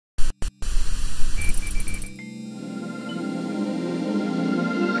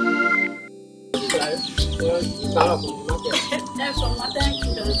I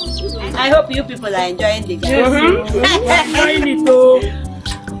hope you people are enjoying the game. Enjoying it too.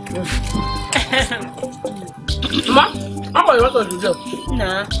 Ma, how about you want to do?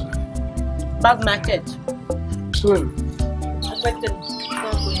 Nah. Bad market.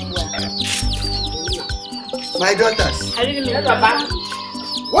 My daughters. I didn't mean Papa.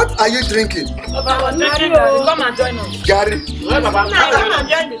 What are you drinking? Papa, come and join us. Gary. Come and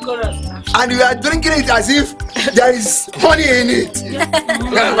join the chorus. And you are drinking it as if there is honey in it.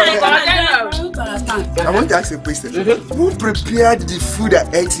 I want to ask a question. Who prepared the food I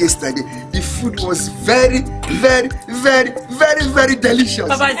ate yesterday? The food was very, very, very, very, very delicious.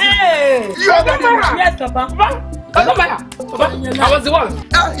 Papa, hey! You are the one. Yes, Papa. Papa, I was the one.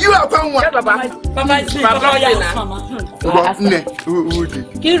 You are the one. Papa, it's me. Papa, Who did?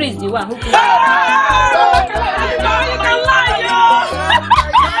 Kiri is the one who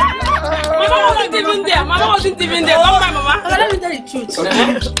Mama wasn't even there. Mama wasn't even there. Don't mind, Mama. Let me tell the truth.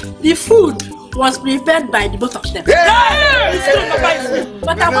 The food was prepared by the both of them. It's true, Papa.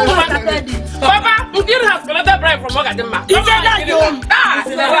 But I want to started it. Papa, you have collected bribe from Ogadima. Is that you?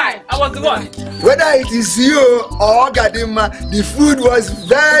 Right. I was the one. Whether it is you or Ogadima, the food was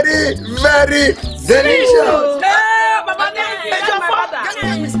very, very delicious. Papa,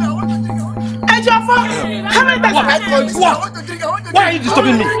 How many times have I called you? Why are you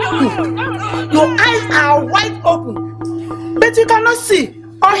disturbing me? Your eyes are wide open, but you cannot see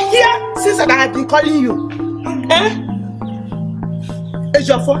or hear since I have been calling you.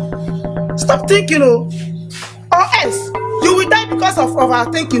 Ejiofor, stop thinking, or else you will die because of our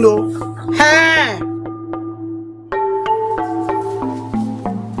thinking,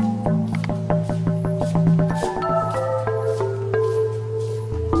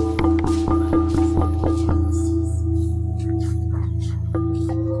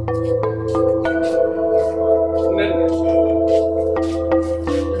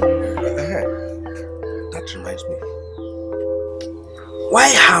 Why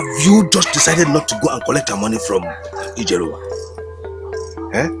have you just decided not to go and collect her money from Ijeruwa?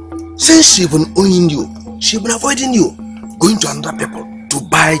 Since she's been owing you, she's been avoiding you, going to another people to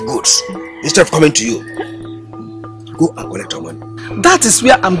buy goods instead of coming to you. Go and collect her money. That is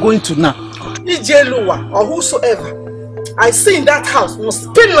where I'm going to now. Ijeruwa or whosoever I see in that house must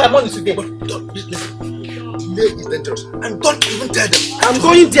spend my money today. But don't, delay is dangerous. And don't even tell them. I'm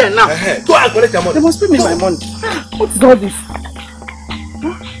going there now. Go and collect her money. They must pay me my money. What is all this?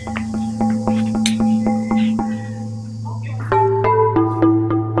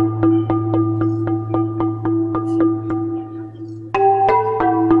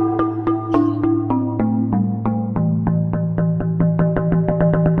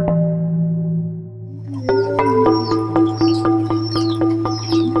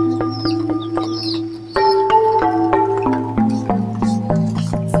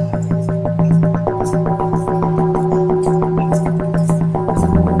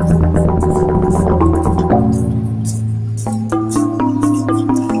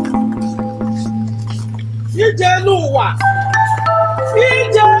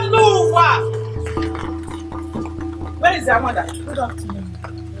 Where is your mother? Good afternoon.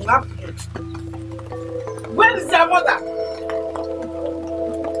 Where is your mother?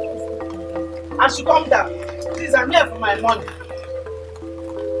 I should come down. Please, I'm here for my money.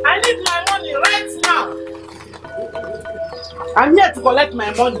 I need my money right now. I'm here to collect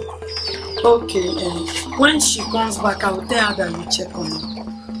my money. Okay, when she comes back, I will tell her that you check on her.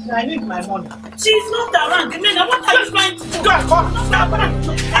 I need my money. She's not around. The man, what are you trying to do? Go and call.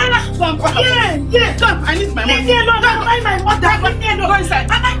 Yeah. Come, I need my money. Leave me alone. I like my mother. Leave me alone. Go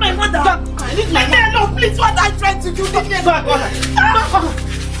inside. I like my mother. Come, I need my money. Leave me alone, please. What are you trying to do? Leave me alone. Go and call her.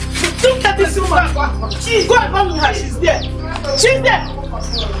 Look at this woman. Go and call her. She's there. She's there.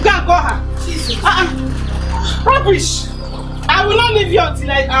 Go and call her. Rubbish. I will not leave you until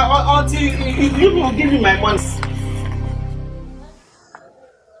you will give me my money.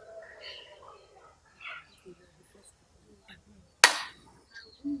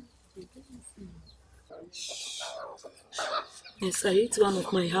 Yes, I ate one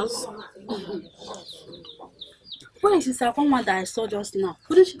of my house. Where is Sister Akoma that I saw just now?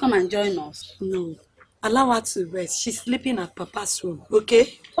 Couldn't she come and join us? No. Allow her to rest. She's sleeping at Papa's room,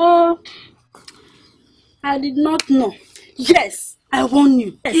 okay? Oh, I did not know. Yes, I warn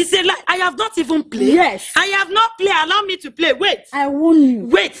you. Yes. It's a lie. I have not even played. Yes. I have not played. Allow me to play. Wait. I warn you.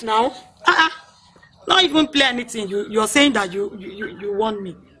 Wait now. Not even play anything. You're saying that you want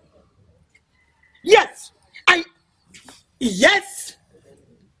me. Yes. Yes.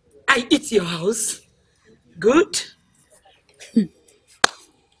 I eat your house. Good.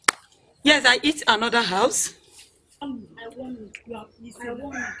 Yes, I eat another house. I want you. I want you.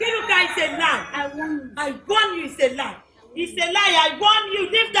 Kiruka is a lie. I want you. I warn you, it's a lie. It's a lie. I warn you.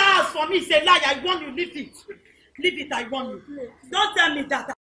 Leave the house for me. It's a lie. I warn you. Leave it. Leave it. I warn you. Don't tell me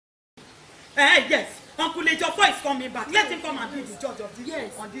that. Yes. Uncle Ejofo is coming back. Let him come and be the judge of this.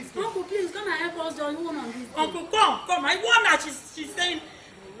 Yes. On this case. Uncle, please come and help us judge one on this. Uncle, come. I warn her. She's saying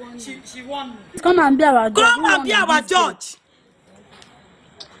she warned me. Come and be our judge. Come and be our judge.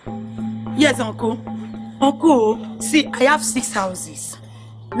 Yes, Uncle. Uncle, see, I have 6 houses.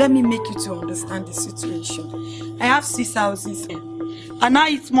 Let me make you to understand the situation. I have 6 houses, and now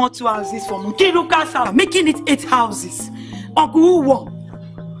it's more 2 houses from Kiruka's house, making it 8 houses. Uncle, who won?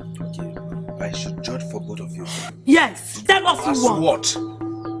 Okay, I should judge for both of you. Yes, tell us who won. As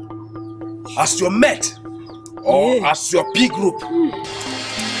what? As your mate? Or as your peer group? Okay,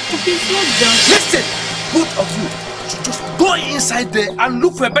 it's not just. Listen, both of you should just go inside there and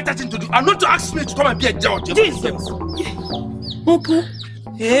look for a better thing to do, and not to ask me to come and be a judge. Jesus. Uncle,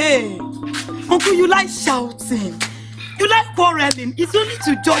 hey, Uncle, you like shouting. You like quarreling. It's only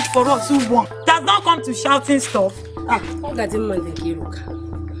to judge for us who won. Does not come to shouting stuff.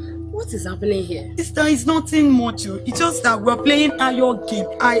 What is happening here? Sister, it's nothing much. It's just that we're playing your game.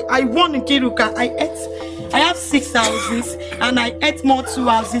 I won in Kiruka. I have 6 houses and I ate more 2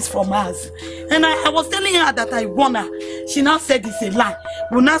 houses from hers. And I was telling her that I won her. She now said it's a lie.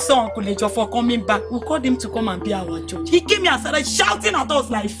 We now saw Uncle Ejofo coming back. We called him to come and be our judge. He came here and started shouting at us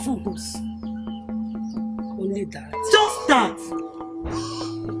like fools. Only that? Just that.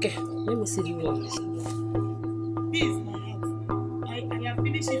 Okay, let me see the one. This is my house. I have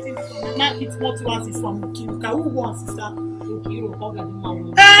finished eating this one. Now it's more 2 houses from Kiruka. Who won, sister? Tell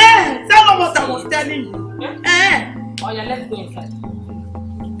them what I was telling you. Oh yeah, let's go inside.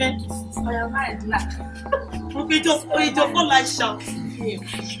 Thank you, sister. Oh yeah, right now. Okay, just not like shout.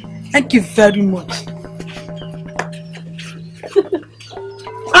 Thank you very much.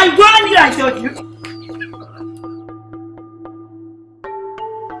 I warn you, I told you.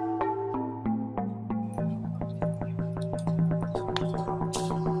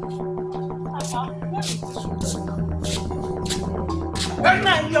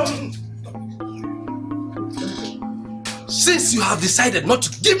 Since you have decided not to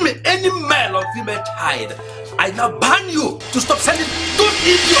give me any male or female child, I now ban you to stop sending those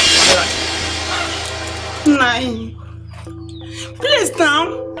idiots. Nine. Please now.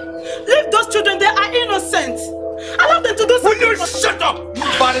 Leave those children, they are innocent. Allow them to do something. Will you shut up, you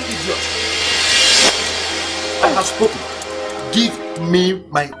barren idiot? I have spoken. Give me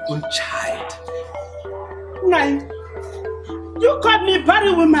my own child. Nine. You called me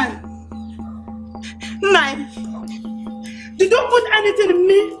barren woman. Nine. Did you put anything in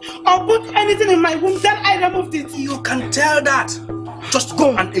me or put anything in my womb? Then I removed it. You can tell that. Just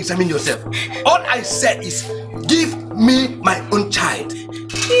go and examine yourself. All I said is, give me my own child.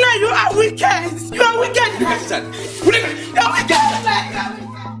 No, you are wicked. You are wicked. You are wicked.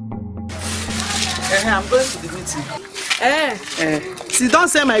 I'm going to the meeting. See, don't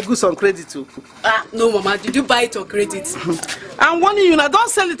sell my goods on credit too. No, Mama. Did you buy it on credit? I'm warning you now. Don't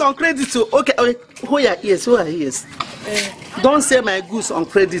sell it on credit too. Okay. Hold your ears. Hold your ears. Don't sell my goods on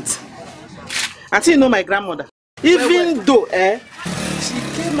credit. I think you know my grandmother. Even though she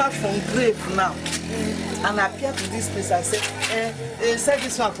came out from grave now and appeared to this place and said, sell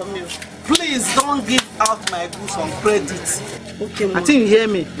this one for me. Please don't give out my goods on credit. Okay, Mom. I think you hear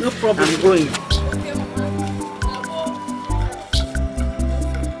me. No problem. I'm going.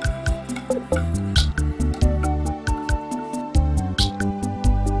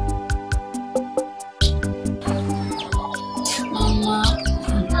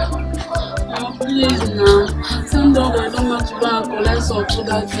 Please now, some dog I don't want to buy a collect some food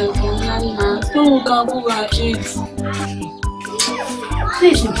outside from Nana. So we can go and eat.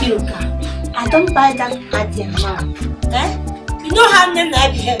 Please, Kiruka, I don't buy that at your mouth. You know how many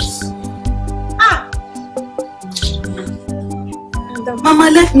behaves. Mama,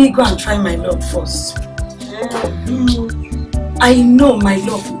 let me go and try my luck first. I know my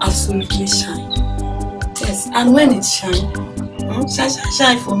luck will absolutely shine. Yes, and when it shines,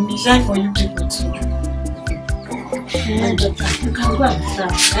 shine for me, shine for you people too. My daughter, you can go and try.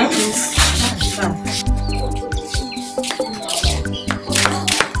 Yes.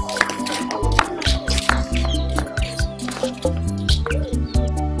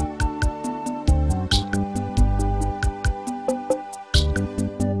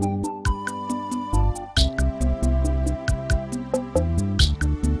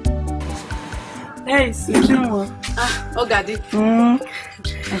 Hey, sit down. Oh, Daddy.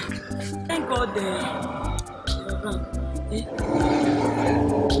 Thank God.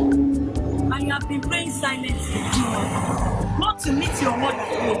 I have been praying silently, not to meet your mother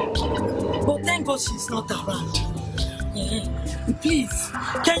here. But thank God she's not around. Please,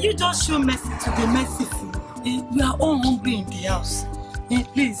 can you just show mercy to the merciful? We are all hungry in the house.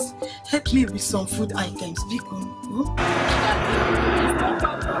 Please, help me with some food items.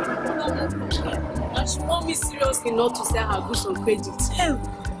 And she want me seriously not to sell her goods on credit.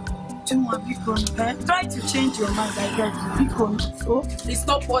 Try to change your mind, I beg you. It's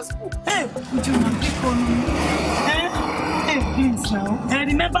not possible. Please now.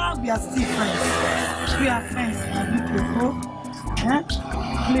 And remember, we are still friends. We are friends now.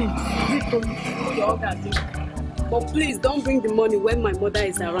 Please, But please don't bring the money when my mother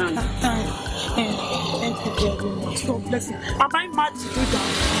is around. Thank you very much. God bless you. Am I mad to do that?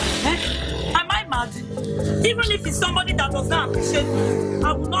 Am I mad? Even if it's somebody that does not appreciate me,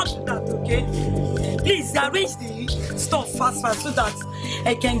 I will not do that, okay? Please arrange the stuff fast so that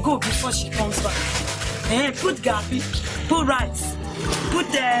I can go before she comes back. Put gabi, put rice,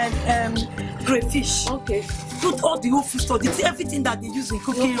 put crayfish. Okay. Put all the whole food stuff, everything that they use in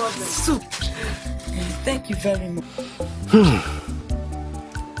cooking soup. Thank you very much.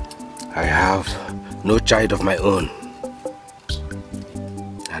 I have no child of my own.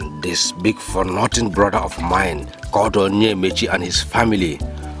 And this big for nothing brother of mine, called Onyemechi, and his family,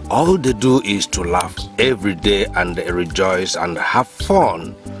 all they do is to laugh every day and rejoice and have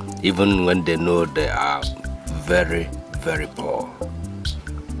fun, even when they know they are very, very poor.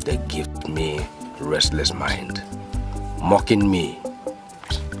 They give me restless mind, mocking me.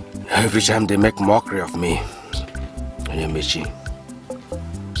 Every time they make mockery of me, Onyemechi,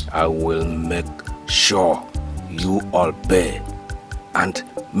 I will make sure you all pay and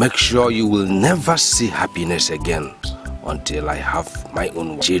make sure you will never see happiness again until I have my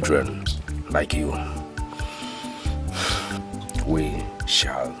own children like you. We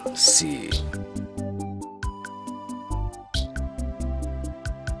shall see.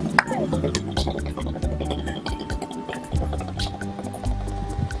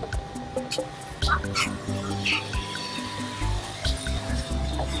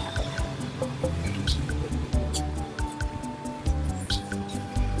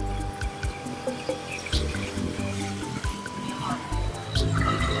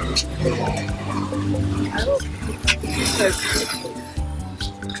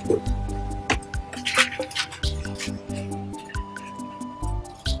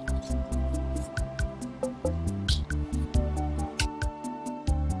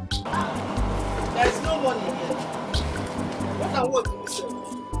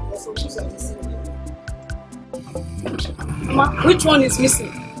 Which one is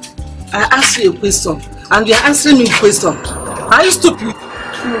missing? I asked you a question and you are answering me a question. Are you stupid?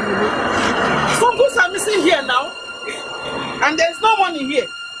 Some goods are missing here now and there is no money here.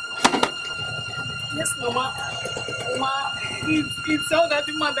 Yes, Mama. Mama, it's all that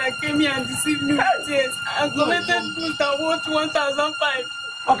woman that came here and deceived me with tears and collected goods that worth 1,500.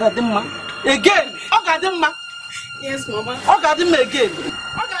 Ogadimma. Again? Ogadimma? Yes, Mama. Ogadimma again?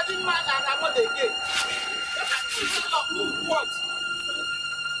 Ogadimma and Amod again? What?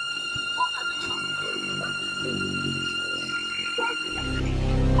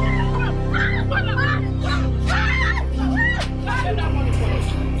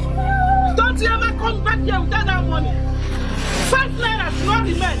 Don't you ever come back here without that money? 5 naira should not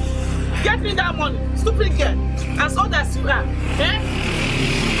remain. Get me that money, stupid girl, as old as you are. Eh?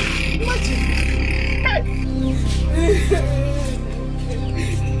 Imagine. Hey.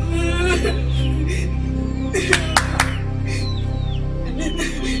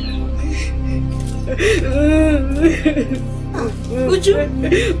 Uju?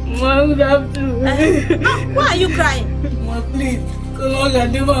 Mom, would have to. Why are you crying? Mom, please, come on,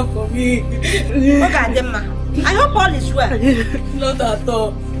 Gadima for me. Ogadimma, I hope all is well. Not at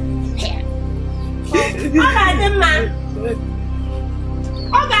all. Ogadimma.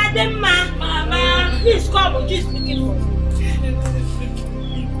 Ogadimma. Mama, please come. Uju is looking for you.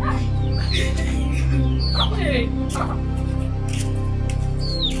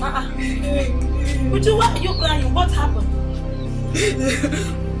 Uju, why are you crying? What happened?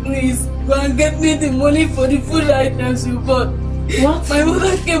 Please, go and get me the money for the food items you bought. What? My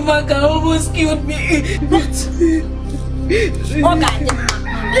mother came back and almost killed me. What? Ogadimma,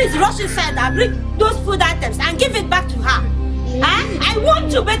 please rush inside and bring those food items and give it back to her. I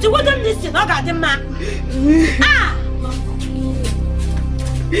want to, but you wouldn't listen, Ogadimma. Ah!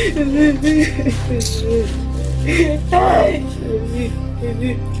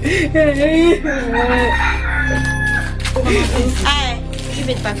 Give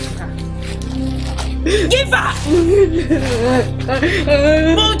it back to her. Give her!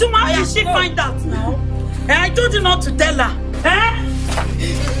 But Ujuma, how did she find out now? I told you not to tell her.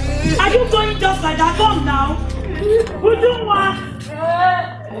 Are you going just like that? Come now. Ujuma.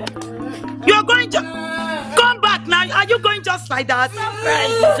 You're going to... Come back now. Are you going just like that?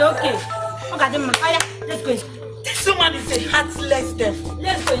 It's okay. Okay, let's go inside. This woman is a heartless devil.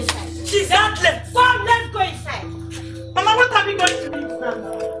 Let's go inside. She's heartless. Come, let's go inside. Mama, what are we going to do now?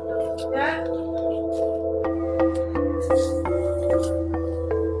 Yeah?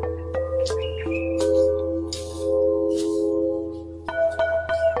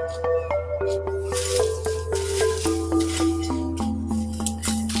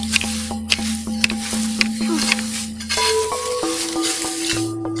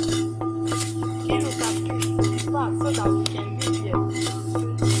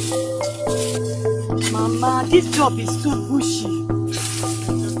 Mama, this job is too bushy.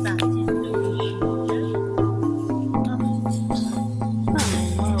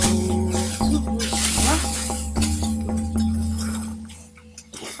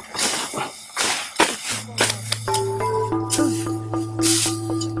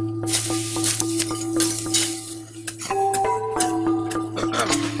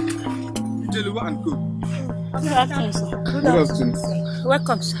 Good afternoon.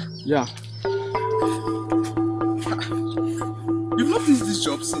 Welcome, sir. Yeah. You've not finished this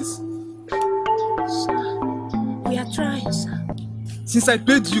job since? Sir, we are trying, sir. Since I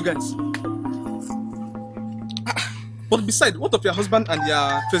paid you guys. But besides, what of your husband and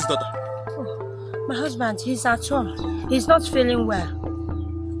your first daughter? Oh, my husband, he's at home. He's not feeling well.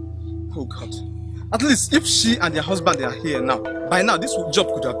 Oh God. At least if she and your husband are here now, by now this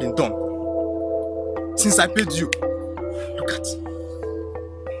job could have been done. Since I paid you. Look at.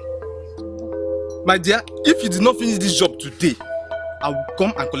 My dear, if you did not finish this job today, I will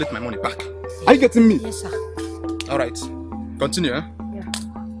come and collect my money back. Are you getting me? Yes, sir. Alright. Continue, eh? Yeah.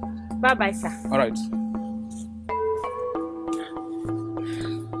 Bye-bye, sir. Alright.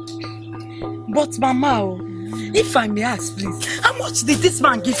 But Mama, if I may ask, please, how much did this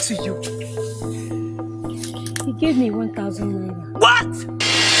man give to you? He gave me 1,000 naira. What?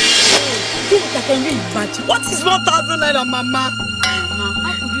 I can really imagine. What is 1,000 naira, Mama? Mama,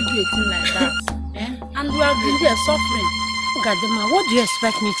 how could you do a thing like that? And we have been there suffering. Gadema, what do you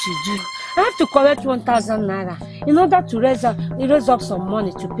expect me to do? I have to collect 1,000 naira in order to raise up some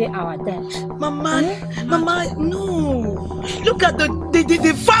money to pay our debt. Mama, Mama, no. Look at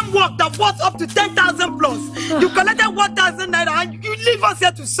the farm work that was up to 10,000 plus. You collected 1,000 naira and you leave us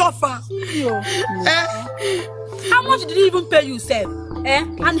here to suffer. How much did he even pay you, sir?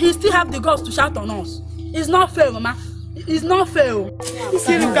 And he still have the guts to shout on us. It's not fair, Mama. It's not fair.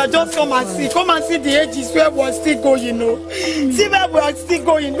 See, look at just come and see the ages where we're still going, you know. See where we're still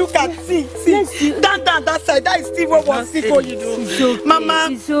going. Look at, see. Down that side, that is still where we're still going, you know. It's okay. Mama,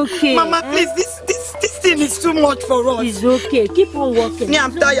 it's okay. Mama, please, this thing is too much for us. It's okay. Keep on working. Me,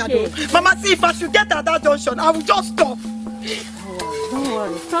 I'm tired. Okay. Mama, see, if I should get at that junction, I will just stop. Don't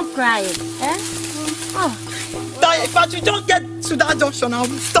worry. Stop crying. If I should just get to that junction, I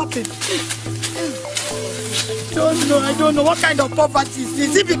will stop it. I don't know what kind of poverty is this.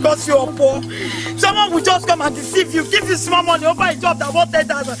 Is it because you're poor? Someone will just come and deceive you, give you small money over a job that won't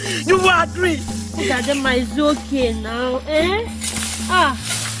 10,000. You will agree. Gadema, it's okay now,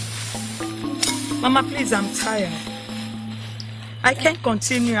 Mama, please, I'm tired. I can't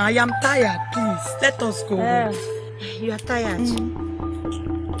continue. I am tired. Please, let us go. You are tired.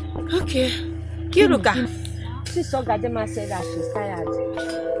 Okay. Kiruka, Sister Gadema said that she's tired.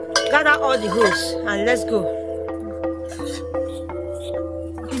 Gather all the hose and let's go.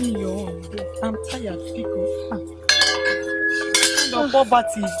 Give me your own. I'm tired, people. What kind of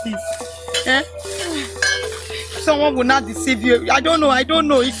poverty is this? Someone will not deceive you. I don't know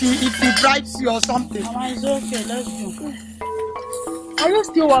if he bribes you or something. Mama, it's okay. Let's go. Are you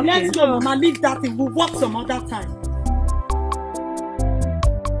still working? Let's go, Mama. Leave that thing. We'll work some other time.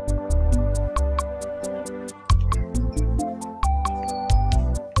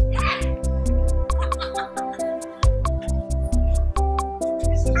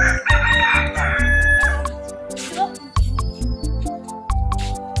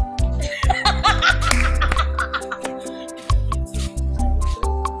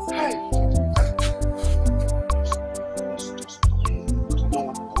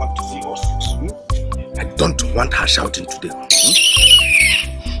 Want her shouting today?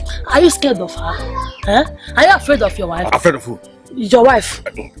 Are you scared of her? Are you afraid of your wife? Afraid of who? Your wife.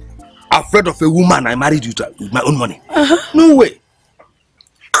 Afraid of a woman I married you to with my own money? No way.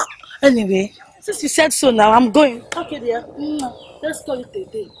 Anyway, Since you said so now, I'm going. Okay, dear. Let's call it a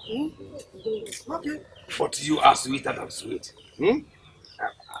day. Okay. But you are sweeter than sweet. You're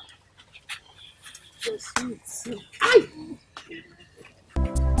sweet. Aye.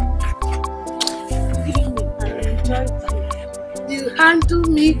 I enjoyed you. You handle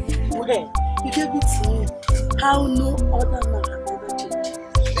me well. You gave it to me. How no other man can ever change.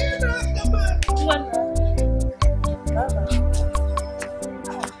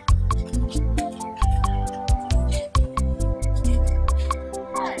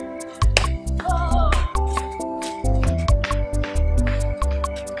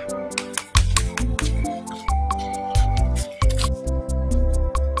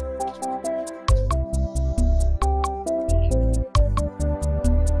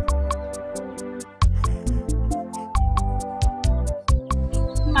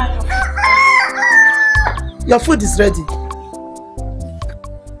 Your food is ready.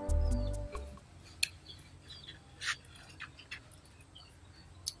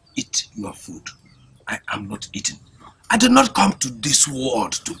 Eat your food. I am not eating. I did not come to this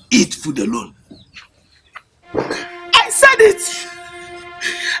world to eat food alone. I said it.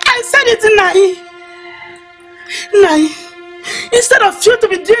 I said it, Nai. Instead of you to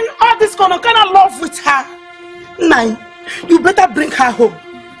be doing all this kind of love with her, Nai, you better bring her home.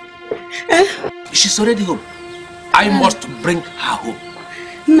 Eh? She's already home. I must bring her home.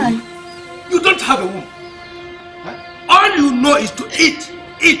 Nai. You don't have a womb. Huh? All you know is to eat,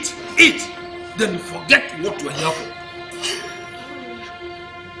 eat, eat. Then you forget what you are here for.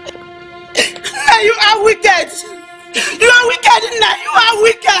 Nai, you are wicked. You are wicked, Nai. You are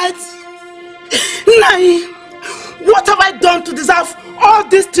wicked. Nai, what have I done to deserve all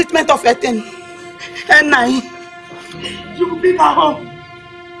this treatment of Eten? And Nai, you will bring her home.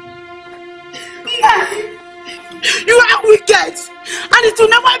 Nai, you are wicked. And it will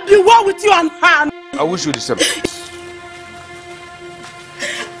never be well with you and her. I wish you the same.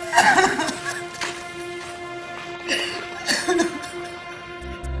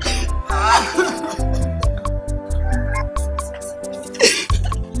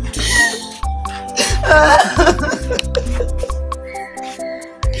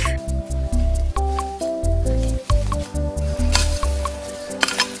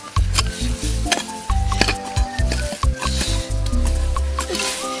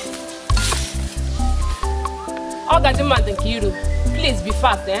 Please be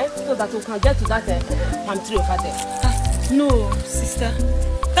fast, so that we can get to that palm tree over there. No, sister.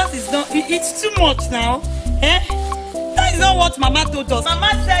 That is not. It's too much now. That is not what Mama told us. Mama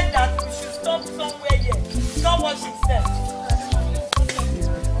said that we should stop somewhere here. It's not what she said.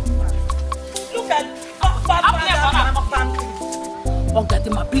 Look at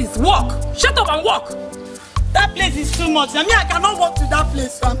Ogadima, please walk. Shut up and walk. That place is too much. I mean, I cannot walk to that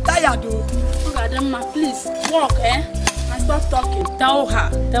place, so I'm tired though. Ogadima, please walk, and stop talking. Tell her.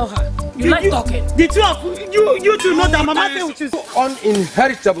 You like talking. The two of you two know that Mama said we should.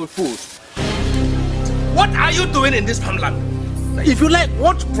 Uninheritable food. What are you doing in this farmland? If you like,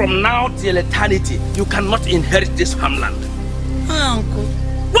 what from now till eternity, you cannot inherit this farmland. Uncle,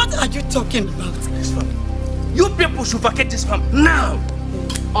 what are you talking about? This farm. You people should vacate this farm now.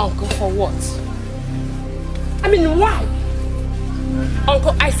 Uncle, for what? I mean, why?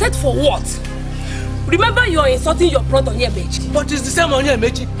 Uncle, I said for what? Remember, you are insulting your brother Onyemechi. But it's the same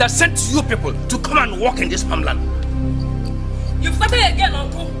Onyemechi that sent you people to come and walk in this farmland. You've started again,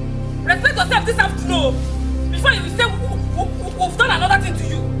 Uncle. Respect yourself this afternoon. Before you say we've done another thing to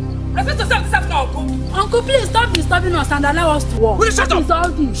you. Respect yourself this afternoon, Uncle. Uncle, please stop disturbing us and allow us to walk. Will you shut up?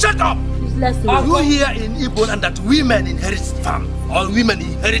 Shut up! Are you here in Igbo and that women inherit farm or women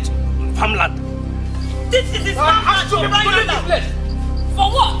inherit farmland? This is his farmland. For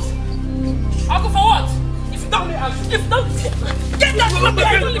what? Uncle, for what? If you don't, get that from me.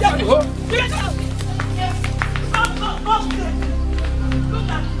 Get out.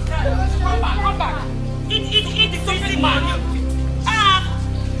 Come back. Eat the stupid man.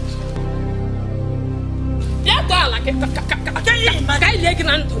 Yeah, like it. Can you get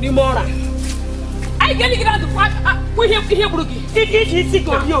on to the mora? I get it on the part. We have to hear Brookie. It's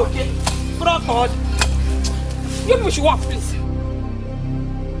okay. Brother. You should walk, please.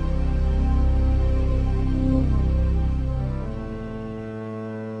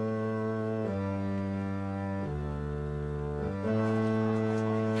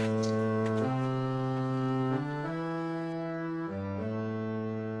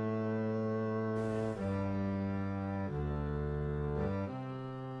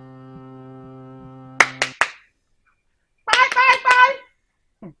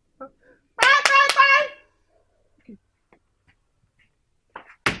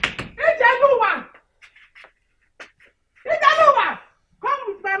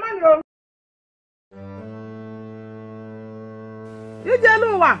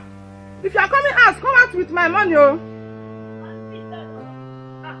 If you are coming out, come out with my money, oh.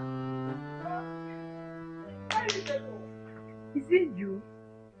 Is it you?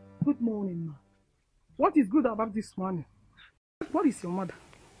 Good morning, ma. What is good about this morning? What is your mother?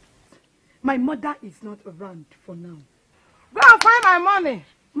 My mother is not around for now. Go and find my money.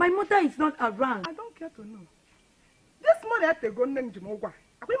 My mother is not around. I don't care to know. This money I take go name Jimogwa.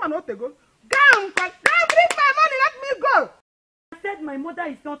 I think man to go. Go and bring my money. Let me go. I said my mother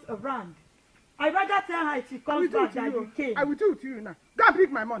is not around. I rather tell her if she comes back that you came. I will do it to you now. Go and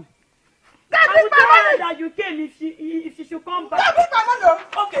bring my money. Go I and bring will my tell her money. that you came if she should come back. Go and bring my money.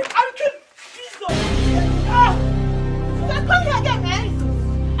 Okay, I will kill Jesus. Come here again, man.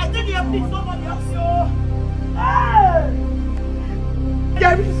 I tell you, please, somebody else, yo. Hey!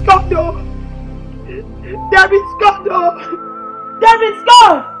 There is God, though. There is God, though. There is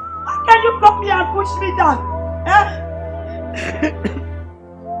God. How can you come here and push me down? Eh?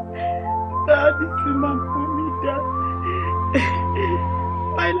 This woman put me down.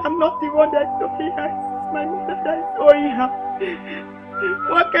 While I'm not the one that Sophie has, it's my mother that is owing her.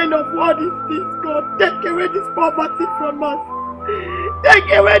 What kind of word is this, God? Take away this poverty from us. Take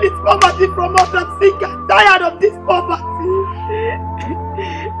away this poverty from us. I'm sick and tired of this poverty.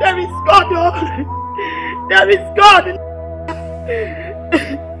 There is God, oh. There is God.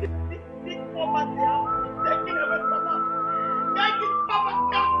 This poverty has been taken away from us. Take this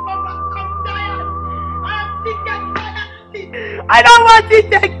poverty out from us. I'm tired. I am sick and tired. I don't want it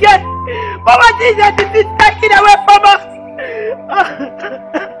again. Poverty is taken away from us.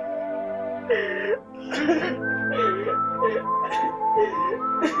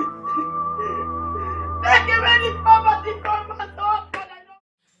 Take away this poverty from us.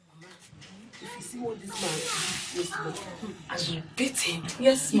 If you see what this man is, I will beat him.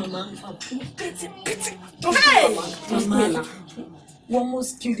 Yes, Mama. I will beat him. Hey! Mama. We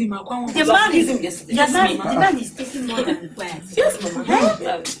almost killed him. The man is yesterday. Yes, Mama. The man is taking more than required. Yes, Mama.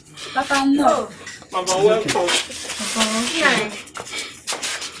 Hey? Papa, no. Mama, welcome.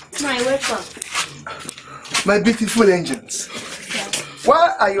 My welcome. My beautiful angels.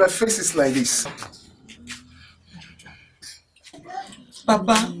 Why are your faces like this?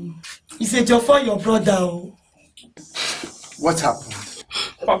 Papa, it's a job for your brother. Oh. What happened?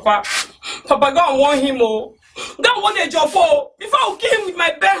 Papa, go and warn him. Oh. Go and warn the job for. Before I will kill him with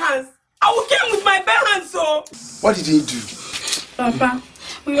my bare hands. I will kill him with my bare hands. So. What did he do? Papa,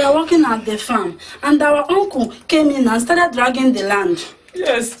 we were working at the farm and our uncle came in and started dragging the land.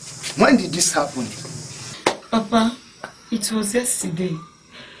 Yes. When did this happen? Papa, it was yesterday.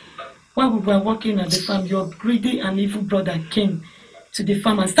 While we were working at the farm, your greedy and evil brother came to the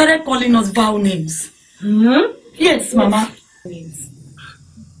farm and started calling us vile names. Hmm? Yes, Mama.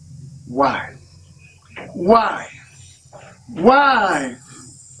 Why? Why? Why?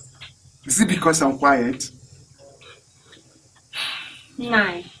 Is it because I'm quiet?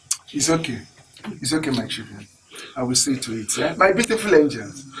 No. It's okay. It's okay, my children. I will see to it, yeah? My beautiful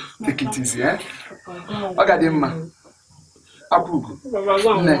angels. Take it easy, yeah? Ogadimma. Akugu.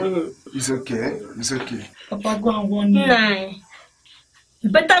 No. It's okay. It's okay. Papa, go and warn me. No. You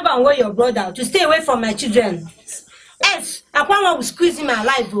better go and warn your brother to stay away from my children. Yes, Akwan will squeeze him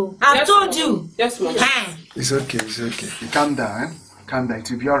alive, bro. I've told you. Yes, Mama. It's okay, it's okay. You calm down, eh? Calm down, it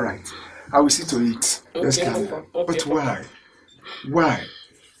will be alright. I will see to it. Just calm down. But why? Why?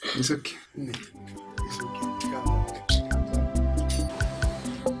 It's okay. It's okay. Calm down.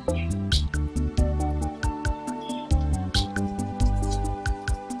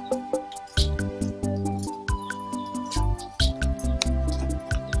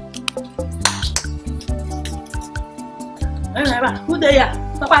 Who they are?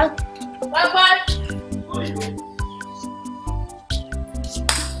 Papa. Papa.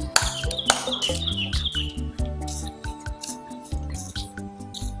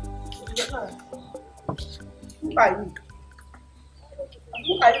 Who are you?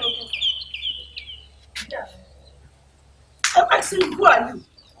 Who are you looking for? Yeah. I'm asking, who are you?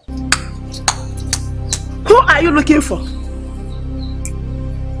 Who are you looking for?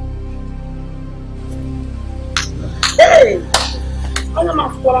 Hey! I'm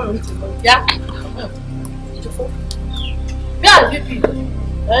not following you. Yeah? Where are you people?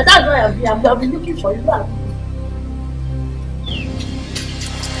 That's why I've been looking for you.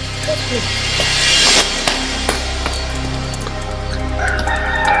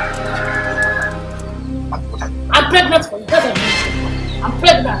 I'm pregnant for you. I'm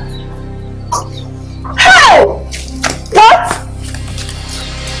pregnant. Hey! What?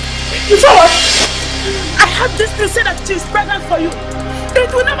 You saw what? I have this to say that she's pregnant for you. It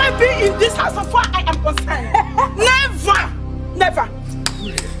will never be in this house so far I am concerned. Never! Never.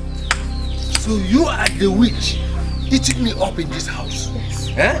 So you are the witch eating me up in this house?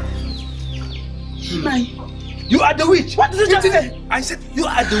 Yes. You are the witch. What did you just say? I said you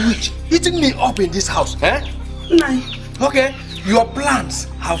are the witch eating me up in this house. Okay, your plans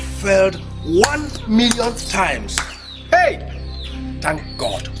have failed 1,000,000 times. Hey, thank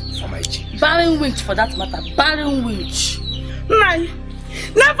God for my chief. Barren witch for that matter. Barren witch.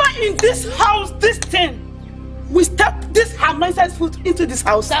 Never in this house, this thing. We step this her nonsense food into this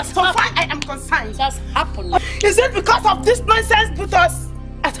house. So far I am concerned. That's happened. Is it because of this nonsense put us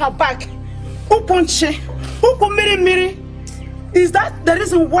at her back? Upunche, miri. Is that the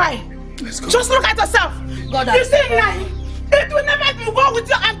reason why? Let's go. Just look at yourself. God, you see, it will never be well with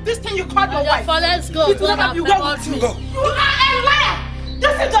you and this thing you call your wife. Let's go. It will never be well with me. Go. You are a liar.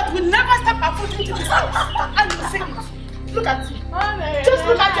 This is that will never step her foot into this house. And you see it. Look at you. Just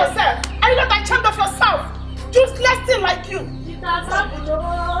look at yourself. Are you not ashamed of yourself? Useless thing like you. You are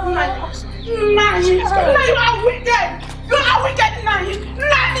wicked. You are wicked, Nani.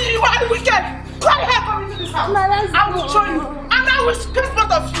 You are wicked. Carry her come into this house. I will show you. And I will scream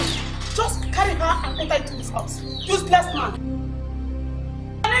both of you. Just carry her and enter into this house. Useless man.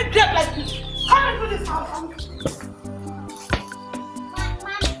 I need great like you. Come into this house.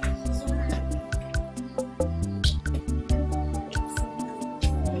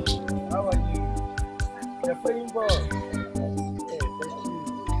 How are you? You're playing ball. Hey, thank you.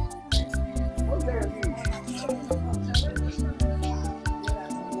 What are you?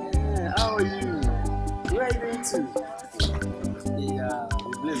 Yeah, how are you? Where are you going to? Yeah,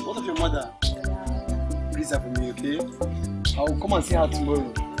 bless. What of your mother? Please have me, okay? I will come and see her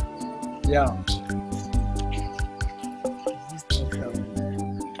tomorrow. Yeah.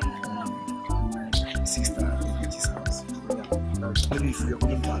 Sister, at his house. Yeah. Maybe if you're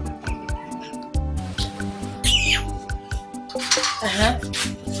coming back.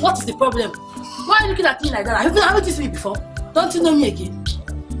 What is the problem? Why are you looking at me like that? Have you seen me before? Don't you know me again?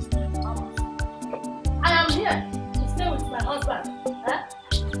 I am here to stay with my husband.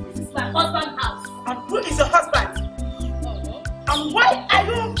 This is my husband's house. And who is your husband? And why are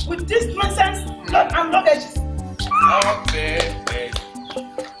you with this nonsense and luggage?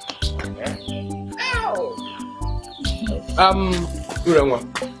 Urenwa,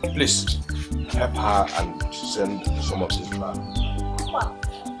 please help her and send some of this back.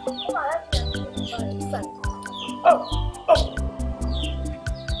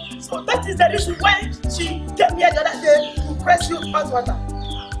 So that is the reason why she came here the other day to press you hot water.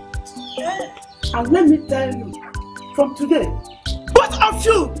 And let me tell you, from today, both of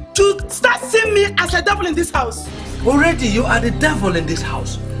you should start seeing me as a devil in this house. Already you are the devil in this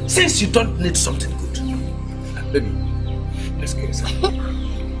house, since you don't need something good. Baby, let's go inside.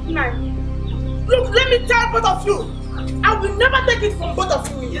 Look, let me tell both of you, I will never take it from both of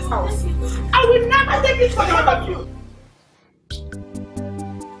you in this house. I will never take it from both of you.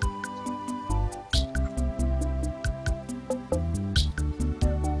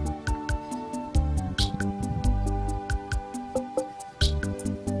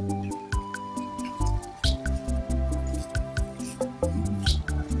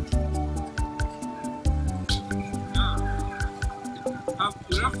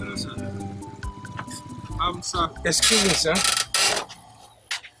 Good afternoon, sir. Sir. Excuse me, sir.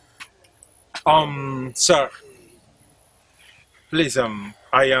 Sir. Please,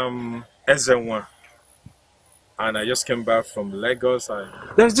 I am Ezenwa. And I just came back from Lagos.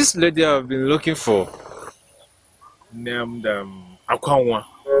 There's this lady I've been looking for. Named Akwanwa.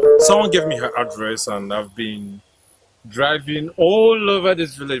 Someone gave me her address and I've been driving all over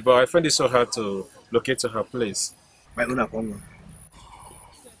this village, but I find it so hard to locate her place. My own Akwanwa.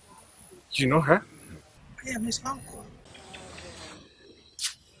 You know her? I am his uncle.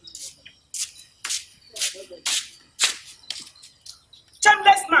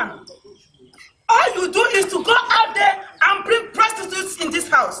 Shameless man. All you do is to go out there and bring prostitutes in this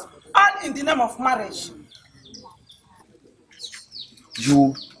house, all in the name of marriage.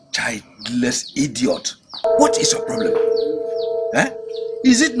 You childless idiot. What is your problem?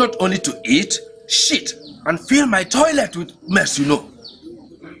 Is it not only to eat, shit, and fill my toilet with mess, you know?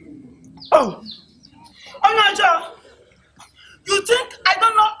 Oh, Onajo, you think I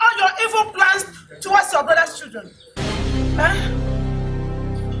don't know all your evil plans towards your brother's children?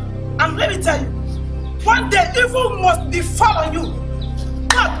 And let me tell you, one day evil must befall on you.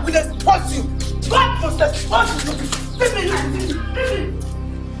 God will expose you. God must expose you. Leave me.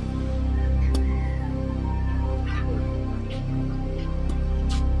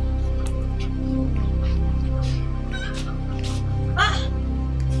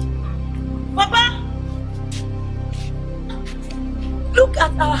 Papa!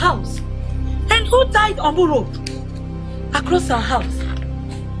 our house. And who tied Ombu rope across our house?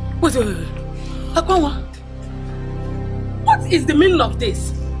 Wait. Akwanwa, what is the meaning of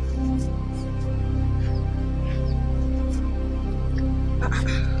this?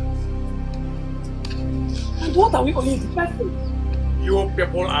 And what are we owing the person? You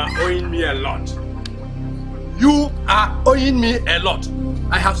people are owing me a lot. You are owing me a lot.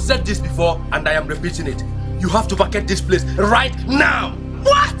 I have said this before and I am repeating it. You have to vacate this place right now.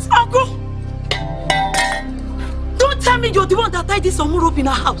 What, Uncle? Don't tell me you're the one that tied this Ombu rope in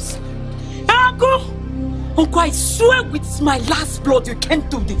our house. Uncle, I swear with my last blood you can't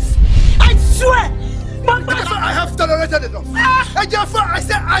do this. I swear. I have tolerated enough. I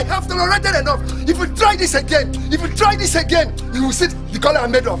said I have tolerated enough. If you try this again, you will see the color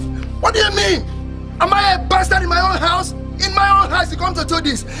I'm made of. What do you mean? Am I a bastard in my own house? In my own house, you come to do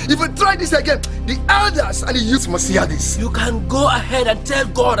this. If you try this again, the elders and the youth must hear this. You can go ahead and tell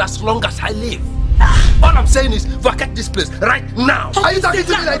God as long as I live. All I'm saying is vacate this place right now. Are you talking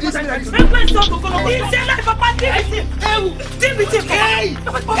to me like this? Hey!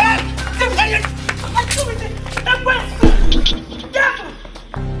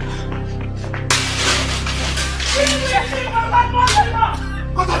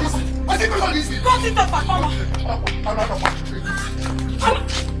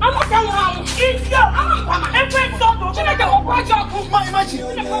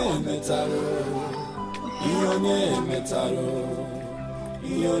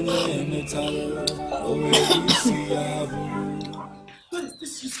 What is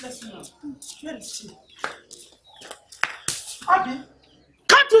this useless man? Where is she? Abby,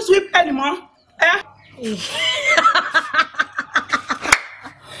 can't you sweep anymore?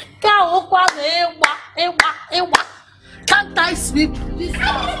 Can't I sweep this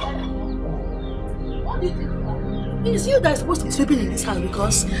house? What did you do? It's you that is supposed to be sweeping in this house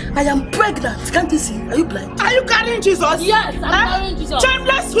because I am pregnant. Can't you see? Are you blind? Are you carrying Jesus? Yes, I'm carrying Jesus.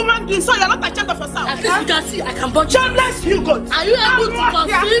 Shameless human being, so you're not ashamed of yourself. At least you can see I can budge. Shameless you God. Are you able to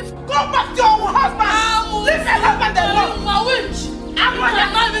conceive? Go back to your husband. Leave your husband alone. My witch. I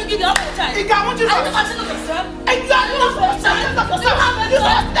cannot even give you up a child. He can't want you to. Are you ashamed of yourself? And you are not ashamed of yourself.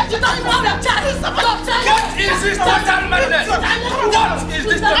 You don't even have a child. What is this total madness? What is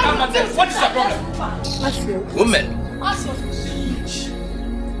this total madness? What is the problem? Woman.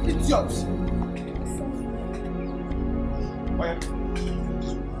 It's yours.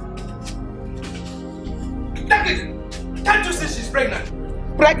 Take it. Can't you see she's pregnant?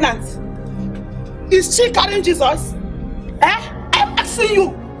 Pregnant? Is she carrying Jesus? I'm asking you.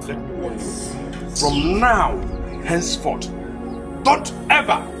 Let me warn you. From now, henceforth, don't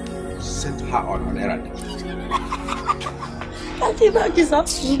ever send her on an errand.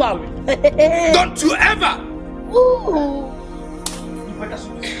 Don't you ever! Ooh.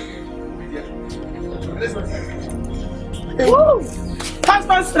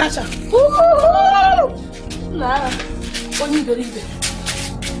 Husband snatcher. Nah, when you believe it,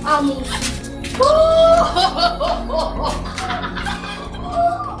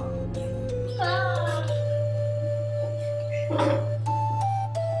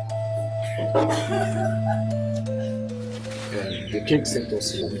 The king sent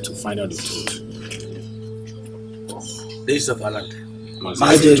us here to find out the truth. Days of our land.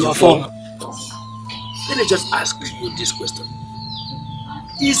 My dear Jafar. Let me just ask you this question.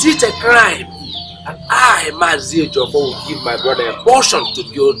 Is it a crime that I, Mazi Jafar, will give my brother a portion to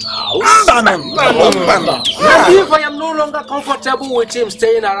build a house? If I am no longer comfortable with him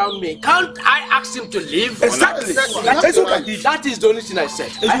staying around me, can't I ask him to leave? Exactly. That is the only thing I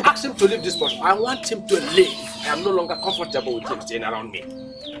said. I asked him to leave this portion. I want him to leave. I am no longer comfortable with him staying around me.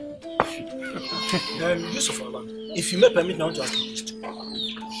 Yusuf Allah, if you may permit me, I want to ask you a question.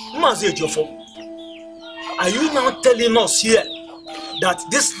 Mazi Jafar, are you now telling us here that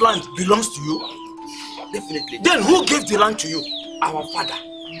this land belongs to you? Definitely. Then who gave the land to you? Our father.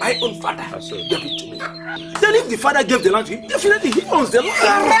 My own father gave it to me. Then if the father gave the land to you, definitely he owns the land.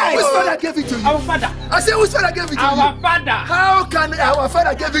 Right. Whose father gave it to you? Our father. I said whose father gave it to you? Our father. How can our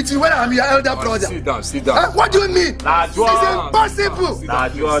father give it to you when I'm your elder brother? Sit down. What do you mean? It's impossible.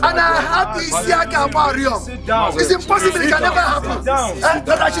 And I have this Siaka warrior. It's impossible. It can never happen.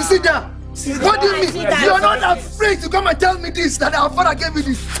 But I should sit down. What do you mean? You are not afraid to come and tell me this, that our father gave me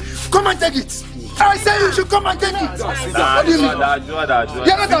this. Come and take it. I say you should come and take it. What do you mean? You're not afraid.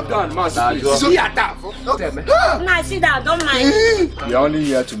 Nah, sit down, don't mind. We are only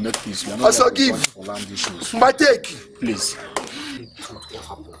here to make peace. We are not Also here to give. fight for land issues. My take. Please.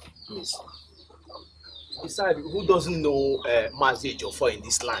 Besides, who doesn't know Mazi Jafar in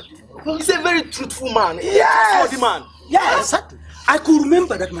this land? He's a very truthful man. Yes. Man. Yes. I could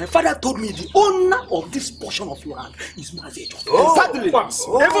remember that my father told me the owner of this portion of land is Mazejo. Exactly.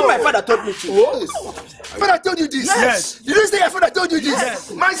 Even my father told me to. Father told you this? Yes. Did you say your father told you this?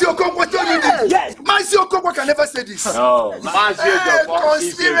 Yes. Manzi Okonkwo told you this? Yes. Manzi Okonkwo can never say this. No,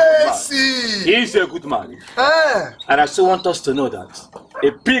 conspiracy. He's a good man. And I still want us to know that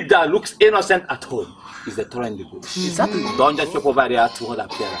a pig that looks innocent at home is the thorn in the bush. Exactly. Don't just people over there to hold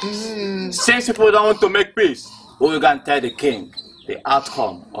appearance. Since people don't want to make peace, we can tell the king the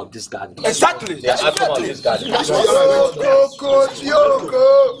outcome of this garden. Exactly. The outcome of this garden.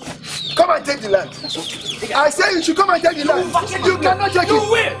 Yoko. Come and take the land. I say you should come and take the land. You cannot take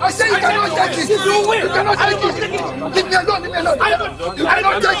it. I say you cannot take it. You cannot take it. Leave me alone. Leave me alone. You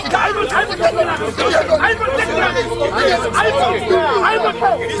cannot take it. I will take the land. I will take the land. I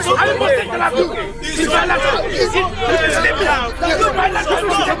will take the land. It's my land. Leave me out. It's my land.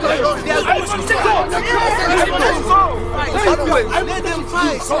 I let them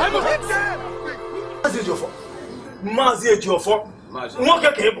fight.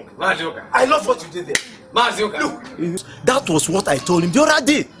 I love what you did there. Look, that was what I told him the other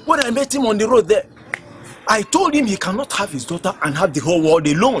day when I met him on the road there. I told him he cannot have his daughter and have the whole world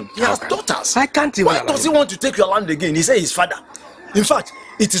alone. He has daughters. I can't even. Why does he want to take your land again? He said his father. In fact,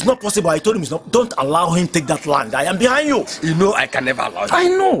 it is not possible. I told him it's not. Don't allow him take that land. I am behind you. You know I can never allow him. I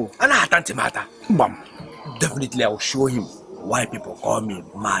know. And I can't matter. Definitely I will show him why people call me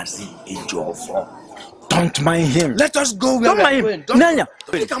Mazi Ejiofor. Don't mind him. Let us go. Don't mind him. Nanya.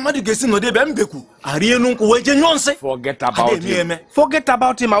 Forget about him. Forget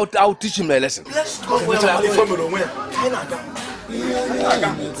about him. I'll teach him a lesson. Let's go where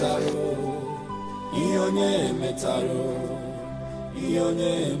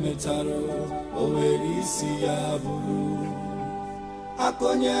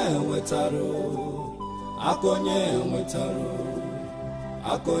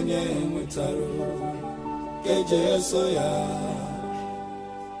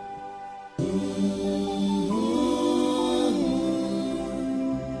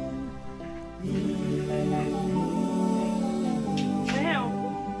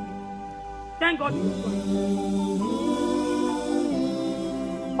Thank God.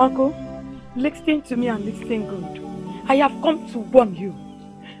 Uncle, listen to me and listen good. I have come to warn you.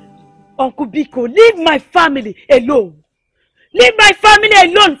 Uncle Biko, leave my family alone. Leave my family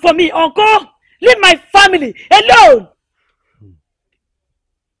alone for me, Uncle. Leave my family alone.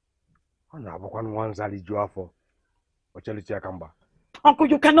 Uncle,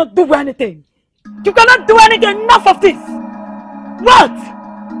 you cannot do anything. You cannot do anything. Enough of this. What?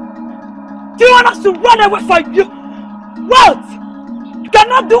 Do you want us to run away from you? What? You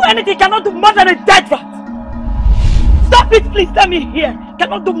cannot do anything. You cannot do more than a dead rat. Stop it, please. Let me hear. You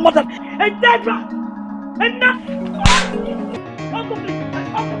cannot do more than a dead rat. Enough. Uncle Biko.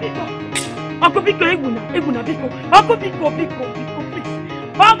 Uncle Biko, Eguna, Biko. Uncle Biko, please.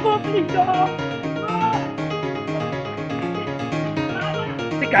 Uncle, please.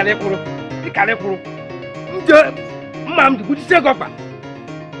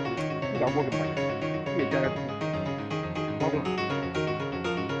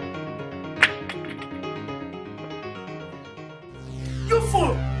 You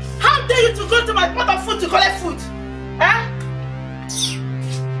fool! How dare you to go to my pot of food to collect food? Huh?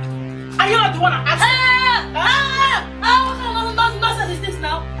 Are you not the one I asked? What nonsense is this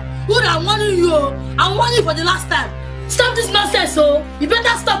now? Who I'm warning you? I'm warning you for the last time. Stop this nonsense, so you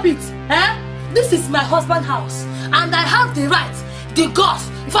better stop it. This is my husband's house, and I have the right, the guts,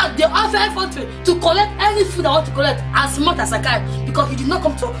 in fact, the authority to collect any food I want to collect as much as I can, because you did not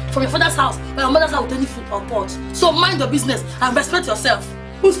come from your father's house or your mother's house with any food or pot. So mind your business and respect yourself.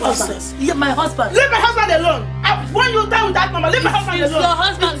 Whose husband? Yeah, my husband. Leave my husband alone. When you die with that mama, leave my husband alone. Your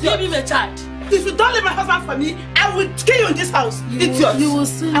husband, give him a child. If you don't leave my husband for me, I will kill you in this house. It's yours. You will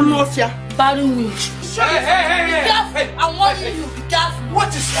see. I'm not fear. Barren witch. Hey. Be careful. I'm warning you. Be careful.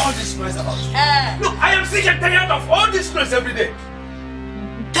 What is all this noise about? Look, I am sick and tired of all this noise every day.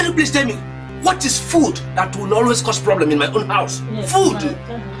 Can you please tell me, what is food that will always cause problem in my own house? Yes, food.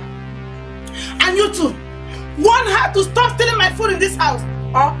 And you too. One had to stop stealing my food in this house,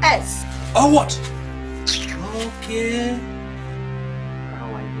 or else. Or what? Okay.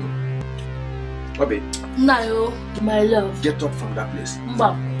 Bobby. Nayo, my love. Get up from that place.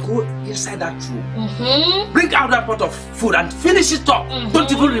 Mom. Go inside that room. Bring out that pot of food and finish it up.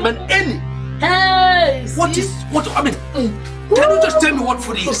 Don't even remain any. Hey. What I mean? Can you just tell me what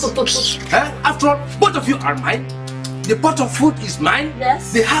food is? After all, both of you are mine. The pot of food is mine.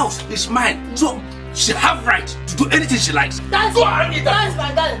 Yes. The house is mine. So she have right to do anything she likes. Go and eat that. That's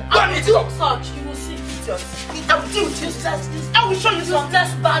my darling. Go and eat it up. Such, you will see. idiot. I will deal with you. I will show you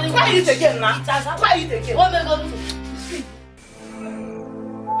something. Why it again now? Why it again? What am I going to do?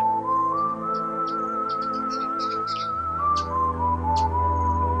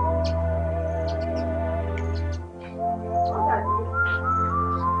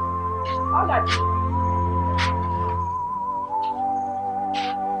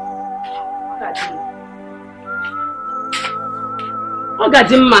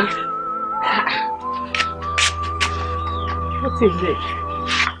 Ogadimma. What is it?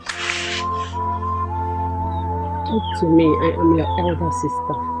 Talk to me. I am your elder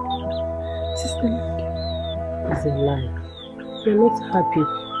sister. Sister, it's a lie. You're not happy.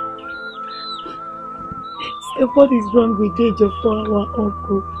 So what is wrong with the age of our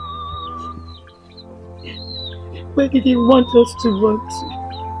uncle? Where did he want us to run to?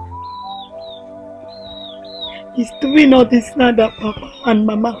 He's doing all this now that Papa and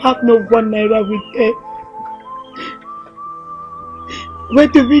Mama have no 1 naira with them. Where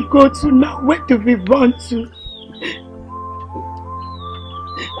do we go to now? Where do we run to?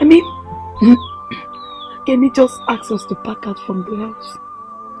 I mean, can he just ask us to pack out from the house?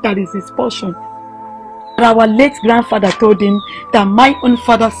 That is his portion. Our late grandfather told him that my own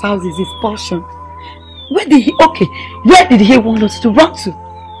father's house is his portion. Where did he want us to run to?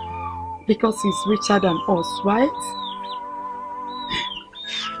 Because he's richer than us, right?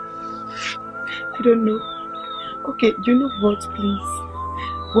 I don't know. Okay, you know what, please?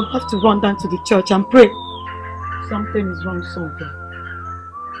 We'll have to run down to the church and pray. Something is wrong somewhere.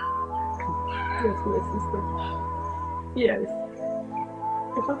 Yes, my sister. Yes.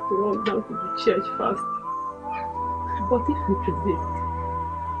 I have to run down to the church first. But if we persist,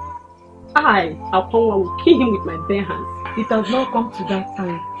 I, Aponwa, will kill him with my bare hands. It has not come to that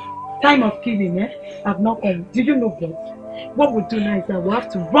time. Time of killing, have not come. Do you know what? What we'll do now is that we'll have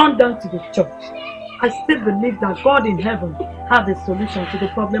to run down to the church. I still believe that God in heaven has a solution to the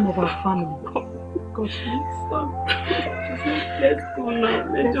problem of our family. God, please stop. Let's go now.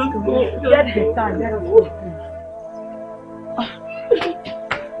 Let's just go. Get the time. Let us go, please.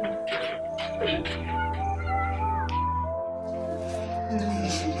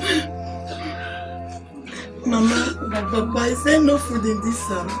 Mama, Papa, is there no food in this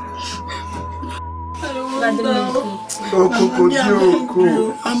house?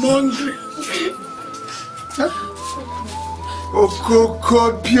 I'm hungry. Okoko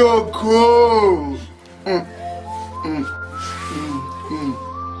Bioko.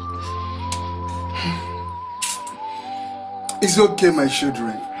 It's okay, my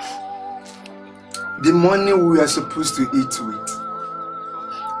children. The money we are supposed to eat with,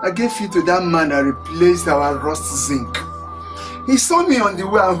 I gave it to that man that replaced our rust zinc. He saw me on the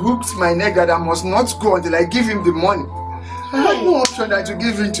way and hooked my neck that I must not go until I give him the money. I had no option than to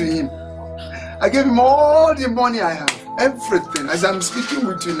give it to him. I gave him all the money I have, everything. As I'm speaking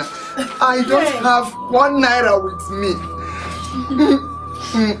with you now, I don't have 1 naira with me.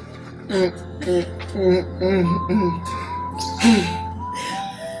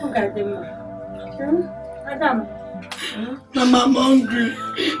 Madam. Mama, I'm hungry.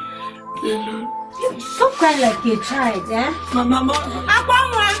 Stop crying like a child, eh? Mama,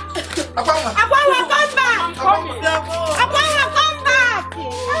 Akwanwa, come back! Akwanwa, come back!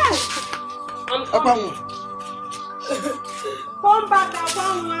 Akwanwa. Come back,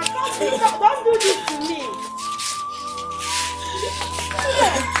 Akwanwa. Don't do this to me.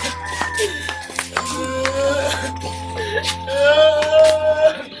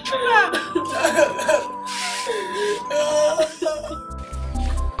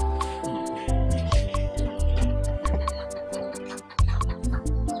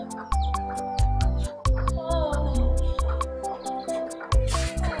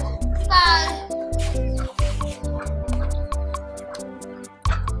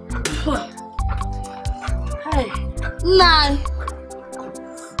 Hey, Nine.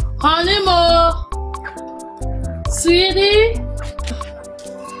 Honey Mo. Sweetie.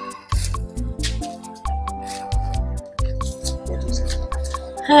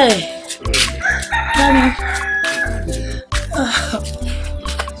 Hey. Honey.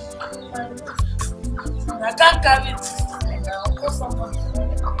 I can't carry it.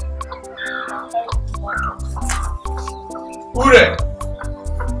 Ure!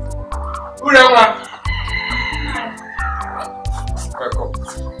 Urewa! Welcome.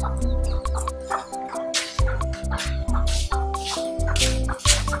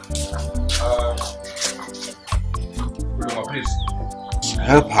 Urewa, please.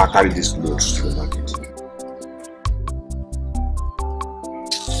 Help her carry this load to the market.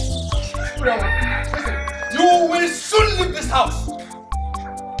 Urewa, listen. You will soon leave this house.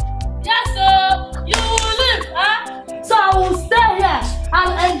 Yes, sir. You will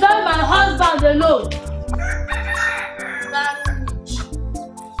husband alone.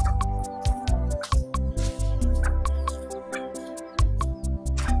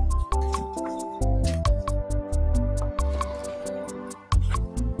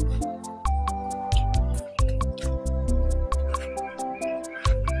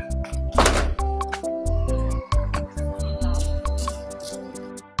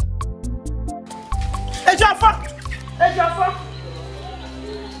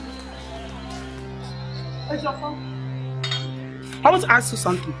 I want to ask you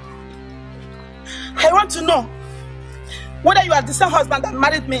something. I want to know whether you are the same husband that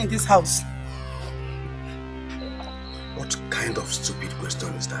married me in this house. What kind of stupid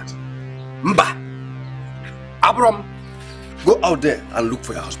question is that? Mba! Abram, go out there and look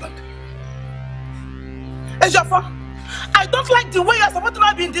for your husband. Ejiofor, I don't like the way you are supposed to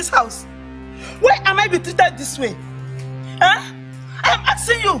not be in this house. Why am I being treated this way? Huh? I am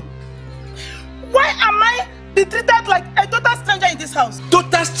asking you. Why am I being treated like a total stranger in this house?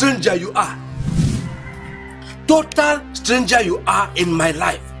 Total stranger you are. Total stranger you are in my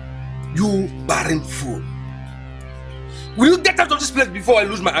life. You barren fool. Will you get out of this place before I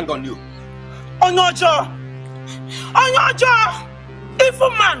lose my anger on you? Onyojo! Onyojo! Evil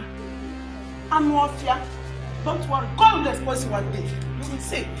man! I'm Mafia. Don't worry. God will expose you one day. You will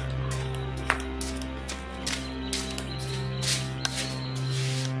see.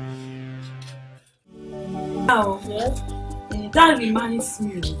 Now, that reminds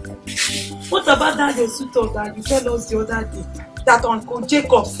me. What about that the suitor that you told us the other day? That Uncle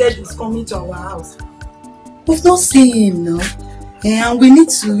Jacob said he's coming to our house. We've not seen him now. And we need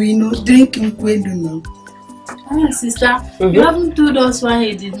to, drink Nkwedu now. Ah, sister, you haven't told us why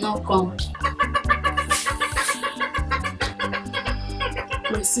he did not come.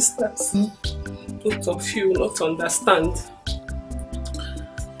 My sisters, both of you will not understand.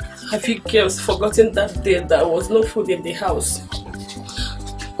 Have you girls forgotten that day there was no food in the house?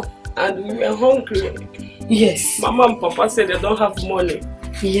 And we were hungry. Yes. Mama and Papa said they don't have money.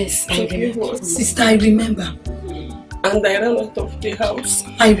 Yes, I remember. Sister, I remember. And I ran out of the house.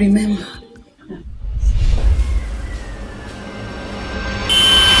 I remember.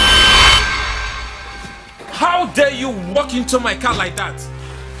 How dare you walk into my car like that?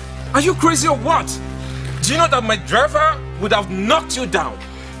 Are you crazy or what? Do you know that my driver would have knocked you down?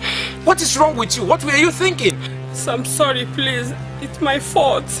 What is wrong with you? What were you thinking? So I'm sorry, please. It's my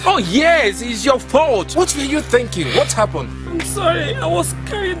fault. Oh yes, it's your fault. What were you thinking? What happened? I'm sorry. I was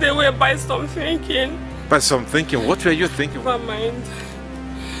carried away by some thinking. By some thinking? What were you thinking? Never mind.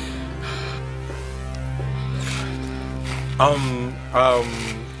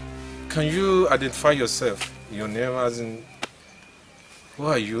 Can you identify yourself? Your name as in... Who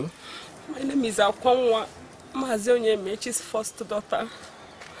are you? My name is Akwanwa. Mazi Onyemechi's first daughter.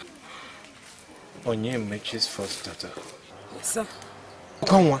 Onyemechi's first daughter? Yes, sir.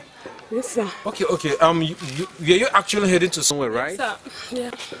 Akwanwa? Yes, sir. Okay. Were you actually heading to somewhere, right? Yes, sir.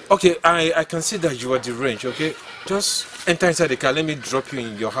 Yeah. Okay, I can see that you are deranged, okay? Just enter inside the car. Let me drop you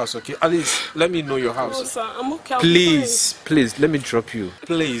in your house, okay? At least, let me know your house. No, sir. I'm okay. Please, let me drop you.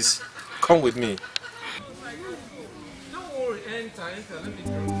 Please, come with me. Don't worry, enter. Let me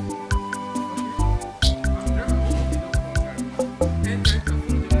drop you.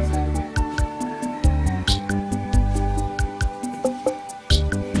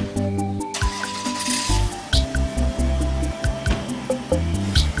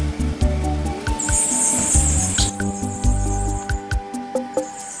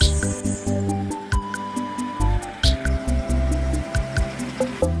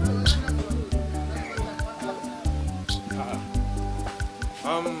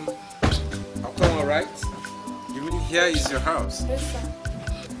 Here is your house. Yes, sir.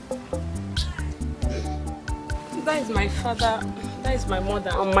 That is my father, that is my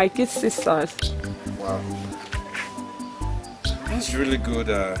mother, and my kids' sisters. Wow. That's really good.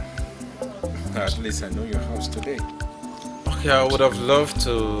 At least I know your house today. Okay, I would have loved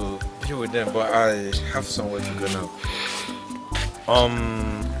to be with them, but I have somewhere to go now.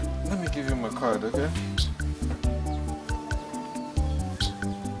 Let me give you my card, okay?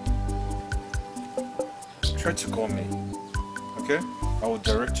 Try to call me, okay? I will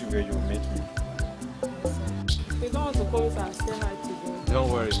direct you where you will meet me. You don't want to come and say hi to them. Don't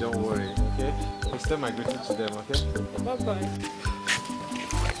worry, okay? Extend my greeting to them, okay? Bye-bye.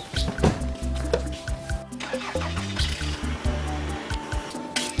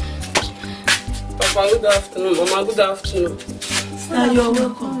 Papa, good afternoon. Mama, good afternoon. Sir, you're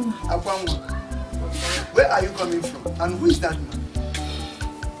welcome. Akwanwa, where are you coming from? And who is that man?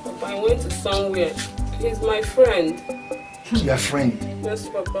 Papa, I went to somewhere. He's my friend. Your friend. Yes,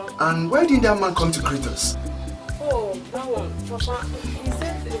 Papa. And why didn't that man come to greet us? Oh, that one, Papa. He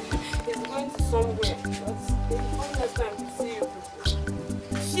said he's going to somewhere. But it's one last time to see you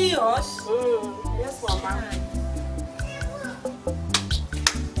people. See us? Yes, Mama.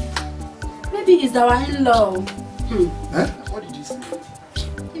 Maybe he's our in-law. Huh? What did you say?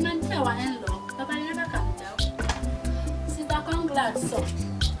 He might be our in-law, but I never can tell. Sister, congrats, so.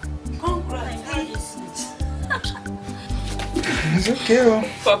 Congrats. It's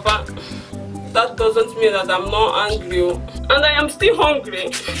okay, Papa, that doesn't mean that I'm not angry. And I am still hungry.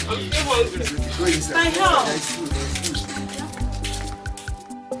 I'm still hungry. My help.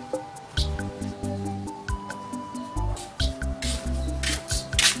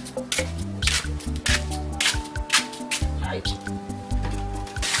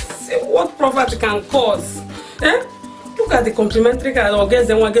 See what poverty can cause. Eh? Look at the complimentary card or guess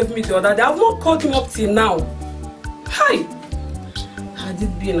the one gave me the other day. I've not called him up till now. Hi! Had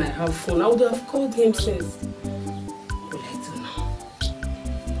it been I have phone, I would have called him since. What will I do now?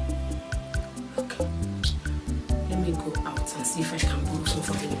 Okay. Let me go out and see if I can borrow phone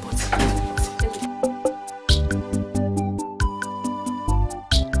from anybody.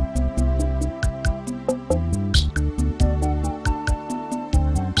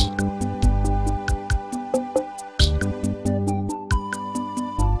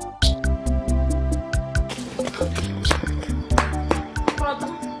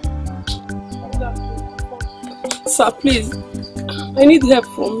 Sir, please, I need help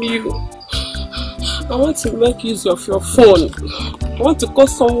from you. I want to make use of your phone. I want to call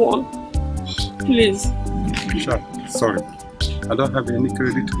someone. Please. Sure, sorry. I don't have any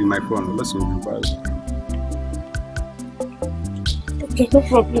credit in my phone unless you buy it. Okay, no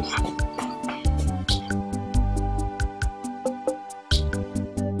problem.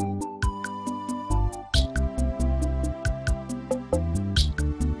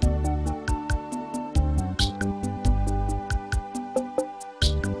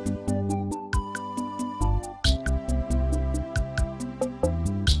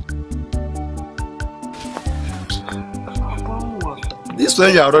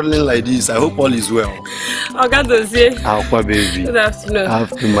 When you are running like this, I hope all is well. Okada say. Aqua baby. Good afternoon.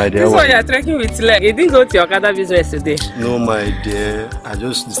 Afternoon, my dear. This one you are trekking with leg. You didn't go to your Okada business today. No, my dear. I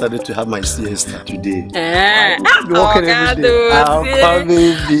just decided to have my siesta today. I'll be walking every day. Aqua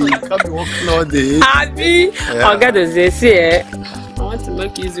baby. I can't be walking all day. Happy. Okada say, I want to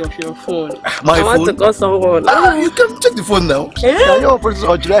make use of your phone. My I want to call someone. You can check the phone now. Can you open it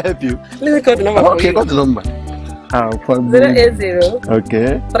or should I help you? Let me call the number. Okay, call the number. 080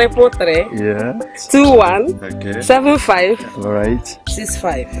 okay 343 yeah 21 okay 75 all right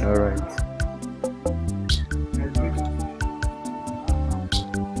 65 all right.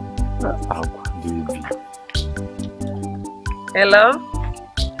 Hello,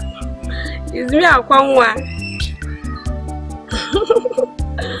 it's me, Akwanwa.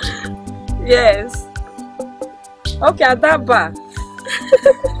 Yes. Okay, Adaba.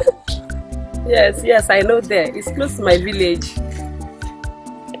 Yes, I know there. It's close to my village.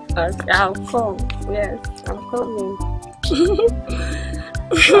 I'll come. Yes, I'm coming.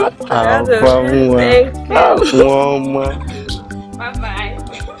 Thank you. Bye-bye.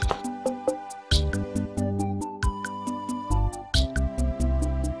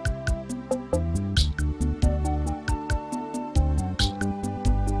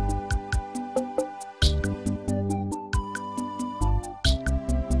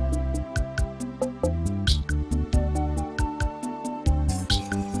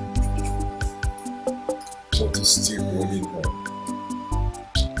 Still holding on.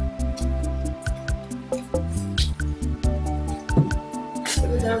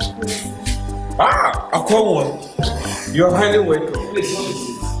 Aqua, you're highly welcome. Please.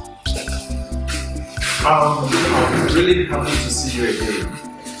 I'm really happy to see you again.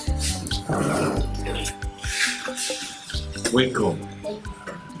 Welcome.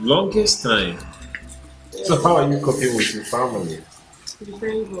 Longest time. So how are you coping with your family?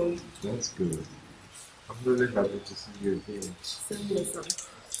 Very good. That's good. I'm really happy to see you again.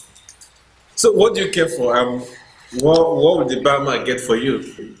 So what do you care for? What will the barman get for you?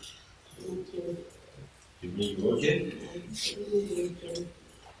 You mean okay?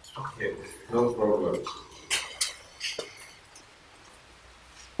 Okay, no problem.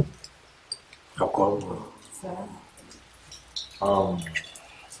 How come?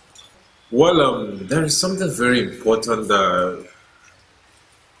 There is something very important that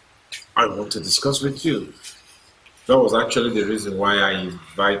I want to discuss with you. That was actually the reason why I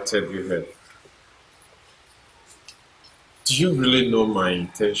invited you here. Do you really know my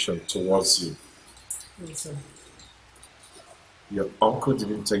intention towards you? Yes, sir. Your uncle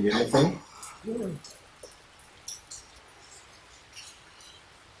didn't tell you anything? Yeah.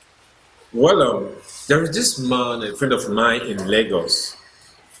 Well, there is this man, a friend of mine in Lagos.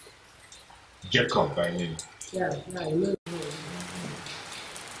 Jacob by name. Yeah, I know.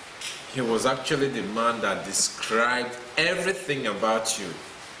 He was actually the man that described everything about you.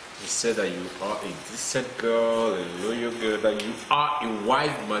 He said that you are a decent girl, a loyal girl, that you are a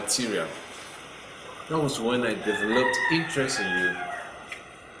wife material. That was when I developed interest in you.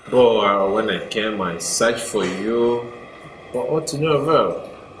 But when I came, I searched for you, but all to no avail.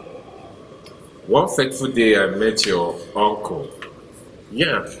 One fateful day, I met your uncle.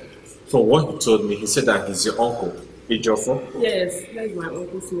 Yeah, from what he told me, he said that he's your uncle. Ejofo? Yes, that's my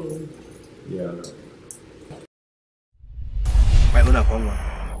uncle's name. Yeah. My own uncle.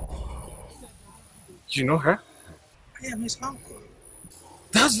 You know her? I am his uncle.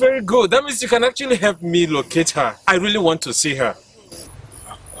 That's very good. That means you can actually help me locate her. I really want to see her.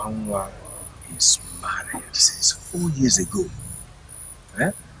 Anwa is married since 4 years ago.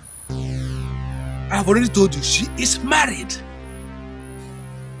 Eh? I've already told you she is married.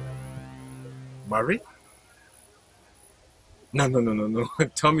 Married? No.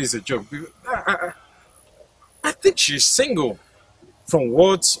 Tell me it's a joke. I think she's single. From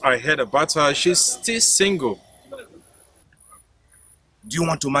what I heard about her, she's still single. Do you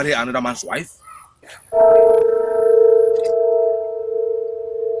want to marry another man's wife?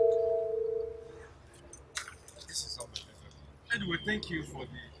 Anyway, thank you for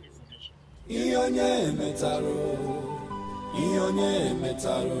the information. Ionye metaro,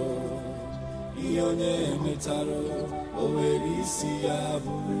 owerisi ya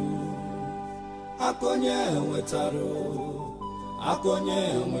buru. Akonye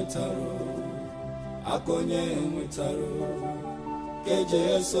metaro,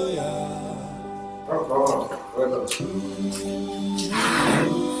 keje soya.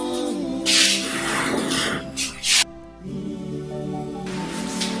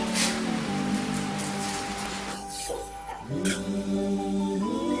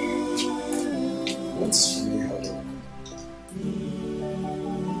 What's really happening?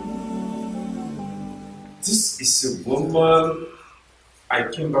 This is a woman I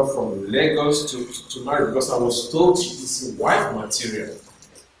came back from Lagos to marry because I was told she is a wife material.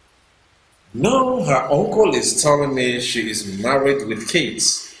 Now her uncle is telling me she is married with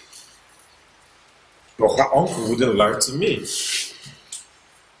kids. But her uncle wouldn't lie to me.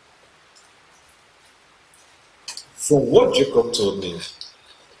 From what Jacob told me,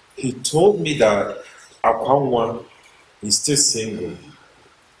 he told me that Akwanwa is still single.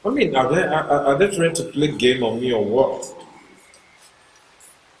 I mean, are they trying to play game on me or what?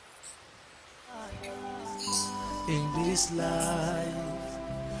 In this life,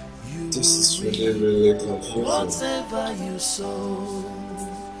 this is really confusing. Whatever you sow,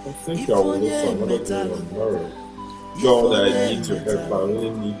 I think I will look for another girl tomorrow. Girl that I need to help, I really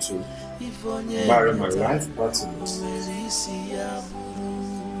need to marry my life partner.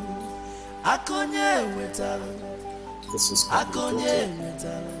 This is complicated.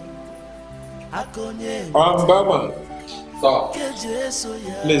 Bama, stop.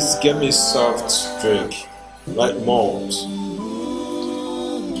 Please get me soft drink, like malt.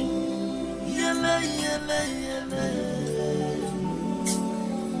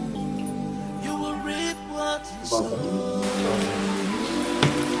 You will reap what you sow.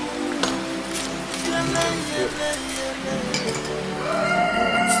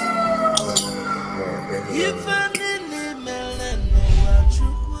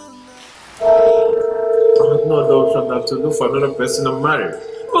 I have no option than to look for another person to marry.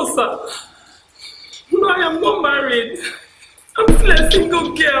 Oh, sir. No, I am not married. I'm still a single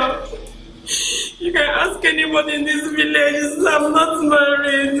girl. You can ask anybody in this village. I'm not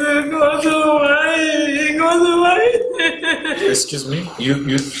married. God, why? Excuse me? You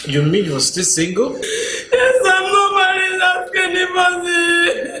mean you're still single? Yes, I'm not married. Ask anybody.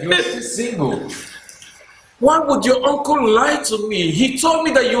 You're still single? Why would your uncle lie to me? He told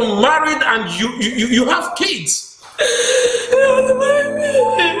me that you're married and you have kids.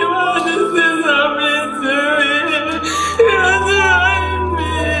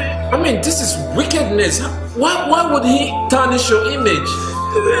 I mean, this is wickedness. Why would he tarnish your image?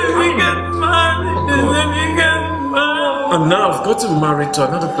 And now I've got to marry to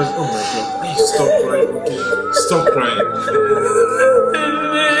another person. Oh my God! Please stop crying. Okay? Stop crying.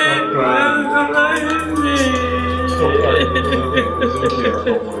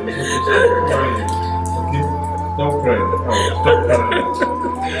 Stop crying. Stop crying.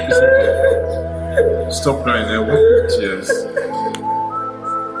 It's okay. Stop crying. I wipe your tears.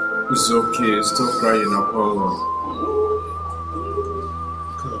 It's okay. Stop crying. I'll call her.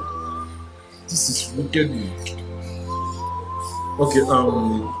 This is wicked. Okay,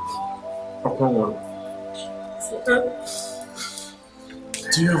 upon one.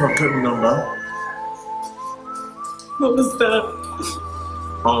 Do you have a credit number? What was that?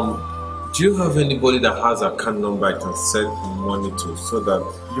 Do you have anybody that has a account number I can send money to so that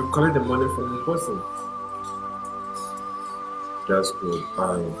you collect the money from the person? That's good.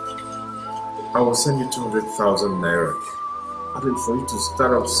 I will send you 200,000 naira. I mean, for you to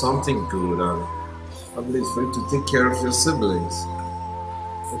start up something good and at least for you to take care of your siblings.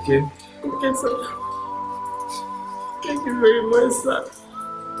 Okay? Okay, sir. Thank you very much, sir.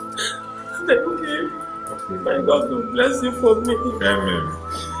 Thank you. Okay. My God will bless you for me. Amen.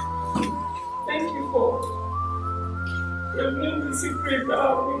 Thank you for revealing the secret that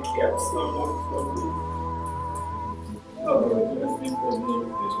I've been kept so much from me. God will bless you for me.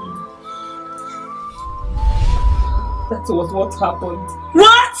 That was what happened.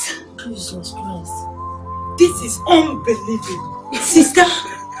 What? Jesus Christ. This is unbelievable. Sister,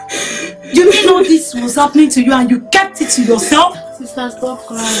 you didn't know this was happening to you and you kept it to yourself? Sister, stop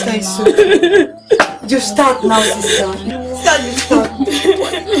crying. Sister, it's okay. You start now, sister. Sister, you start.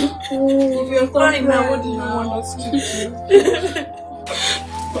 If you're crying now, what do you want us to do?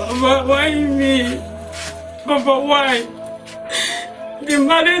 Mama, why me? Papa, why? The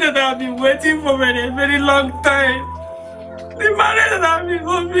marriage that I've been waiting for a very long time. The marriage that I've been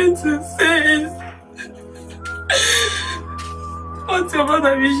hoping to say is what your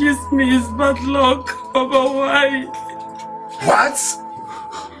mother wishes me is bad luck. Papa, why? What?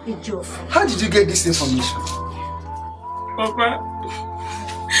 How did you get this information? Papa,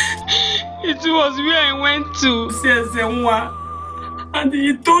 it was where I went to Sezenwa, and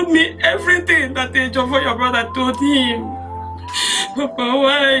he told me everything that the Jofo, your brother, told him. Papa,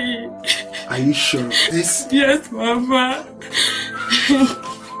 why? Are you sure of this? Yes, Papa.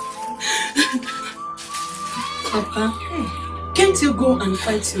 Papa, can't you go and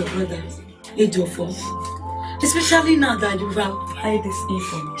fight your brother, Ejofo? Especially now that you've applied this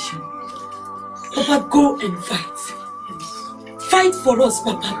information. Papa, go and fight. Fight for us,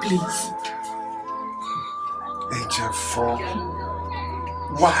 Papa, please. Ejofo,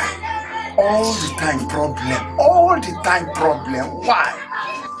 why? All the time problem. All the time problem. Why?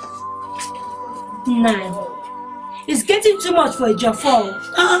 Nah. It's getting too much for Ejofo.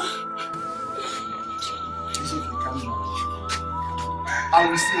 I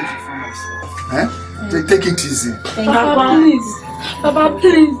will see it for myself. Eh? Take it easy. Papa, please. Papa,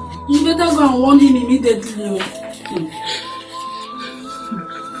 please. You better go and warn him immediately.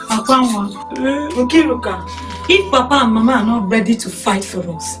 Nkiruka, if Papa and Mama are not ready to fight for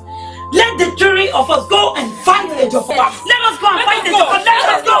us, let the three of us go and fight Ejofo. Let us go and fight Ejofo. Let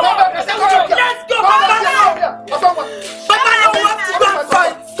us go. Let's go, Papa. Papa, you have to go and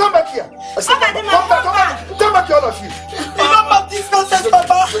fight. Come back here. Come back here, all of you. Enough of this nonsense,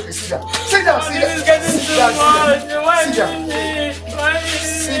 Papa. Sit down. Sit down. Sit down.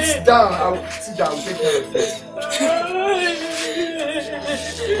 Sit down. I will take care of this.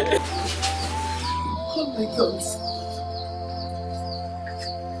 Oh my God.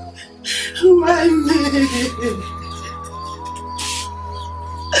 Why me?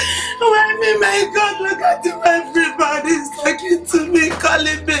 Why me, my God? Look at him. Everybody's talking to me,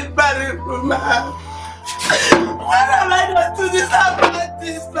 calling me bad woman. What am I going to do about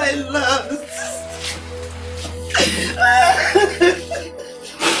this, my love?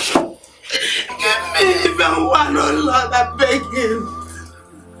 Give me even one, oh Lord, I beg you.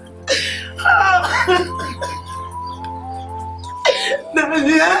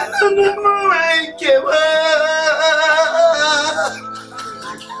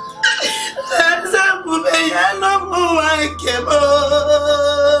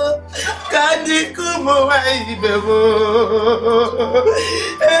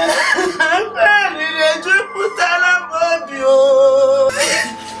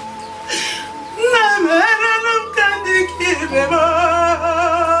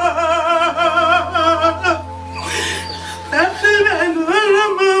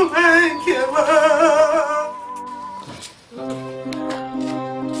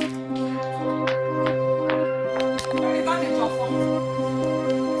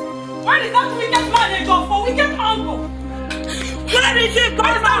 Where is that wicked man Ejofo? Wicked uncle? Where is he?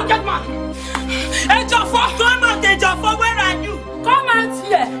 Where is that wicked man? Ejofo! Come out, Ejofo! Where are you? Come out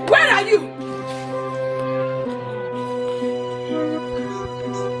here! Where are you?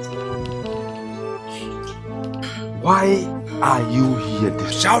 Why are you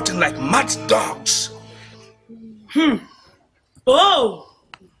here shouting like mad dogs? Oh!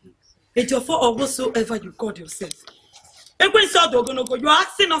 Ejofo or whatsoever you called yourself. You're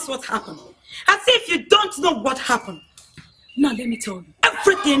asking us what happened. As if you don't know what happened. Now let me tell you,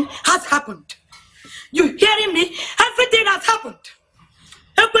 everything has happened. You hearing me? Everything has happened.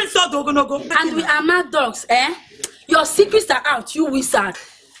 And we are mad dogs, eh? Your secrets are out, you wizard.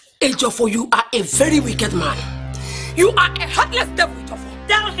 Ejofo, you are a very wicked man. You are a heartless devil, Ejofo.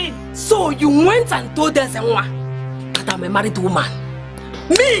 Tell him. So you went and told Ezenwa that I'm a married woman.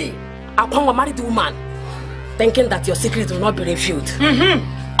 Me, I'm a married woman. Thinking that your secret will not be revealed. Yeah.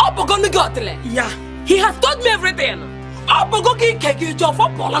 He has told me everything. Come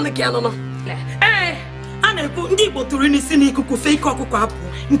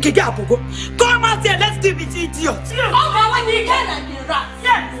out here, let's deal with idiots. So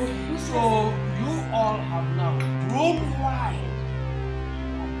you all have now grown wide.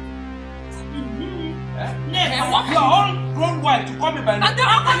 You are all grown wide to call me by name.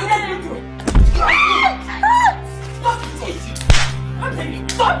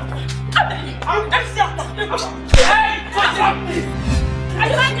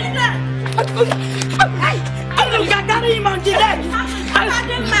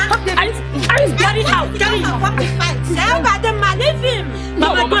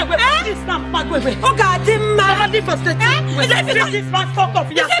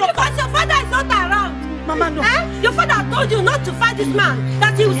 Mama, no. Your father told you not to fight this man,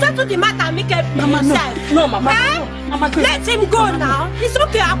 that he will settle the matter and make it himself. No, Mama. Mama, let him go now. It's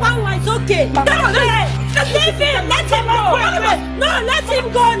okay, Akwanwa, it's okay. Leave him, let him go. No, let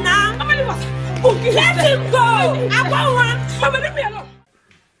him go now. Let him go. Akwanwa. Mama, leave me alone.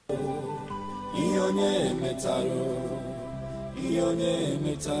 Iyonye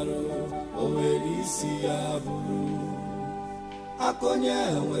metaro, owerisi aburu.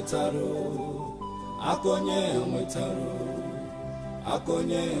 Akonye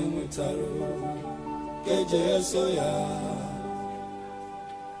mwetaro, keje soya.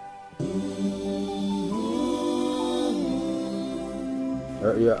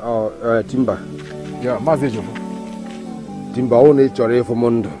 Timba. Yeah, Mazejo. Timba, only chore for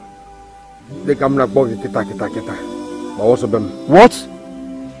Mondo. They come like boggy kita. But also them. What?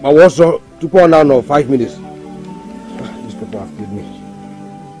 But also 5 minutes. These people have killed me.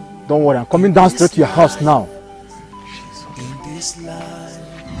 Don't worry, I'm coming down straight to your house now. In this life,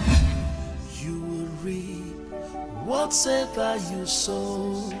 you will reap whatever you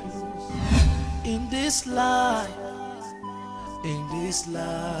sow. In this life,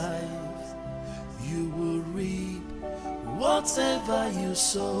 you will reap whatever you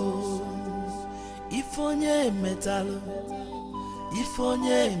sow. Ifonye metalo,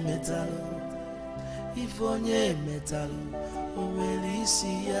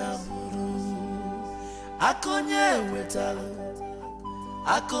 owelisi aburu. Akonye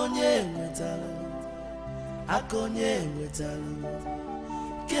wetalo,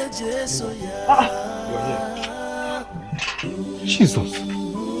 keje soya. Jesus.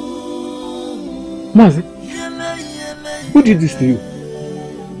 Mazi, who did this to you?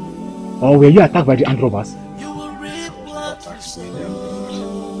 Or were you attacked by the armed robbers?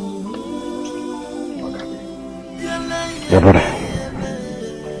 Yeah, brother.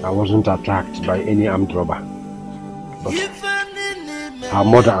 I wasn't attacked by any armed robber, but her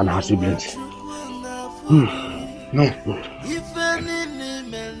mother and her siblings. No.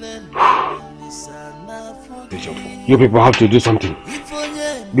 You people have to do something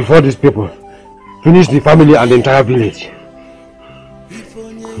before these people finish the family and the entire village.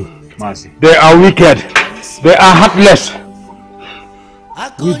 Mazi. They are wicked. They are heartless.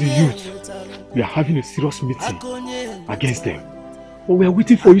 With the youth, we are having a serious meeting against them. But we are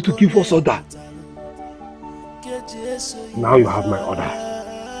waiting for you to give us order. Now you have my order.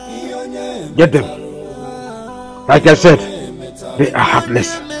 Get them. Like I said, they are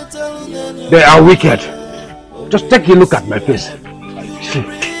heartless. They are wicked. Just take a look at my face. See.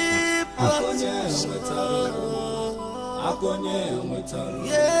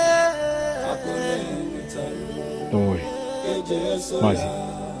 Don't worry. Mazi,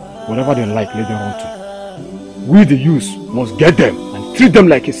 whatever they like, let them run to. We the youth must get them and treat them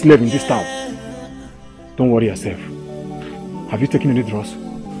like a slave in this town. Don't worry yourself. Have you taken any drugs?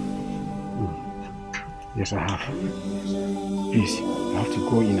 Yes, I have. Please, I have to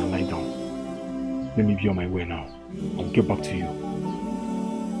go in and lie down. Let me be on my way now. I'll get back to you.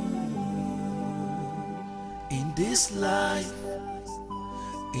 In this life,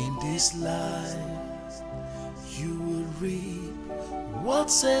 you will reap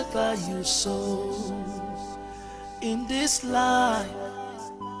whatever you sow. In this life,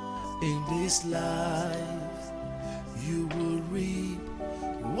 you will reap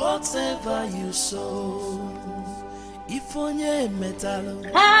whatever you sow. Ifonye metalo.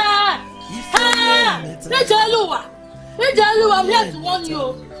 Hey, I'm here to warn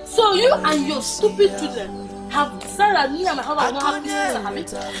you. So you and your stupid children have decided that me and my husband will not have this habit.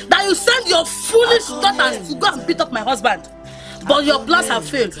 That you send your foolish daughters to go and beat up my husband. But your plans have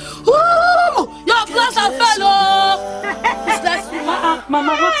failed. Ooh, your plans have failed. Oh.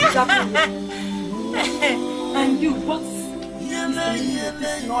 Mama, what is happening? And you, what's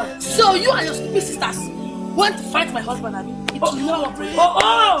this noise? So you and your stupid sisters went to fight my husband, Abi. It will not work for you.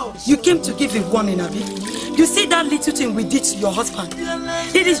 Oh! You came to give a warning, Abi. You see that little thing we did to your husband?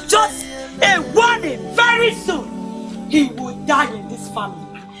 It is just a warning. Very soon, he will die in this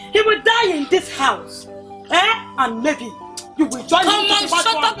family. He will die in this house. And maybe you will join him. Come on, shut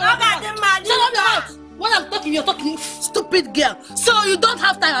up your mouth. When I'm talking, you're talking, stupid girl. So you don't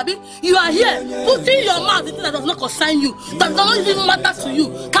have time, Abi. You are here putting your mouth in things that does not concern you, that does not even matter to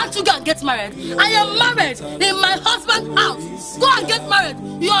you. Can't you go and get married? I am married in my husband's house. Go and get married.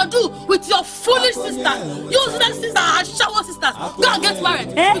 You are due with your foolish sister. Useless sister and shower sisters. Go and get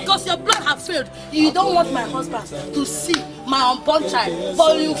married because your plan has failed. You don't want my husband to see my unborn child,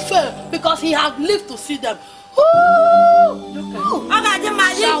 but you fail because he has lived to see them.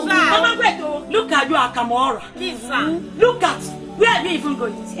 Look at you, Akamora. Look at where are you even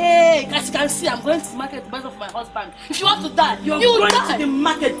going? Hey, as you can see, I'm going to the market because of my husband. If you want to die, you're you going die. to the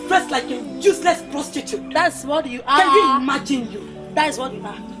market dressed like a useless prostitute. That's what you are. Can you imagine you? That is what you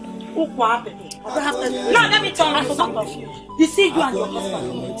are. I don't have to. Now let me tell you something. You see, you and your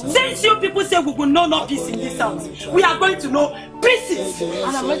husband. Since you people say we will know no peace in this house, we are going to know pieces.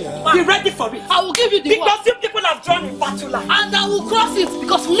 And I'm ready. Be ready for it. I will give you the because word. you people have drawn a battle line. And I will cross it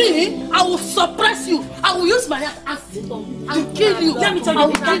because me, I will suppress you. I will use my hand and sit on you and kill you. Let me tell you,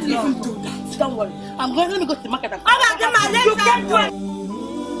 you can't even do that. Don't worry. I'm going. Let me go to the market. And you can't do it.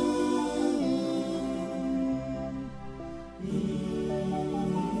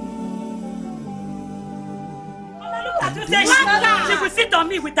 She will sit on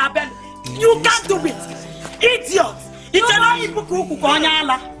me with her belly. You can't do it. Idiot.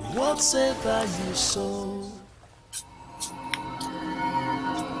 Whatever you sow.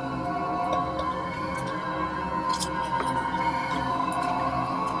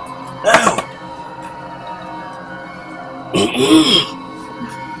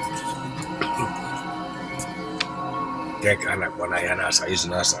 Take anak wana yana sa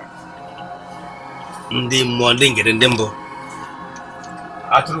iznasa. Ndi mwande ngere ndembo.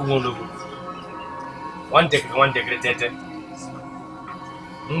 Aturu ngono. One day tete.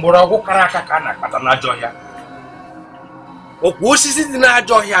 Mbura ko karaka kana kata na joya. Okwu osisi dị na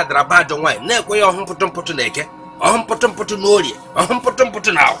ajọ ọhịa dara ba ajọ nwanyị na-ekwe ya ọhụ mpụtụ na eke, ọhụ mpụtụ na orie, ọhụ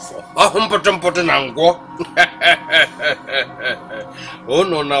mpụtụ na afọ, ọhụ mpụtụ na ngwọ.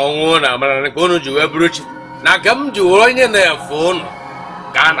 Unu na onwe na amara ka unu ji wee bụrụ chi na ka m ji were onye na-efe unu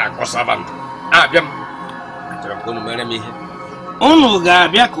ka a na-akọsaba ndụ. Abịa m achọrọ m ka unu mere m ihe. Unu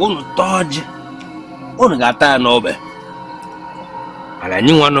ga-abịa ka unu tọọ ji, unu ga-ata ya n'obe, ala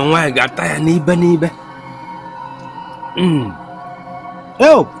anyị nwa na nwaanyị ga-ata ya n'ibe.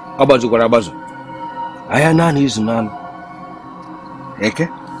 Ọ gbazukwara agbazu. Ahịa naanị izu naanị. Eke,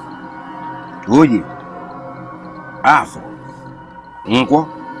 Oye, Afọ, Nkwọ.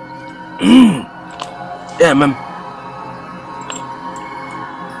 Emem.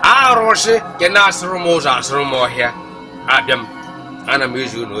 Arụsị ke na-asụrụ m ụzọ asụrụ m ọhịa. Abịa m, ana m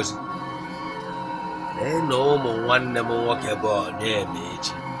ezu unu ozi. Na ụmụ nwanne m nwoke bụ na-eme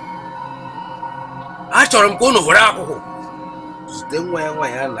echi. Achọrọ m ka unu hụrụ akwụkwọ zute nwa ya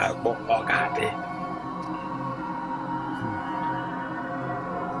nwaanyị a na-akpọ Ọgadị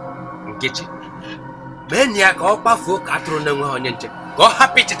Nkechi. Mee na ya ka ọ kpafuo ka atụrụ na-enweghị onye nche ka ọ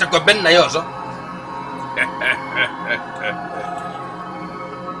hapụ ichetakwa be nna ya ọzọ.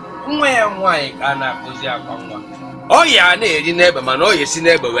 Nwa ya nwaanyị ka a na-akpụzi akwa nwa. Ọ ya na-eri n'ebe mana ọ ya esi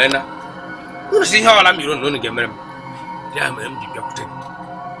n'egbe wee na. Unu si ihe ọla m yiri na unu ga-emere m. Ya mere m ji bịakwute m.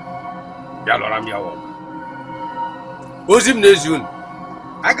 Bịa lọra m ya ọgụ. Ozi m na-ezi unu.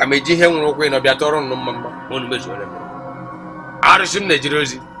 Aga m eji ihe nwere ụkwụ ịnọ bịa tọrọ nnụ mma unu mezuore m. Arụsị m na-ejiri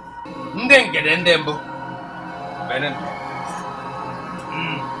ozi. Ndị ngede ndị mbụ.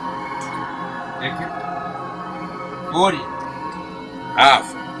 Eke, Orie,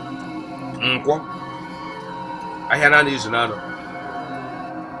 Afọ, Nkwọ. Ahịa naanị izu na-anọ.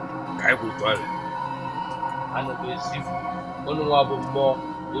 Ka anyị kwuru tọọrọ. Ana m ezifu unu nwa bụ mmụọ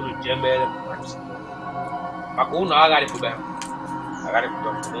unu jee mere m arụsị. Maka unu agharịpụbe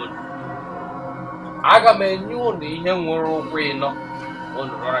unu. Aga m enye unu ihe nwere ụkwụ ịnọ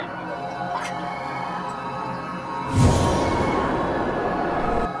unu rọrọ ya.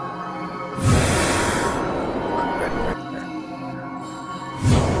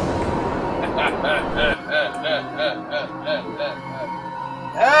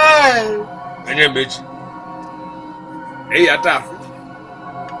 onye mechi. Hey, ataf.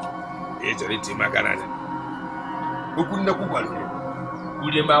 It's a little macaroni. Who couldn't have cooked one?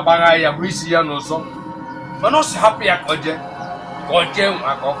 Would you my bagay a breezy and also? But not happy at Oje. Oje,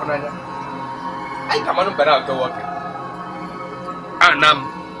 my coffin. I come on better out to work. Anam.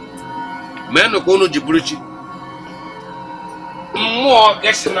 Men of Kono Jibuchi. More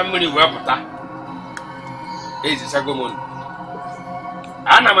guessing than many webata. Is a sagomon.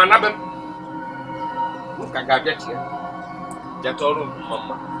 Anam another. Look, I got it here. Jatoro,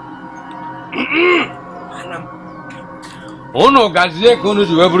 Mamma. Anam. Ono Gazie Kono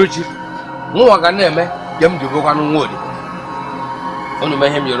Jibuchi. No, I can name Yam to go on wood. Only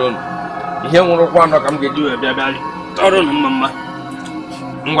make him your own. Here won't want to come get you a baby. Toro, Mamma.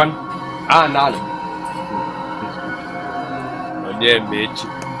 One. Ah, no. Oh, dear bitch.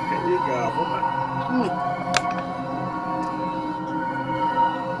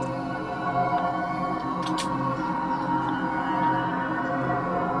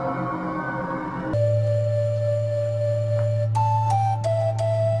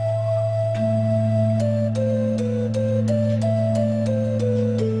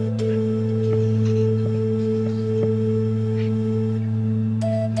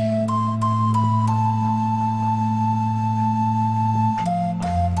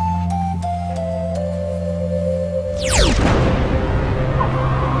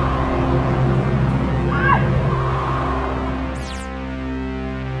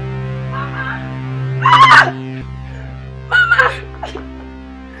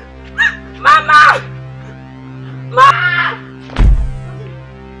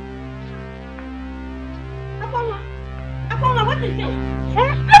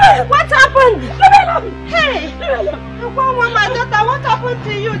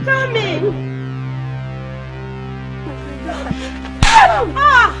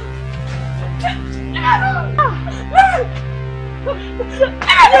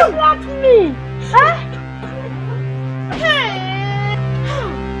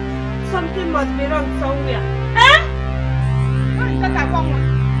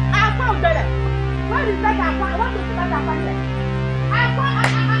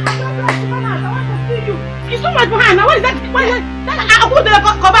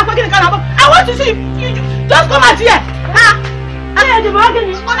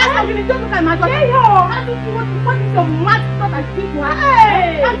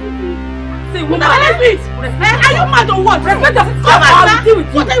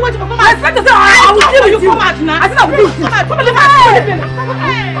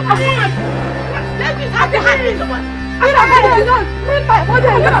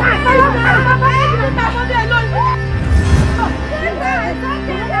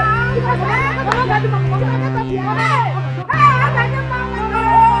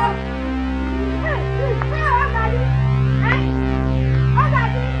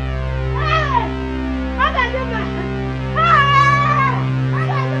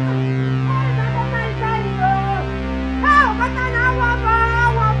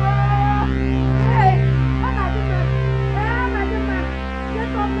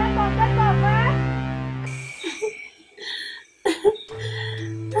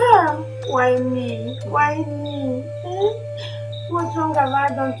 Why me? Why me? What wrong have I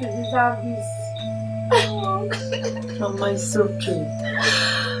done to deserve this? Mama, it's okay.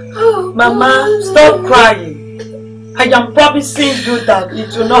 Mama, stop crying. I am promising you that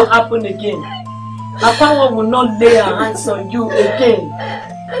it will not happen again. Akwawa will not lay her hands on you again.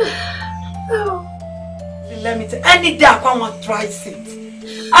 Let me tell you, any day Akwawa tries it,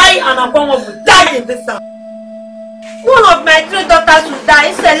 I and Akwawa will die in this house. One of my 3 daughters will die.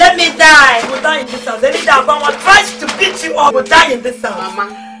 He said, let me die. Will die in this house. Any day Akwawa tries to beat you up, will die in this house. Mama,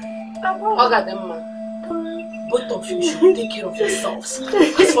 both of you should take care of yourselves.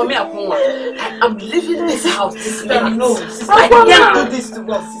 As for me, Akwawa, I'm leaving this house this minute. No, sister, I can't do this to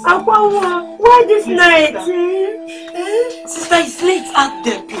us. Akwawa, why this night? Sister, it's late out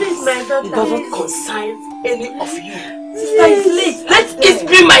there, please. My daughter. It doesn't concern any of you. Sister, it's late. Let it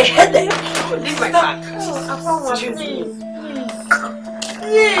be my headache. Leave my back. Akwawa, please.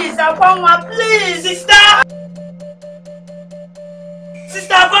 Please, Akwawa, please. Sister!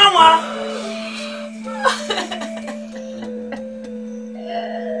 Sister Akwawa!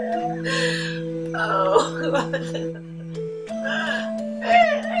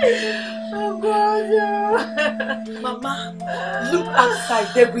 Oh, God. Mama, look outside.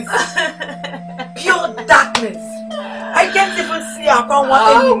 There is pure darkness. I can't even see Akwawa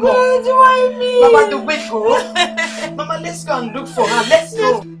anymore. God, why me? Mama, the way go. Mama, let's go and look for her. Let's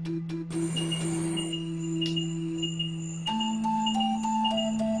go.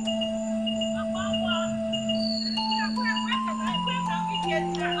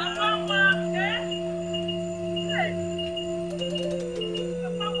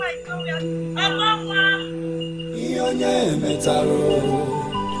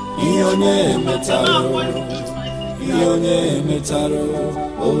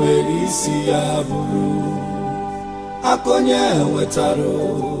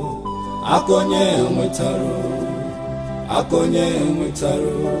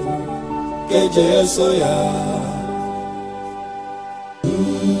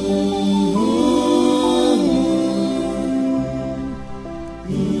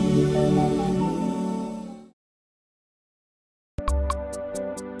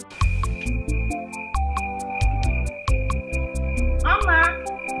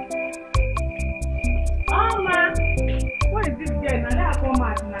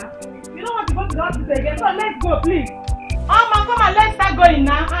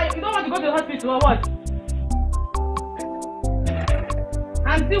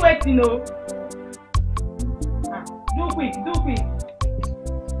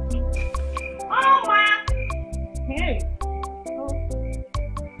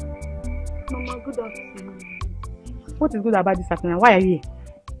 What is good about this afternoon? Why are you here?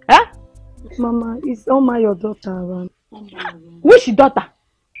 Huh? Mama, it's Oma, your daughter. Which daughter?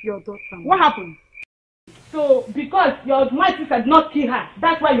 Your daughter. What happened? So, because your my sister did not kill her,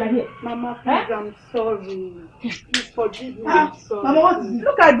 that's why you are here. Mama, please, I'm sorry. Please forgive me. I'm sorry. Mama, what is this?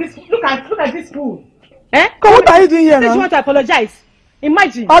 Look at this fool. Eh? Come, what are you doing here now? You want to apologize?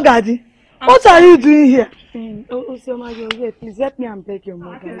 Imagine. Oh, Daddy. What are you doing here? Osama, you're here. Please help me and beg your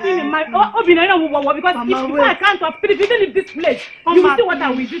mother. Because if I can't stop, if you don't leave this place, you will see what I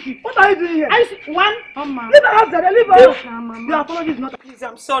will do to you. What are you doing here? One. Leave her house, Daddy. Leave her house. Your apology is not. Please,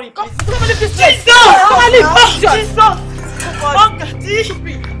 I'm sorry. Come leave this place.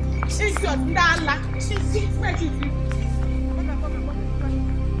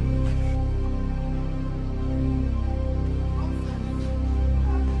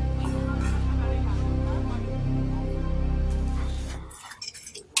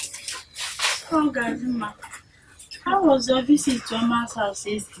 Oh, Gadima, how was your visit to Oma's house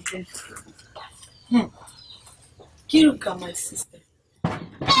yesterday? Kiruka, my sister.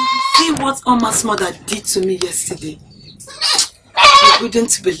 See what Oma's mother did to me yesterday. I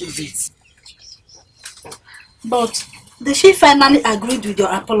wouldn't believe it. But did she finally agree with your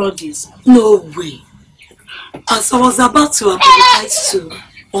apologies? No way. As I was about to apologize to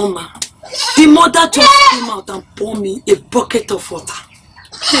Oma, the mother just came out and poured me a bucket of water.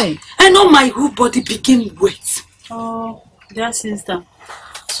 Hey. And all my whole body became wet. Oh, dear sister.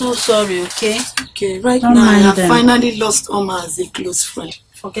 So sorry, okay? Okay, right Don't now I mind have them. finally lost Oma as a close friend.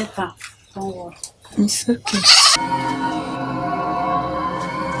 Forget her. Don't worry. It's okay.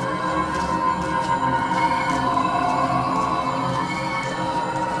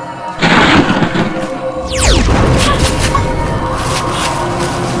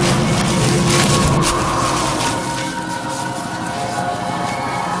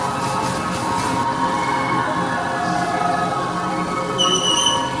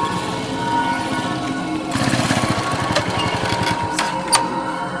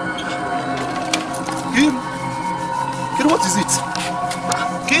 Kiru, what is it?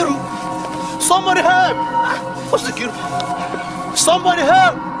 Kiru, somebody help! What's the Kiru? Somebody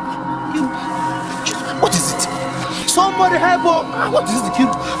help! Kiru, what is it? Somebody help! What is it,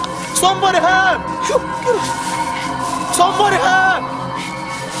 Kiru? Somebody help! Kiru, somebody help!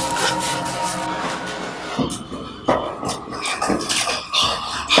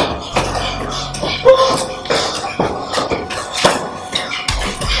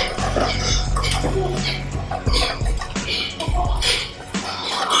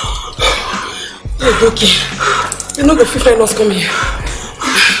 Okay. You know the FIFA lost come here.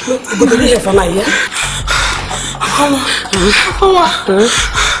 But they here for now, yeah?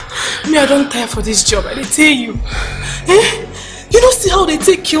 Me, I don't tire for this job. I tell you. Eh? You don't see how they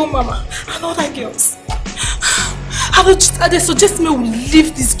take kill Mama and other girls. I suggest me we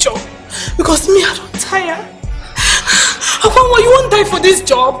leave this job because me, I don't tire. You won't die for this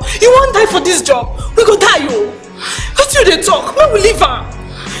job. You won't die for this job. We go die, yo. What you they talk? When we leave her?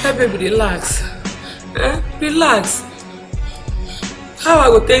 Hey, baby, relax. Eh? Relax. How I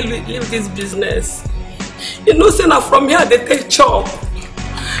go take leave this business? You know, say now from here they take job.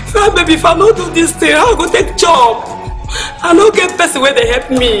 Well, baby, if I don't do this thing, how I go take job? I don't get person where they help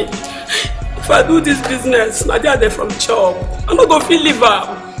me. If I do this business, now they from job. I don't go feel leave her.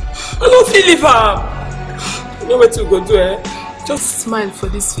 I don't feel leave her. You know what you go do, eh? Just smile for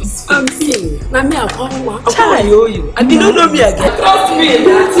this face. I'm me. Now me, I owe you. And you don't know me again. Trust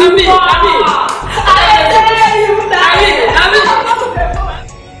me. I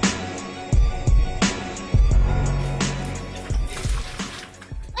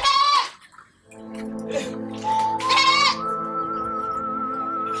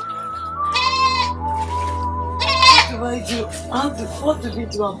should we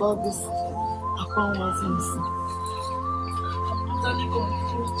do about this? Akwan was missing. I'm totally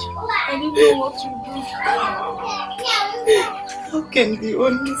confused. I don't know what to do. How can the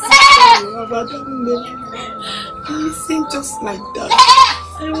only sister you have abandoned be missing just like that?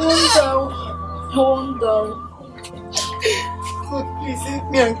 I wonder. God, please help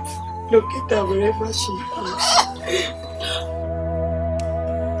me and locate her wherever she is.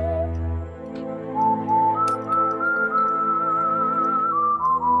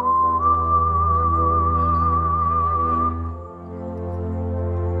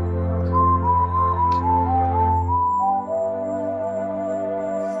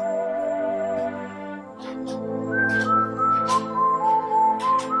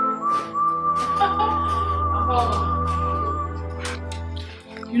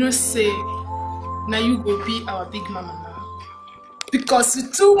 You know, say, now you go be our big mama now. Because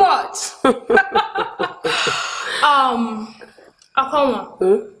you're too much.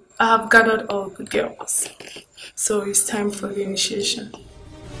 Akoma, I have gathered all good girls. So it's time for the initiation.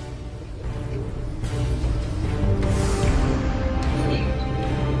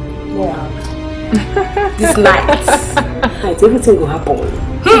 Yeah. This night, everything will happen.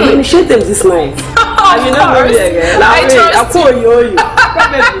 You initiate them this night. I mean, not really again. I trust you.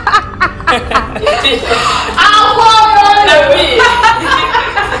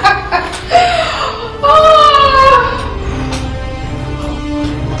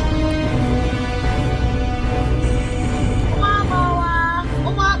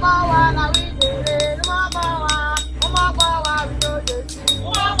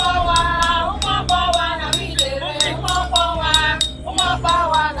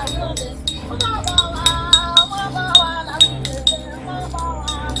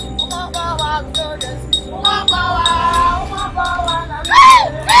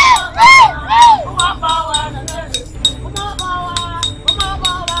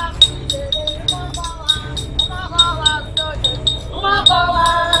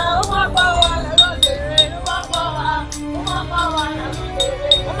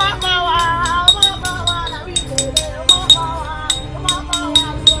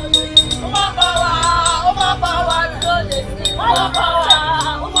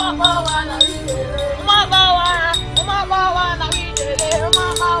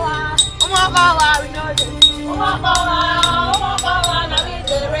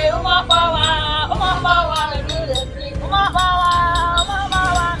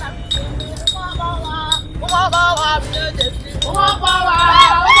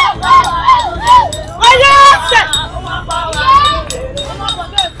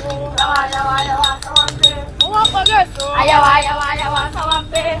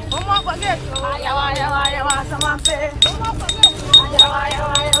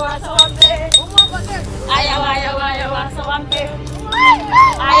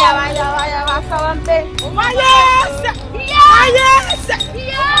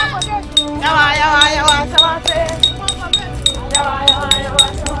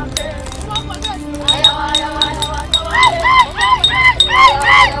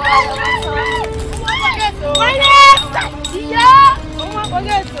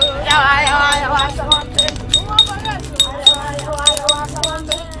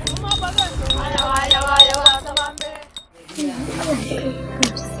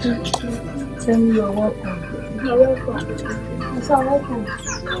 Tell me you're welcome. You're welcome. You're so welcome.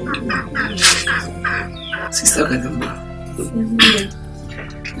 Sister Kadamba,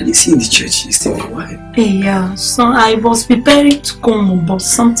 I didn't see in the church yesterday. Why? Hey, yeah. So I was preparing to come, but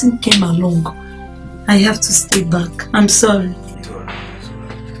something came along. I have to stay back. I'm sorry.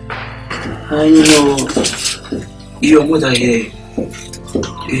 I know your mother here.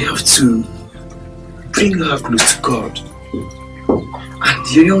 You have to bring her close to God.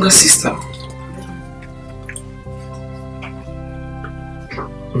 And your younger sister.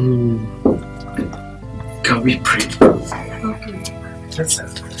 Can we pray? Okay. That's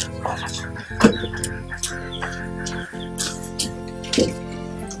it.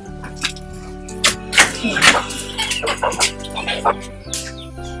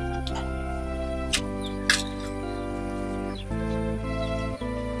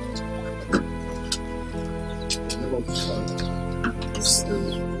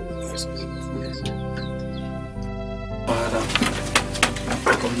 Father,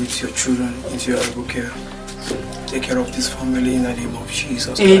 I commit your children into your able care. Take care of this family in the name of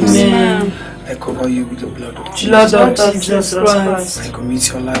Jesus Christ. Amen. I cover you with the blood of Jesus. Blood of Jesus Christ. I commit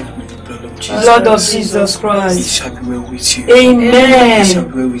your life with the blood of Jesus. Blood of Jesus Christ. It shall be well with you. Amen. It shall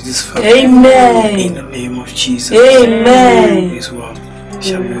be well with this family. Amen. In the name of Jesus. Amen. This one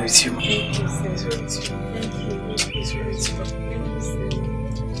shall be well with you. Thank you.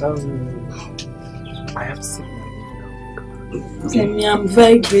 I have to say Semi, I'm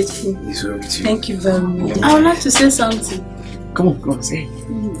very grateful. It's well with you. Thank you very much. I would like to say something. Come on, say.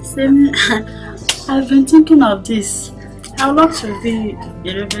 Semi, I've been thinking of this. I would like to be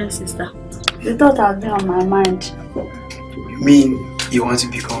a reverend sister. The thought has been on my mind. You mean you want to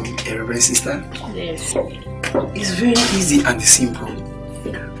become a reverend sister? Yes. It's very easy and simple.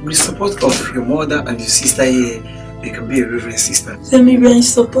 With the support of your mother and your sister here, you can be a reverend sister. Semi, we are in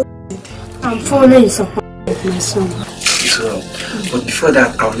support. I'm fully in support of my son. So, but before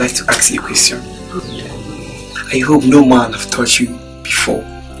that, I would like to ask you a question. I hope no man have touched you before.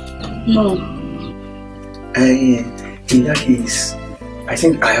 No. In that case, I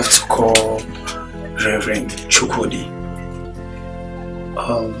think I have to call Reverend Chukodi.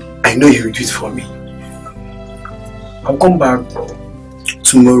 I know you will do it for me. I'll come back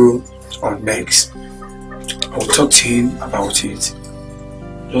tomorrow or next. I'll talk to him about it.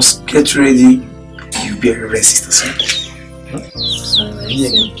 Just get ready. You'll be a reverend sister soon. Yeah.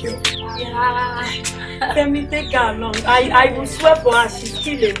 Let me take her along. I will swear for her, she's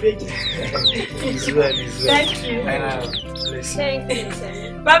still a baby. Thank you. Thank you.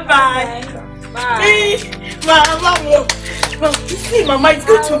 Bye bye. Bye. Hey, Mama, you see, Mama, it's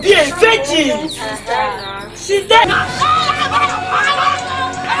good to be a virgin. She's there.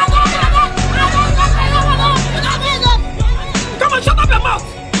 Come on, shut up your mouth.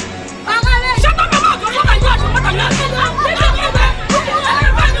 Shut up your mouth.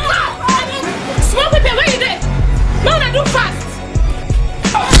 Small people, where you there? No, they do fast.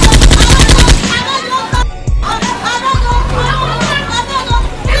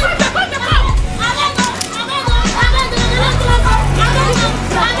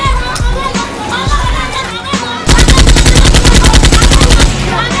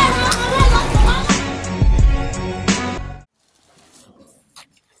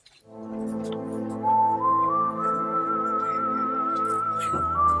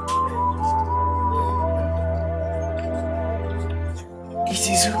 It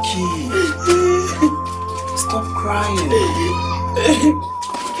is okay. Stop crying.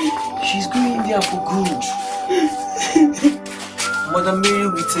 She's going there for good. Mother Mary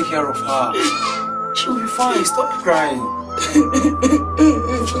will take care of her. She'll be fine. Stop crying.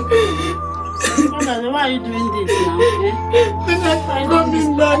 Mother, why are you doing this now?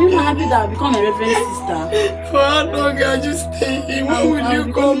 Are you not happy that I become a reverend sister? For how long are you staying? When will you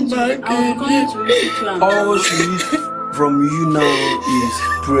come back again? All she needs from you now is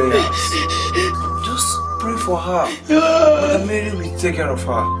prayers. Just pray for her. Mother Mary will take care of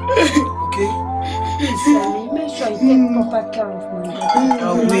her. Okay? Please, Sammy, make sure you take proper care of my daughter. I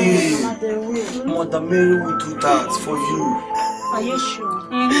will. Mother Mary will do that for you. Are you sure?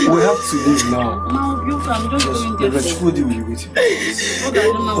 We have to leave now. No, you can just go in there. The rest will be waiting. Okay?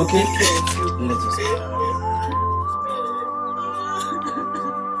 Let us go.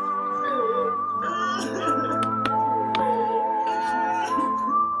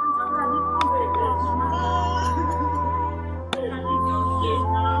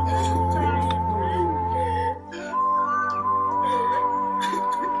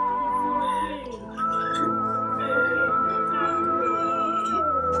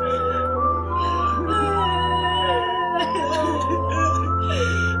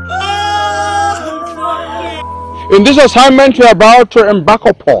 In this assignment we are about to embark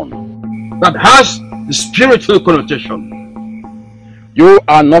upon that has the spiritual connotation, you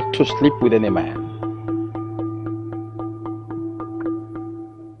are not to sleep with any man.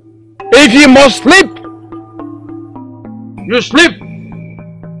 If you must sleep, you sleep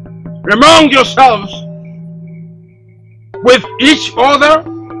among yourselves with each other,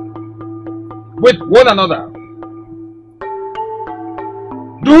 with one another.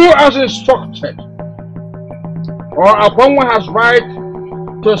 Do as instructed, or upon one has right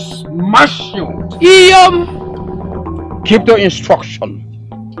to smash you. Keep the instruction,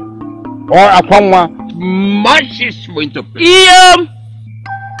 or upon one smashes you into pieces.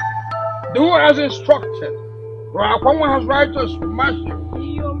 Do as instructed, or upon one has right to smash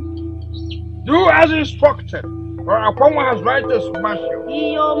you. Do as instructed, or upon one has right to smash you.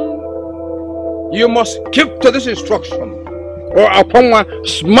 You must keep to this instruction, or upon one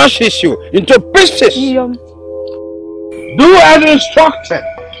smashes you into pieces. Do as instructed,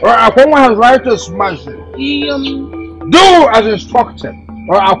 or upon one has right to smash you. Do as instructed,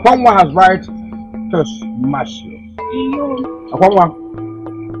 or upon one has right to smash you. Upon one,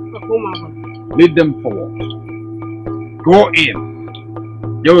 lead them forward. Go in,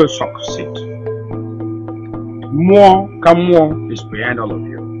 you will succeed. More is behind all of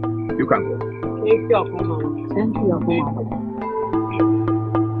you. You can go. Thank you, Apoma. Thank you, Apoma.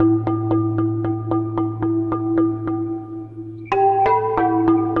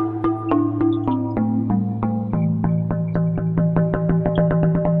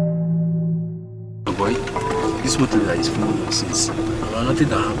 is full of seats. Nothing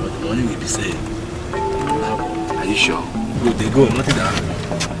that happened. The money will be saved. Are you sure? Good, they go. Nothing that happened.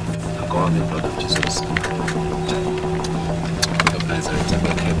 I call the blood of Jesus. Your plans are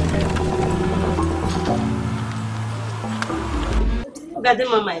taken care of.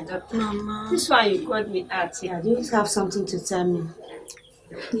 Gadema, my daughter. Mama. This why you called me out here. Do you have something to tell me?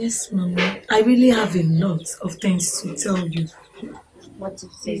 Yes, Mama. I really have a lot of things to tell you. What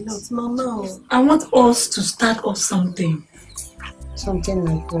is it? Mama, I want us to start off something. Something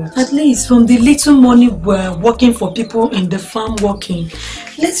like what? At least from the little money we're working for people in the farm working,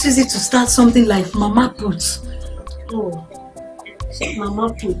 let's use it to start something like Mama Puts. Oh,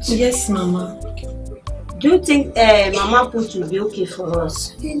 Mama Puts? Yes, Mama. Do you think Mama Puts will be okay for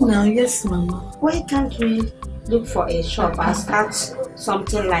us? No, yes, Mama. Why can't we look for a shop and start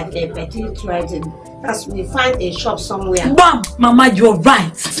something like a petty trading? As we find a shop somewhere. Bam! Mama, you're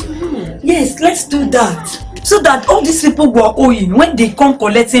right. Yes, let's do that. So that all these people who are owing, when they come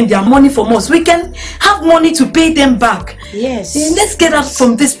collecting their money from us, we can have money to pay them back. Yes. Let's get out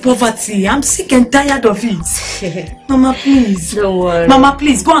from this poverty. I'm sick and tired of it. Mama, please. Don't worry. Mama,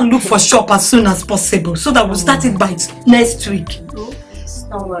 please go and look for shop as soon as possible so that we'll start it by next week.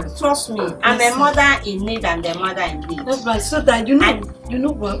 Don't worry. Trust me. I'm a mother in need and a mother in need. That's right. So that you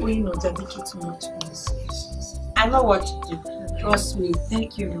know we're owing us dedicate too much. I know what to do. Trust me.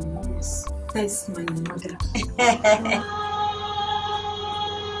 Thank you, Mama. Yes. Thanks, my mother.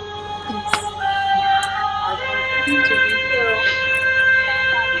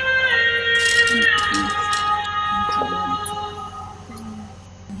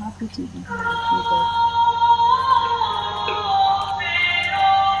 I'm happy to be here.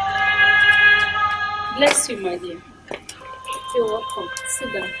 Bless you, my dear. You're welcome. Sit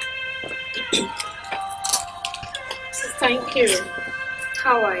down. Thank you.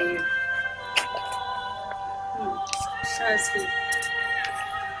 How are you? That's good.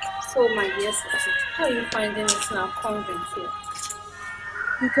 So, my dear sister, how are you finding it in our convent here?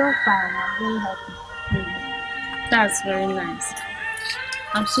 It's all fine. I'm very happy. That's very nice.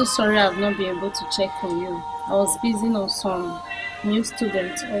 I'm so sorry I've not been able to check on you. I was busy on some new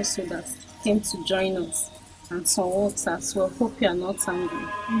students also that came to join us and some works as well. Hope you are not angry.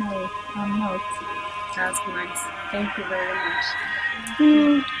 No, I'm not. That's nice. Thank you very much.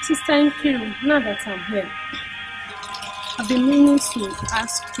 Sister Nkiru, now that I'm here, I've been meaning to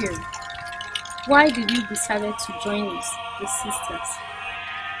ask you, why did you decide to join us, the sisters?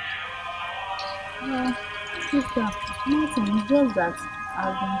 Well, sister, nothing. It's just that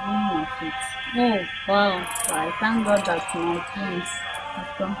I've been dreaming of it. Oh, wow. So I thank God that my dreams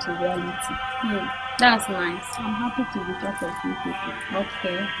have come to reality. That's nice. I'm happy to be part of you people.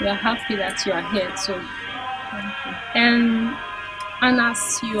 Okay, we are happy that you are here too. Thank you. And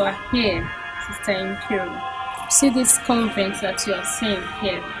as you are here, Sister Nkiru, see this convent that you are seeing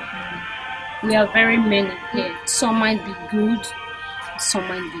here. We are very many here. Some might be good, some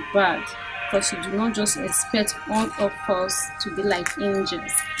might be bad. Because you do not just expect all of us to be like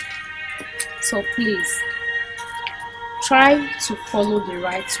angels. So please, try to follow the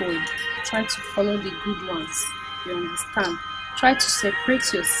right way. Try to follow the good ones. You understand? Try to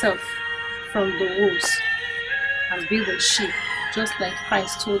separate yourself from the wolves and be the sheep, just like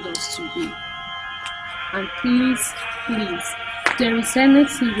Christ told us to be. And please, please, if there is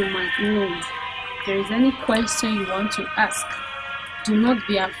anything you might know, if there is any question you want to ask, do not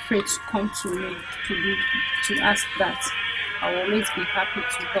be afraid to come to me to ask that. I will always be happy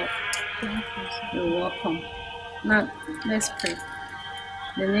to help. You're welcome. Now, let's pray.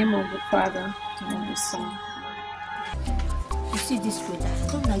 In the name of the Father and of the Son. You see this weather? I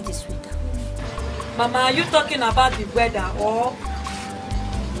don't like this weather. Mama, are you talking about the weather or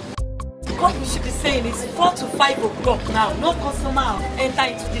what we should be saying is 4 to 5 o'clock now. No customer have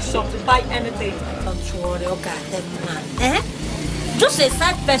entered into the shop to buy anything. Don't worry, okay, man. Just a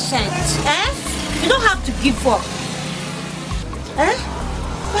sad patient. You don't have to give up.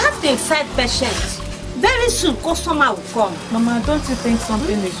 You have to excite patient. Very soon, customer will come. Mama, don't you think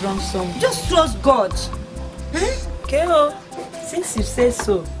something is wrong somewhere? Just trust God. Okay, since you say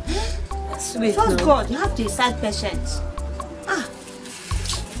so. Let's wait. Trust God. You have to excite patient.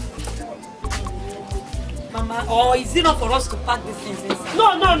 Mama, or is it not for us to pack these things inside?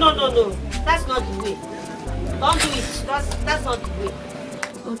 No. That's not the way. Don't do it. That's not the way.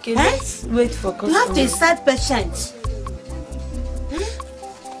 Okay, let's wait for customer. You have to excite patient.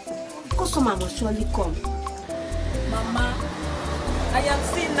 Customer must surely come. Mama, I am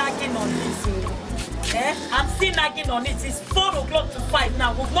still nagging on this. I'm still nagging on it. It's 4 o'clock to 5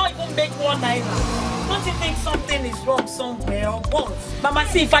 now. We've not even made 1 naira. Don't you think something is wrong somewhere or what? Mama,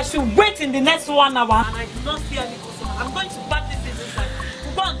 see, if I should wait in the next 1 hour and I do not see any customer, I'm going to pack this thing inside.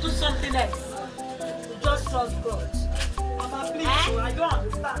 We'll go and do something else. You just trust God. Mama, please, I don't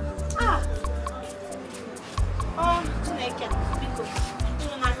understand.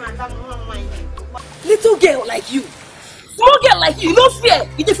 Little girl like you, small girl like you no fear.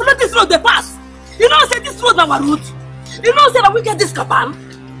 You just follow this road they pass. You know say this road na our road. You know say that we get this kapan.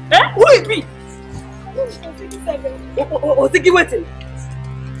 Who it be? Thinking waiting.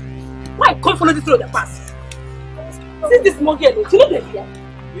 Why come follow this road they pass? See this small girl, she no dey fear.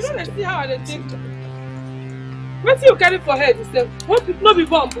 You don't see how they take. What you carry for head yourself? What people no be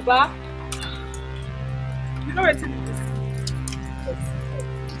born, Buba? You know what it is?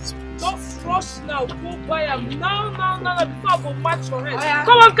 Don't rush now. Go buy them now. Before I go match your head.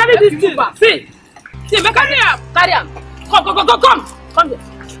 Come on, carry this thing. See, make carry him. Carry him. Come here.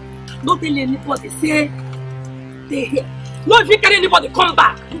 Don't tell anybody. Say they here. No, if you carry anybody, come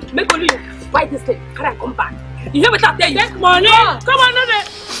back. Make only you buy this thing. Carry and come back. You hear what I tell you? Take money. Come on, no.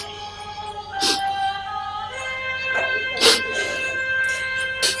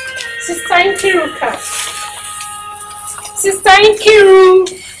 Sister Nkiruka. Sister Nkiru.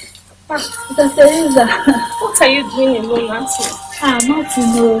 Sister Teresa. What are you doing alone, Auntie? Nothing,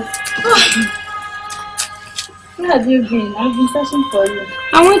 no. Where have you been? I've been searching for you.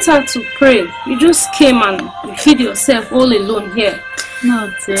 I went out to pray. You just came and you feed yourself all alone here. No,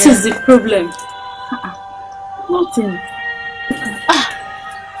 dear. What is the problem? Nothing.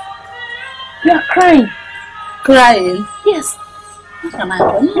 You are crying. Crying? Yes. What can I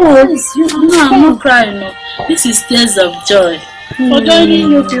do? No, I'm not crying. No. This is tears of joy. For joining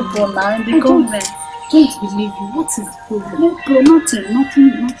new people now in the government. Don't believe you. What is the problem? Nothing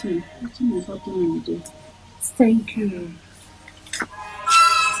is happening with you. Thank you.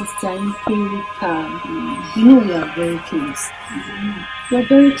 Sister Nkiruka. You know we are very close. We are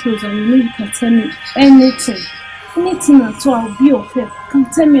very close and you know you can tell me anything. Anything at all, I'll be your friend. You can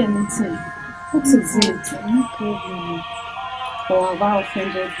tell me anything. What is it? No problem. Or have I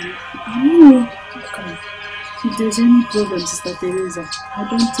offended you? No. If there's any problem, Sister Teresa, I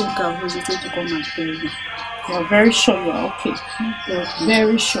don't think I'll hesitate to come and tell you. You are very sure you are okay. Okay.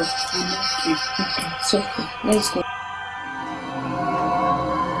 Very sure. I'm okay. Okay, it's okay. Let's go.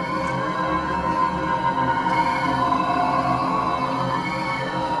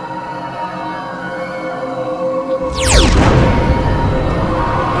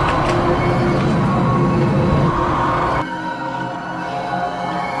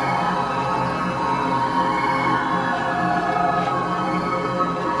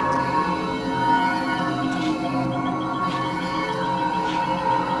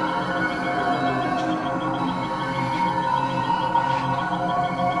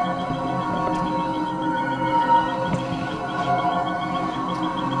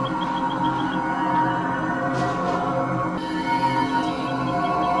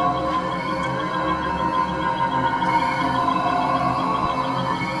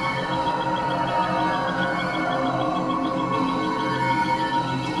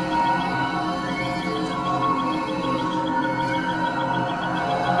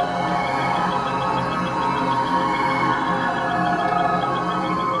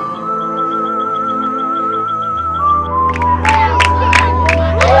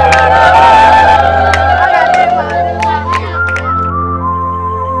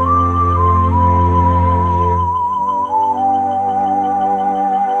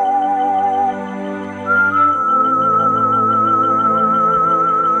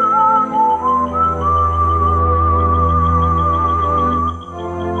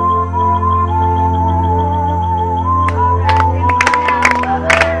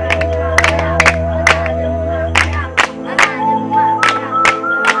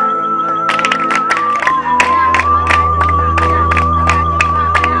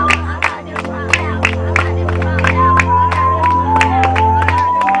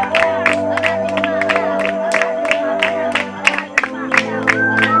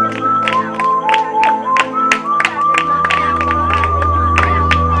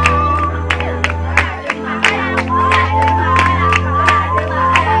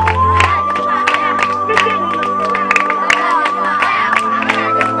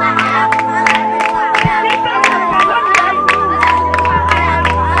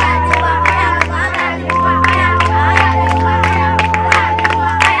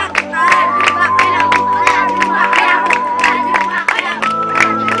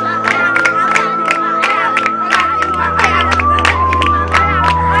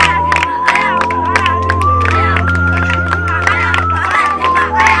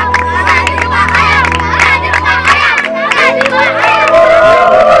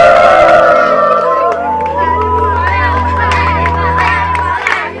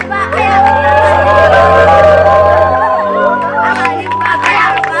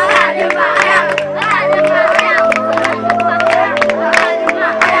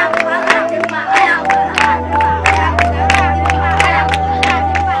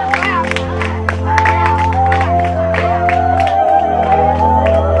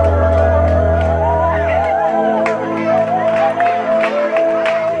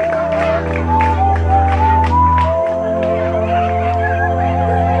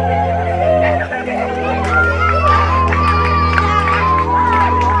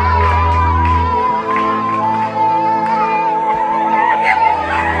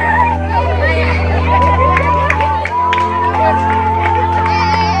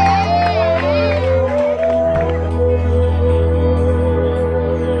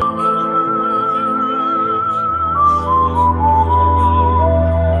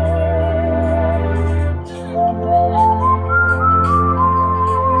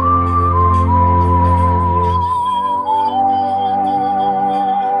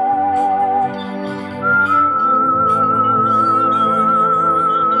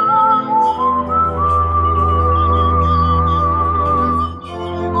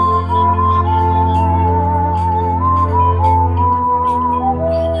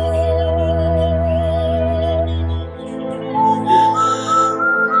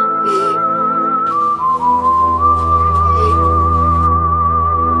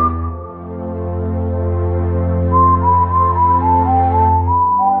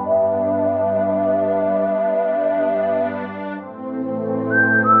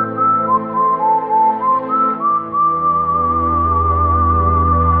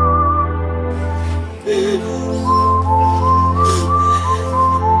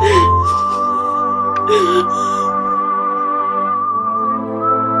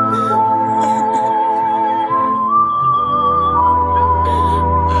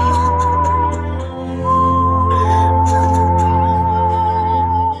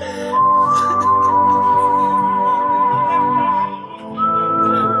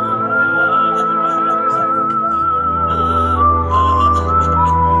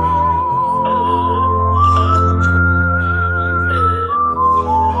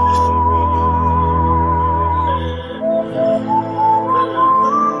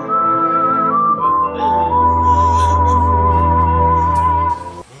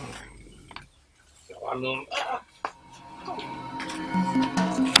 that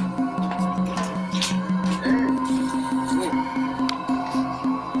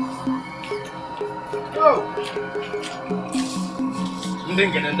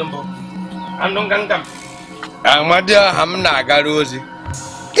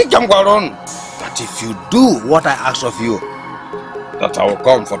if you do what I ask of you, that I will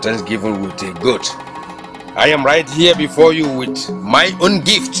come for Thanksgiving with a goat. I am right here before you with my own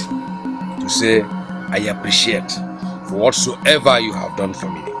gift to say I appreciate for whatsoever you have done for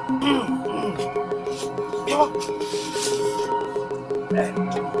me.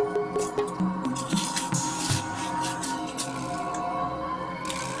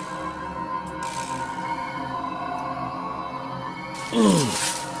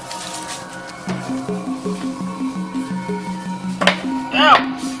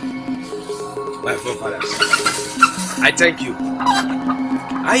 My forefathers, I thank you.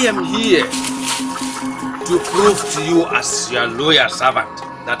 I am here to prove to you as your loyal servant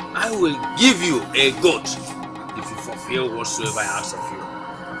that I will give you a goat if you fulfill whatsoever I ask of you.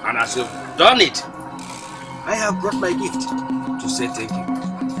 And as you've done it, I have brought my gift to say thank you.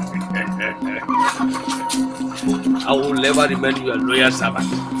 I will never remain your loyal servant.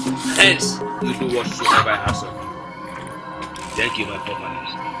 Hence, you do whatsoever I ask of you. Thank you, my forefathers.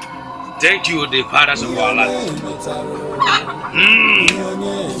 Thank you, the fathers of our land.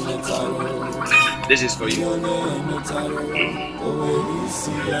 This is for you.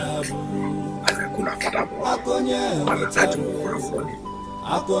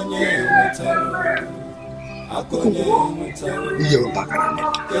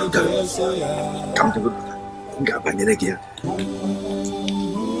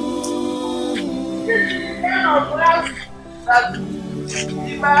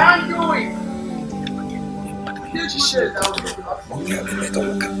 If I am doing this shit, I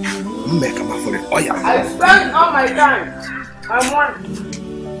spend all my time and money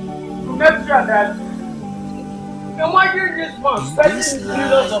to make sure that imagine this man spending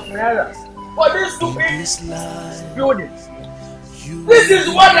millions of naira for this stupid building. This is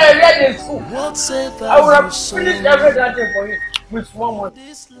what I read in school. I would have finished everything for you with small money.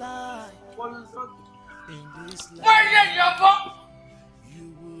 Where is your phone?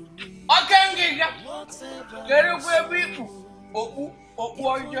 Okay,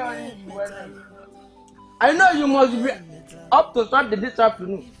 I know you must be up to Sunday this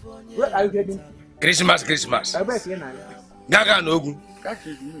afternoon. Where are you heading? Christmas. Gaga no gu.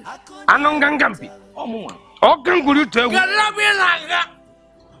 Anongangampi. Okanguru tewu.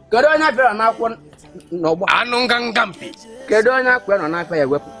 Kedonya fe na akwo no gbo. Anongangampi. Kedonya kwe no na fa ya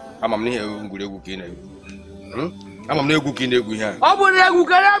wepu. Amam ni nguregu kina. Amam na egwu kina egwu ha. Ọ bụ na egwu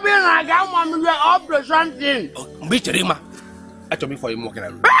kere bi na ga amam le operation thing. Mgbe chere ma. Achomi for you working.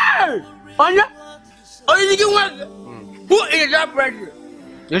 Onye you who is that president?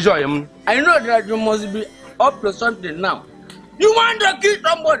 I know that you must be up to something now. You want to kill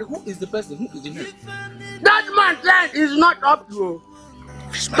somebody. Who is the person? Who is the man? That man is not up to.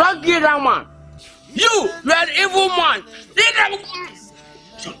 Don't kill that man. You are an evil man.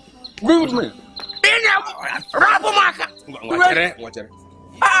 Give me.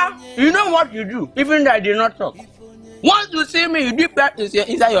 You know what you do, even though I did not talk. Once you see me, you dip that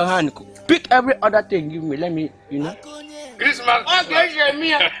inside your hand. Pick every other thing, give me, let me, you know. Christmas. Okay,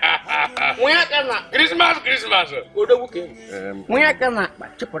 me. Christmas. When I can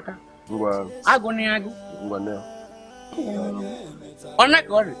chipota. Agony. On that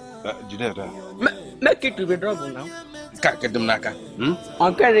one. Make it to be double now. Kakadumnaka.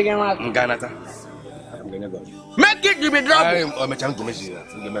 Okay, Ganata. Make it to be double. I'm a chance to miss you.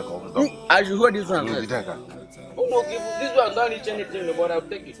 As you heard this one. This one don't need anything, but I'll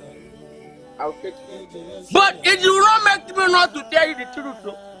take it. But it will not make me not to tell you the truth.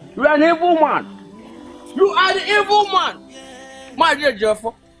 You are an evil man. You are the evil man. My dear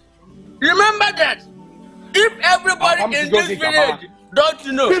Jeffo. Remember that. If everybody in this village don't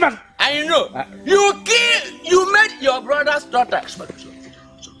know, I know. You made your brother's daughter.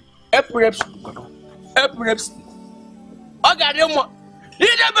 Epilepsy. Okay, you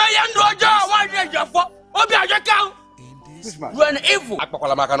never know John. Why did you fall? You are an evil.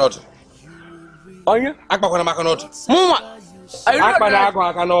 Oh yeah? Mama,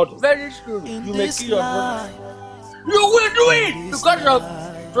 I know very true. You may kill your brother. You will do it because of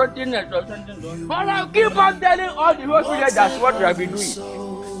drunkenness or something. But I'll keep on telling all the whole village that's what we have been doing.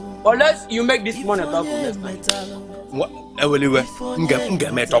 Unless you make this money talk with us. What?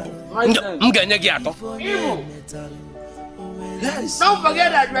 Evil. Yes. Don't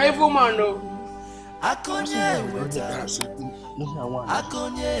forget that you're evil man, though.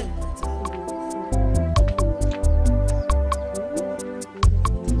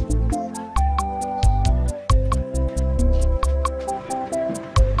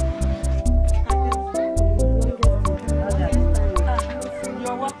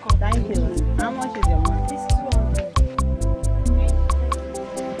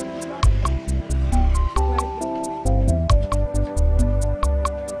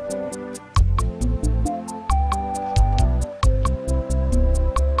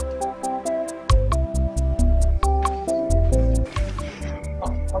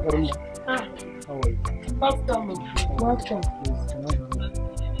 Ah. How are you? Welcome. Welcome.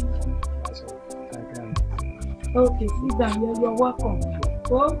 Okay, sit down here. You're welcome.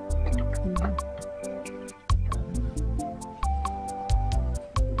 Oh.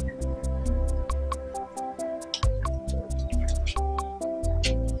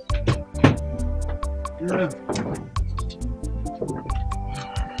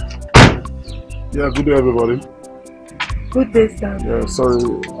 Yeah, good day, everybody. Good day, sir. Yeah, sorry.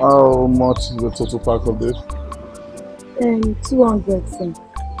 How much is the total pack of this? 200, sir.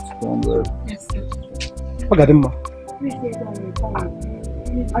 200. Yes, sir. Okay, Dimma. Please say that you're fine.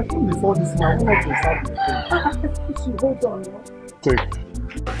 I came before this now. I want to start Hold on. Take.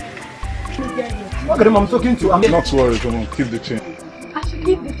 Okay, Dimma, I'm talking to. Not to worry, come on, keep the change. I should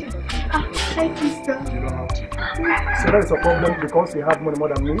give the change. Thank you, sir. You don't have to. So that is a problem because you have money more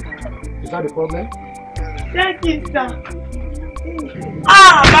than me? Is that the problem? Thank you, sir.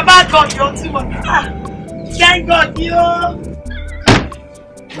 Baba God, you're too much. Thank God, you.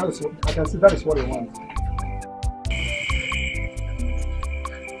 That is what, I can see that is what I want.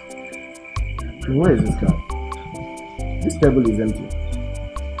 Where is this guy? This table is empty.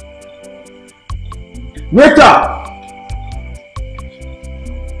 Waiter!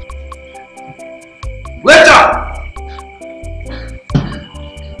 Waiter!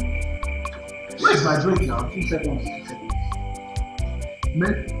 Where's my drink now? 2 seconds.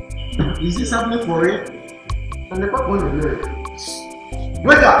 Man, is this happening for real? And the pop on the way.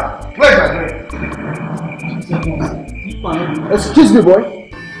 Waiter! Where's my drink? Excuse me, boy.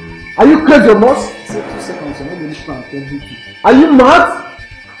 Are you crazy or not? 2 seconds. Are you mad?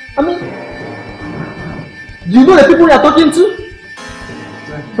 I mean, do you know the people you are talking to?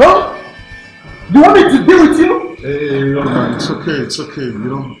 Huh? Do you want me to deal with you? Hey, young man, it's okay, it's okay. You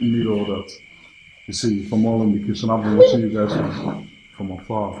don't need all that. You see, from all indication, I've been watching you guys from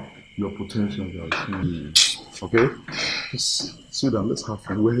afar. Your potential, guys. Okay? Just sit down, let's have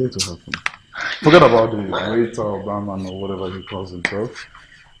fun. We're here to have fun. Forget about the waiter or barman or whatever he calls himself.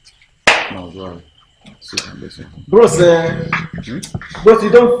 No, right. Sit down, listen. Bros, bros,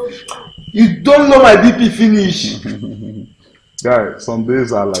 you don't know my BP finish. Guy, some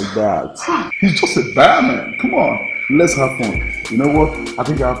days are like that. He's just a barman. Come on, let's have fun. You know what? I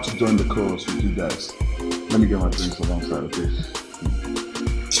think I have to join the chorus with you guys. Let me get my drinks alongside, okay?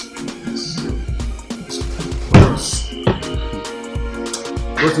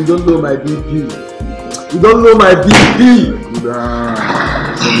 But you don't know my BP. You don't know my BP.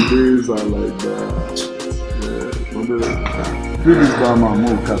 Nah, some days are like that. Yeah, free this barman,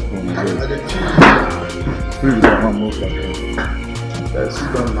 more cat from the free this barman, more cat from. Guys, sit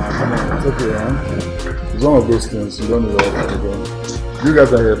down now. Come on, it's okay, man. It's one of those things. You don't know what to do. You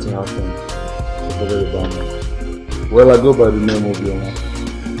guys are here to have fun. So forget about me. Well, I go by the name of Obioma.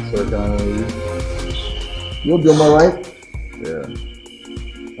 So I can know you. You Obioma, right? Yeah.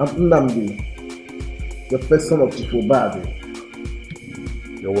 I'm Nnamdi, the first son of Chifobade.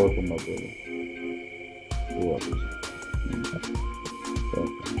 You're welcome, my brother. You're welcome.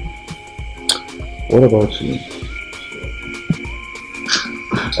 What about you?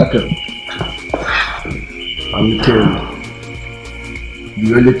 Okay. I'm Ken, the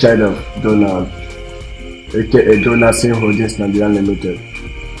only child of Donald, aka Donald Sin Holdings Nigerian Limited.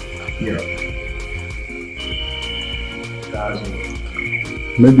 Yeah.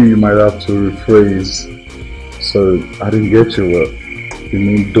 Maybe you might have to rephrase. So I didn't get you well. You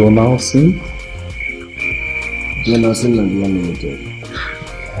mean Donaldson? Donaldson Nigerian Limited.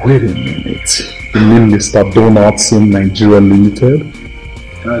 Wait a minute. You mean Mr. Donaldson Nigerian Limited?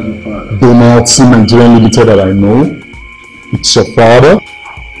 That's your father. Donaldson Nigerian Limited that I know? It's your father?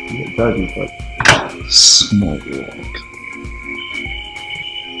 Yeah, that's your father. Small world.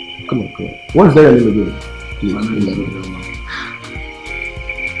 Come on. What's that name again? Please.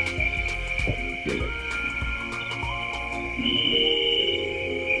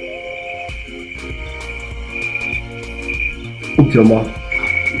 Obioma.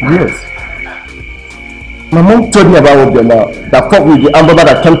 Yes. My mom told me about Obioma. That fuck with the arm robber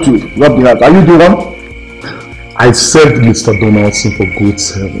that came to rob the house. Are you the one? I served Mr. Donaldson for good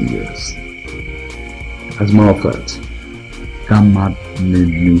 7 years. As a matter of fact, that man made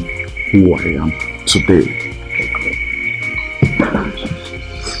me who I am today.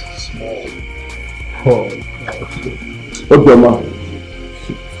 Oh. Obioma.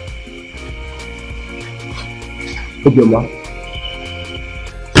 Obioma.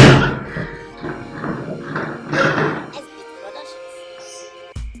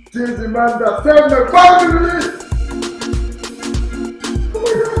 Since the man that saved my family!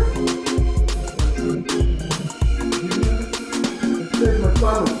 Save my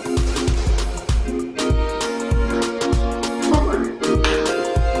family.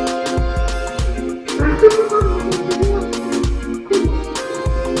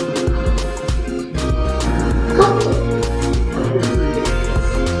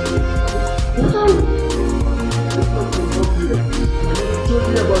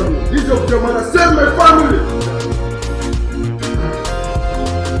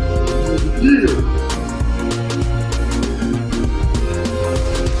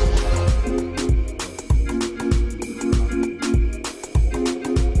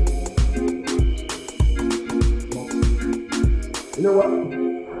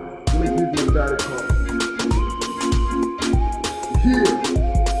 make me be that call. Here.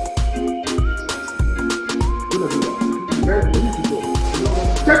 Where do you need to go?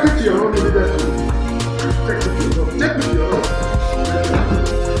 Take it to your own leadership. Take it to your own. Take it to your own.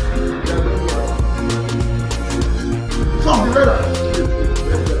 Come, the letter.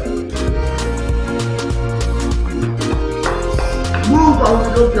 Move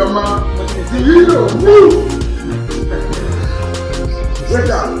out of your mouth. The hero, move. Wait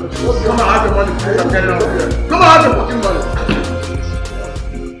down. Come and have your money. Come and have your fucking money.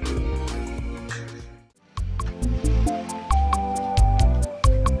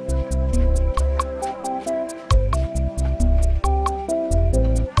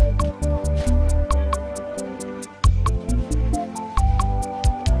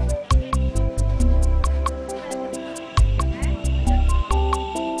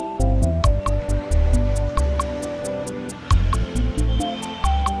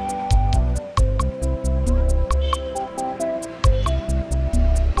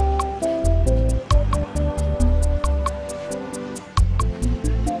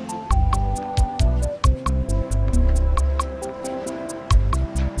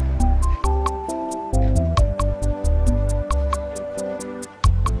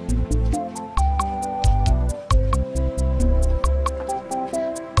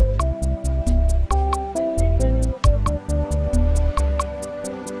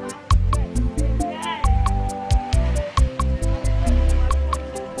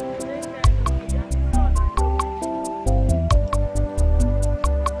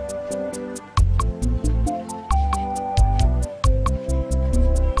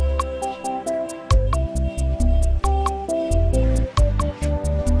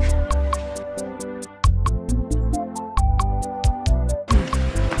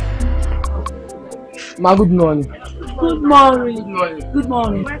 Ma, good morning. Good morning. Good morning. Good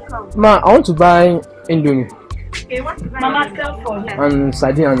morning. Welcome. Ma, I want to buy Indomie Okay, what is Mama sell for you? and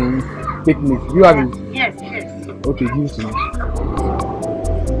sardine and cake meat. Do you have it? Yes, yes. Okay, give it to me.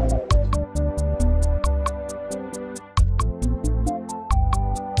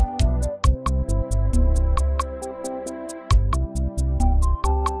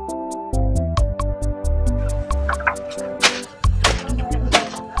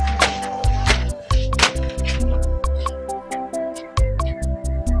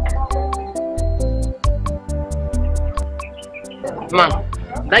 Ma,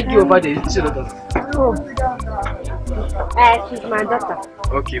 thank you over there. Is Oh. She's my daughter.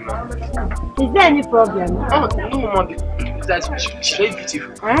 okay, ma. Is there any problem? Oh, no, ma. She's very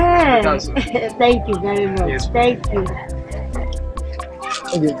beautiful. Thank you very much. Yes. Thank you.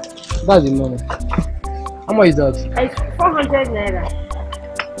 Okay, that's the money. How much is that? It's 400 naira.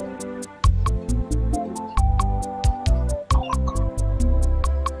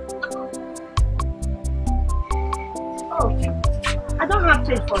 I don't have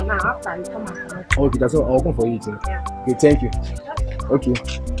change for now. After you come out. Okay, that's all. I'll come for you too. Yeah. Okay, thank you. Okay.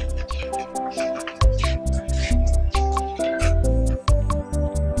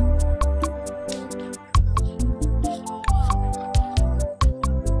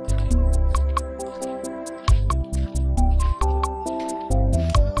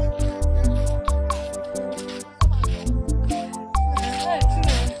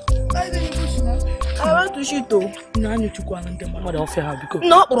 I want to shoot though. No, I need to go and them. Mother offer her because.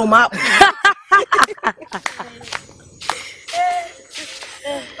 No, Roma.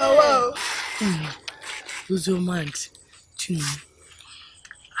 Oh wow. Lose your mind.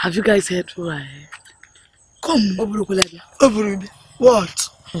 Have you guys heard who I am? Come. Oburubi. What?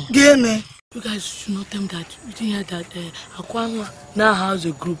 Game. You guys should not tell me that you didn't hear that Akwanwa now has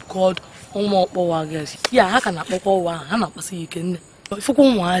a group called Omo Girls. Yeah, how can I Powa? I'm not saying you can. If you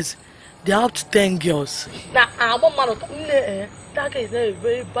come once, they have 10 girls. Now, I'm one man of that is a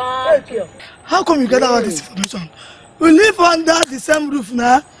very bad girl. How come you get all this information? We live under the same roof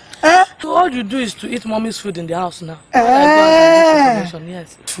now. So all you do is to eat mommy's food in the house now. Yes.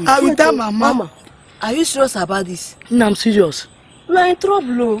 I will tell my mama. Are you serious about this? No, I'm serious. We're in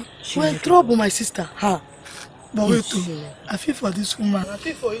trouble. We're in trouble, my sister. Huh? But wait, I feel for this woman. I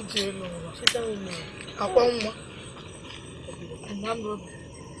feel for you, Jelo. Akwanwa.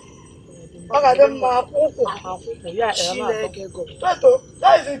 Okay, then my yeah,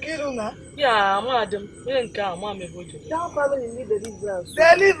 that is a kid now. Yeah, madam. We ain't come, mommy. That family need deliverance.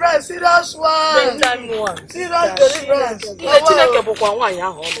 Deliverance, serious one. Serious deliverance.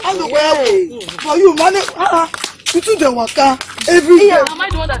 For you, man. You do the waka every day. Yeah, am I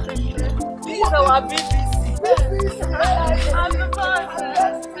the one that said this is our BBC? I'm the first.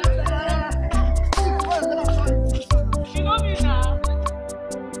 You know me now.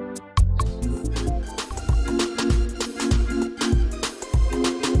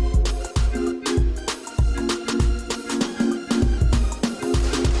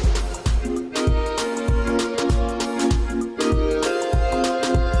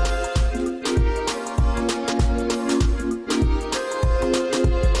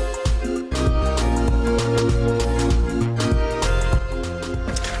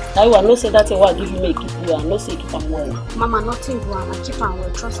 I will not say that I will give you make keep well. No say keep am well. Mama, nothing go on. I keep am well.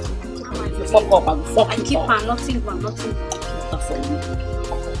 Trust me. If you fuck up, I will fuck you keep up. am nothing go on. Nothing go on.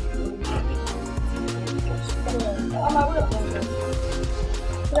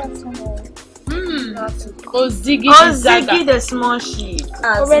 That's for you. Ozigi the small sheet.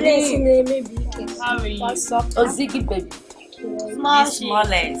 Maybe. How are you? What's up? Ozigi baby.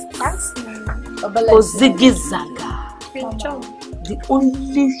 Smallest. That's Ozigi Zaga. The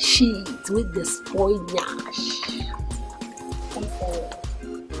only sheet with the spoil yash.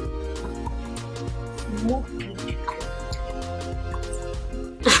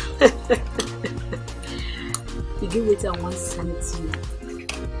 You give it a 1 cent.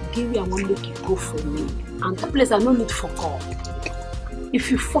 Give me a one make you go for me. And that place I no need fuck up.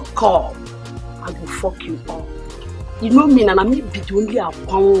 If you fuck up, I will fuck you up. You know me, and I may be the only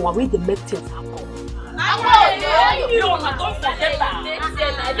one where the make things happen. Don't forget that.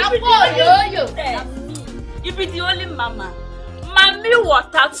 You be the only mama. Mommy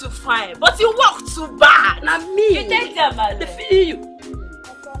water too fine, but you walk too bad. Now me. You take them, they feel you.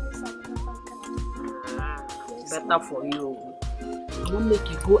 Better for you. I won't make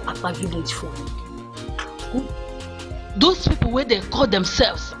you go after village for me. Those people where they call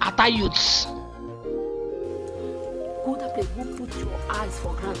themselves after youths. Go that they go put your eyes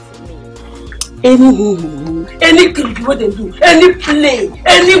for ground for me. Any clip what they do, any play,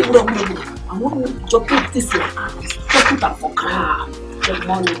 any problem. I want you to put this in your eyes. Put that for ground. The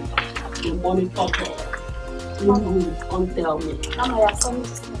money talk. You can't tell me.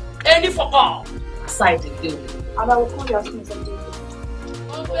 Any for all. Aside the deal. And I will call you as soon as I do it.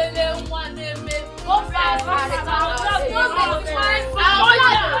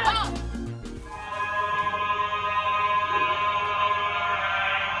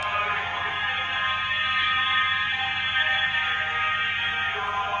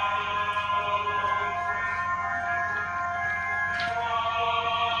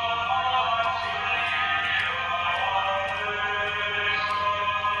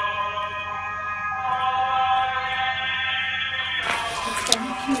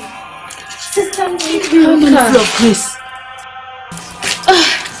 Sister, thank you. Please.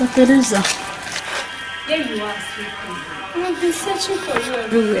 Sister Teresa. Here you are, sweetie. I've been searching for you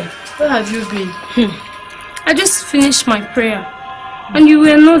everywhere. Where have you been? I just finished my prayer. And you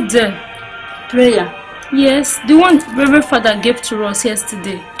were not there. Prayer? Yes, the one Reverend Father gave to us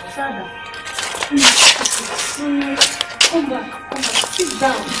yesterday. Father. Come back. Sit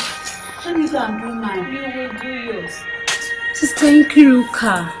down. Let me go and do mine. You will do yours. Sister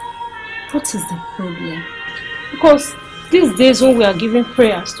Nkiruka, what is the problem? Because these days when we are giving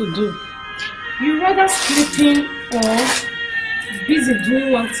prayers to do, you rather sleeping or busy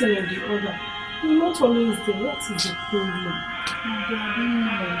doing one thing or the other. You're not always there. What is the problem?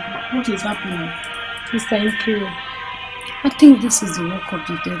 What is happening? Sister Nkiru, I think this is the work of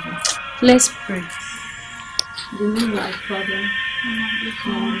the devil. Let's pray. The name of the Father, and of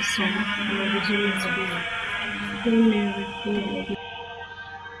the Son, and of the Holy Spirit. Amen.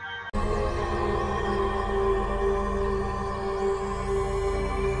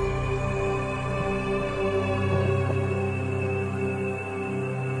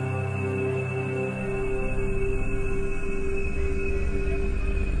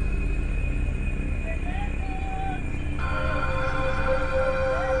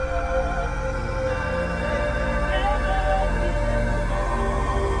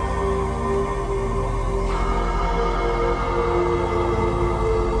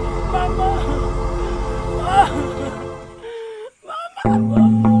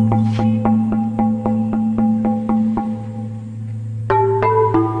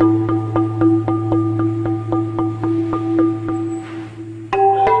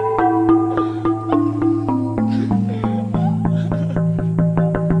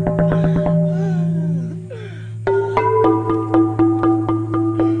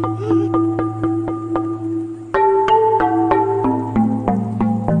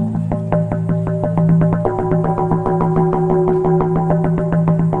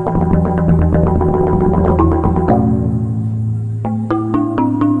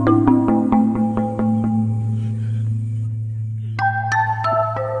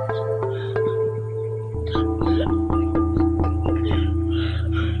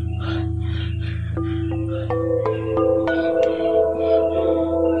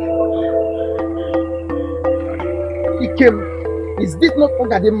 Is this not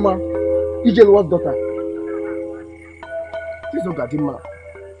Ogadimma, Ijeluwa's daughter? This is Ogadimma.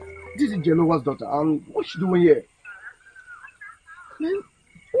 This is Ijeluwa's daughter. And what's she doing here? Man,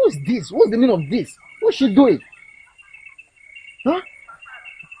 what's this? What's the meaning of this? What's she doing? Huh?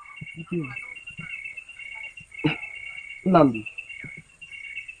 Nambi,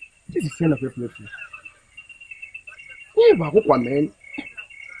 this is kind of epilepsy. Man.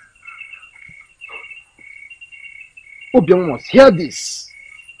 Obioma must hear this.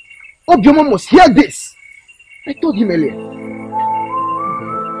 Obioma must hear this. I told him earlier.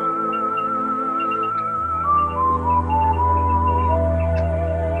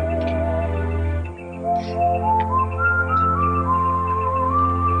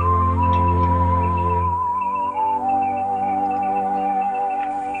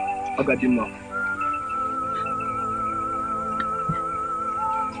 Ogadima.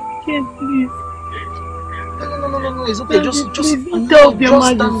 Ken, please. No, it's okay. Just stand up.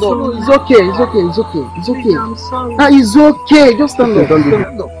 No, it's okay. It's okay. I'm sorry. It's okay. Just stand up.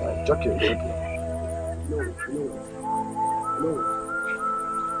 Stand up. It's okay. No.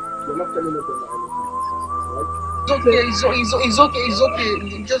 You're not telling me anything, right? It's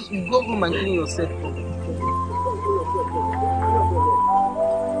okay. Just go home and clean yourself.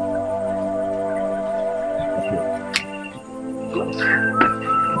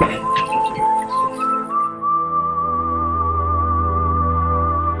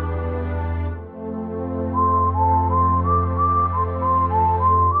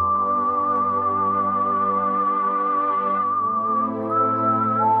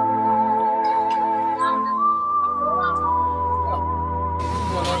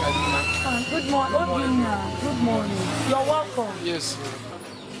 Good morning. You're welcome. Yes.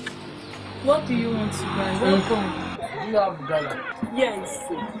 What do you want to buy? Welcome. Do you have gala? Yes.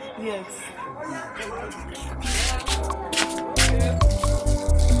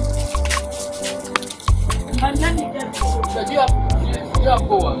 And let me get So do you have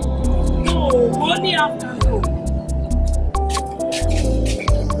Goa? No, only after go.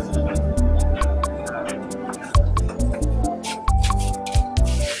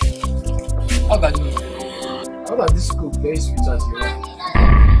 How about this cook? Very sweet as you are.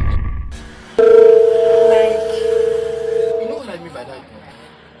 You know what I mean by that?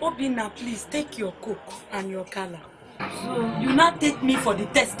 Obina, please take your Coke and your color. So you not take me for the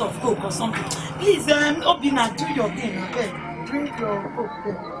test of Coke or something. Please, Obina, do your thing. Okay? Drink your Coke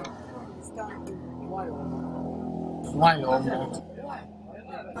there. Why, why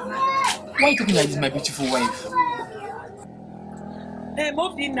are you talking like this, my beautiful wife?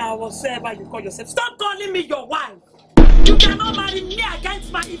 Obina, whatsoever you call yourself, stop calling me your wife. You cannot marry me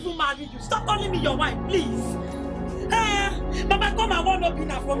against my evil marry you. Stop calling me your wife, please. Mama, come and want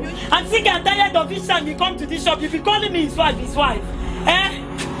Obina from you. I'm sick and tired of each time you come to this shop, you be calling me his wife.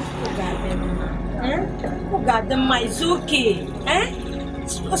 Ogadema, it's okay.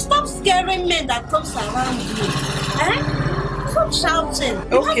 Stop scaring men that comes around you. Stop shouting.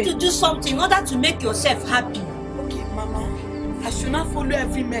 You have to do something in order to make yourself happy. Okay, Mama. I should not follow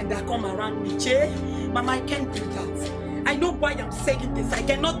every man that come around me, Che. Mama, I can't do that. I know why I'm saying this. I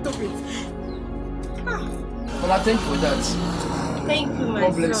cannot do it. Mama, thank you for that. Thank you, my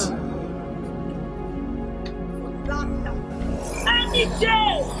God bless son. you. Any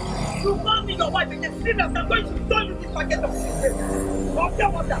day you call me your wife and you're serious, I'm going to return you this packet of cigarettes.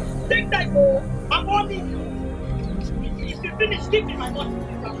 Water. Take that, go. I'm warning you. If you finish, give me my money.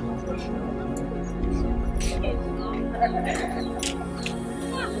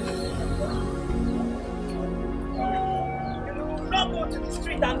 Not go to the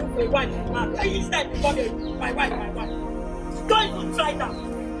street and look for a wife. Instead, you call me my wife. Don't even try that.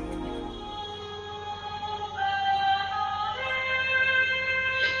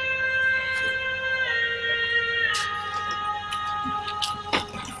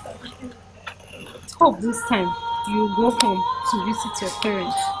 Hope this time you go home to visit your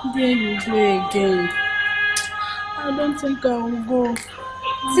parents. There you go again. I don't think I will go.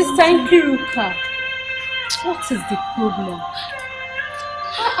 Sister Nkiruka, what is the problem?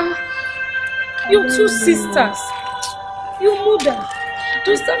 You two sisters, your mother,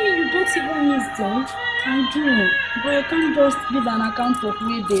 does that mean you don't even miss them? I do, but I can't just give an account of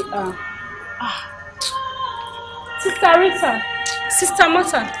where they are. Sister Rita, Sister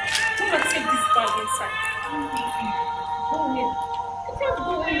Martha, come and take this bag inside. Go away. You can't go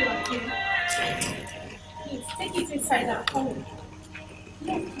where you are here. Please, take it inside and come in.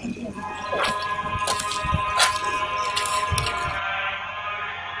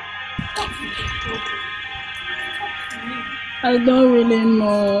 I don't really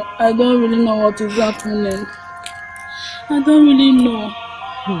know what is happening. I don't really know.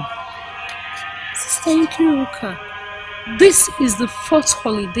 Sister Nkiruka, this is the 4th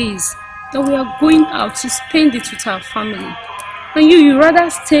holidays that we are going out to spend it with our family. And you rather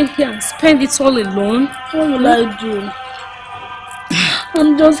stay here and spend it all alone? What will I do?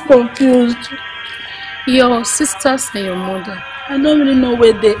 I'm just confused. Your sisters and your mother. I don't really know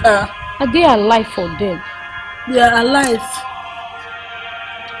where they are. Are they alive or dead? They are alive.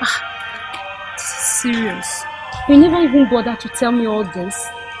 This is serious. You never even bother to tell me all this.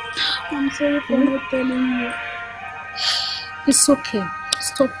 I'm sorry for not telling you. It's okay.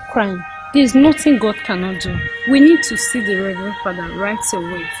 Stop crying. There is nothing God cannot do. We need to see the Reverend Father right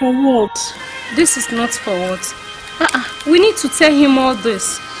away. For what? This is not for what. We need to tell him all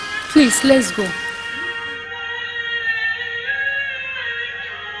this. Please, let's go.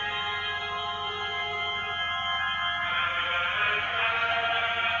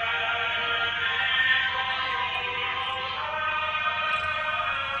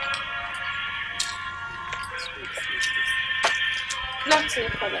 Nothing,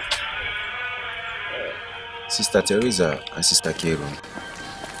 Father. Sister Teresa and Sister Kero,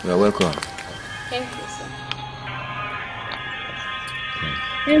 you are welcome. Thank you, sir.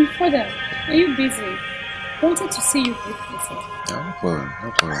 Father, are you busy? I wanted to see you briefly, sir. No problem,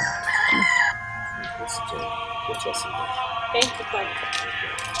 no problem. Thank you, Father.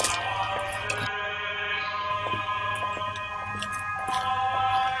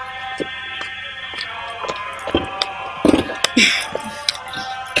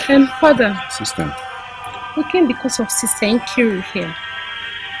 Father. Sister. We came because of Sister Nkiru here.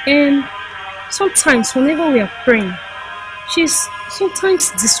 And sometimes whenever we are praying, she's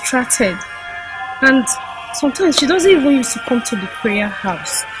sometimes distracted. And sometimes she doesn't even used to come to the prayer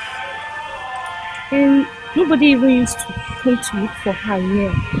house. And nobody even used to come to look for her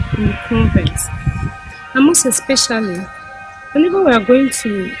here in the convent. And most especially, whenever we are going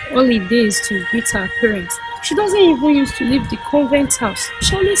to holidays to greet our parents, she doesn't even used to leave the convent house.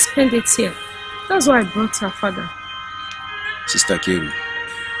 She only spends it here. That's why I brought her, Father. Sister Kero,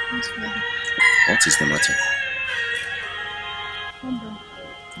 what is the matter? Father,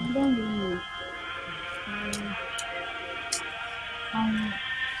 I don't really know.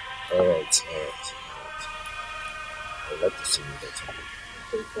 Alright. I'd like to see you better.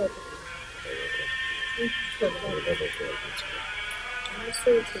 I'm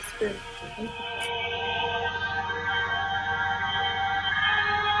sorry to explain. Thank you.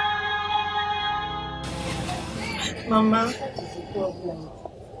 Mama,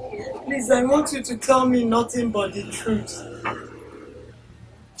 please, I want you to tell me nothing but the truth.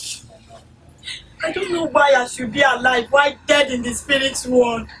 I don't know why I should be alive, why dead in the spirit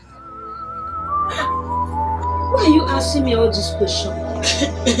world. Why are you asking me all these questions?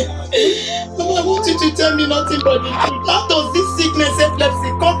 Mama, I want you to tell me nothing but the truth. How does this sickness,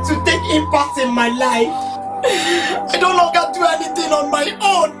 epilepsy, come to take impact in my life? I no longer do anything on my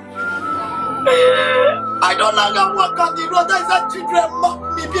own. I no longer walk on the road. I said children mock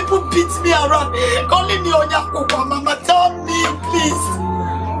me, people beat me around, calling me Onyakokwa. Mama, tell me, please.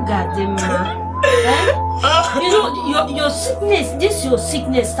 Gadima. You know, your sickness, your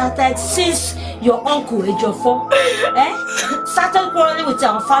sickness started since your uncle Ejofo started quarreling with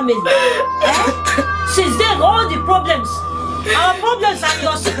our family. Since then, all the problems, our problems and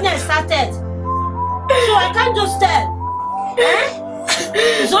your sickness started. So I can't just tell.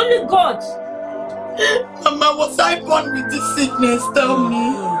 It's only God. Mama, was I born with this sickness? Tell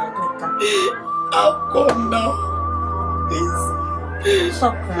me. How come now? Please.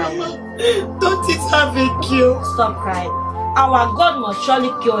 Stop crying. Mama, don't it have a cure? Stop crying. Our God must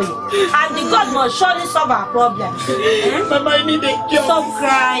surely cure you. And the God must surely solve our problems. Mama, I need a cure. Stop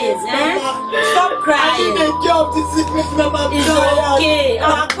crying. Stop crying. I need a cure of this sickness, Mama. It's okay.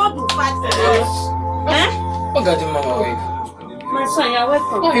 Our God will fight for us. What got you, Mama? My son, you're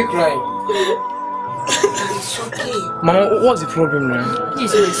welcome. Why are you crying? It's okay. Mama, what's the problem now?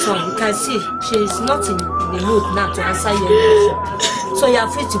 This is my son. You can see she's not in the mood now to answer your question. So you're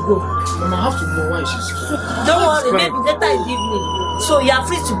free to go. Mama, I have to go. Why is she sick? Don't worry, maybe later in the evening. So you're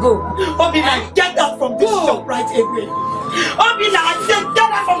free to go. Obina, get out from this shop right away. Obina, I said get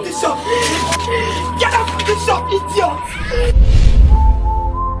out from this shop. Get out from this shop, idiot.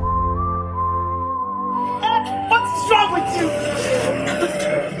 What is wrong with you?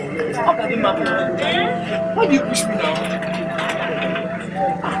 How can it matter? Why do you push me now?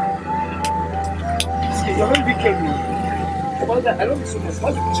 See, you're very wicked, me. About that, I love you so much. Why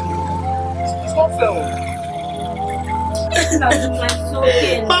do you push me? It's not fair. It's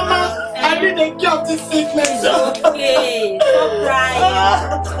okay. Mama, I need a cure of this sickness. It's okay. Stop crying.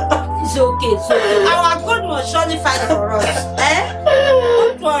 It's okay. It's okay. Our God must surely fight for us.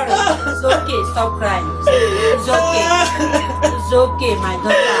 Don't worry. It's okay. Stop crying. It's okay. It's okay, my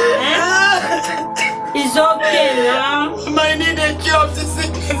daughter. It's okay now. I need a cure of the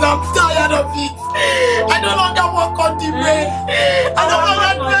sickness. I'm tired of it. I no longer walk on the way. I no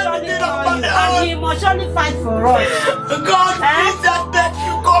longer do anything on my own. And you must only fight for us. God, please, I beg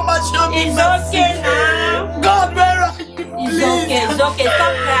you, come and show me mercy. It's okay now. God, where are you? It's okay,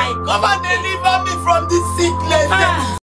 stop crying. Come and deliver me from this sickness.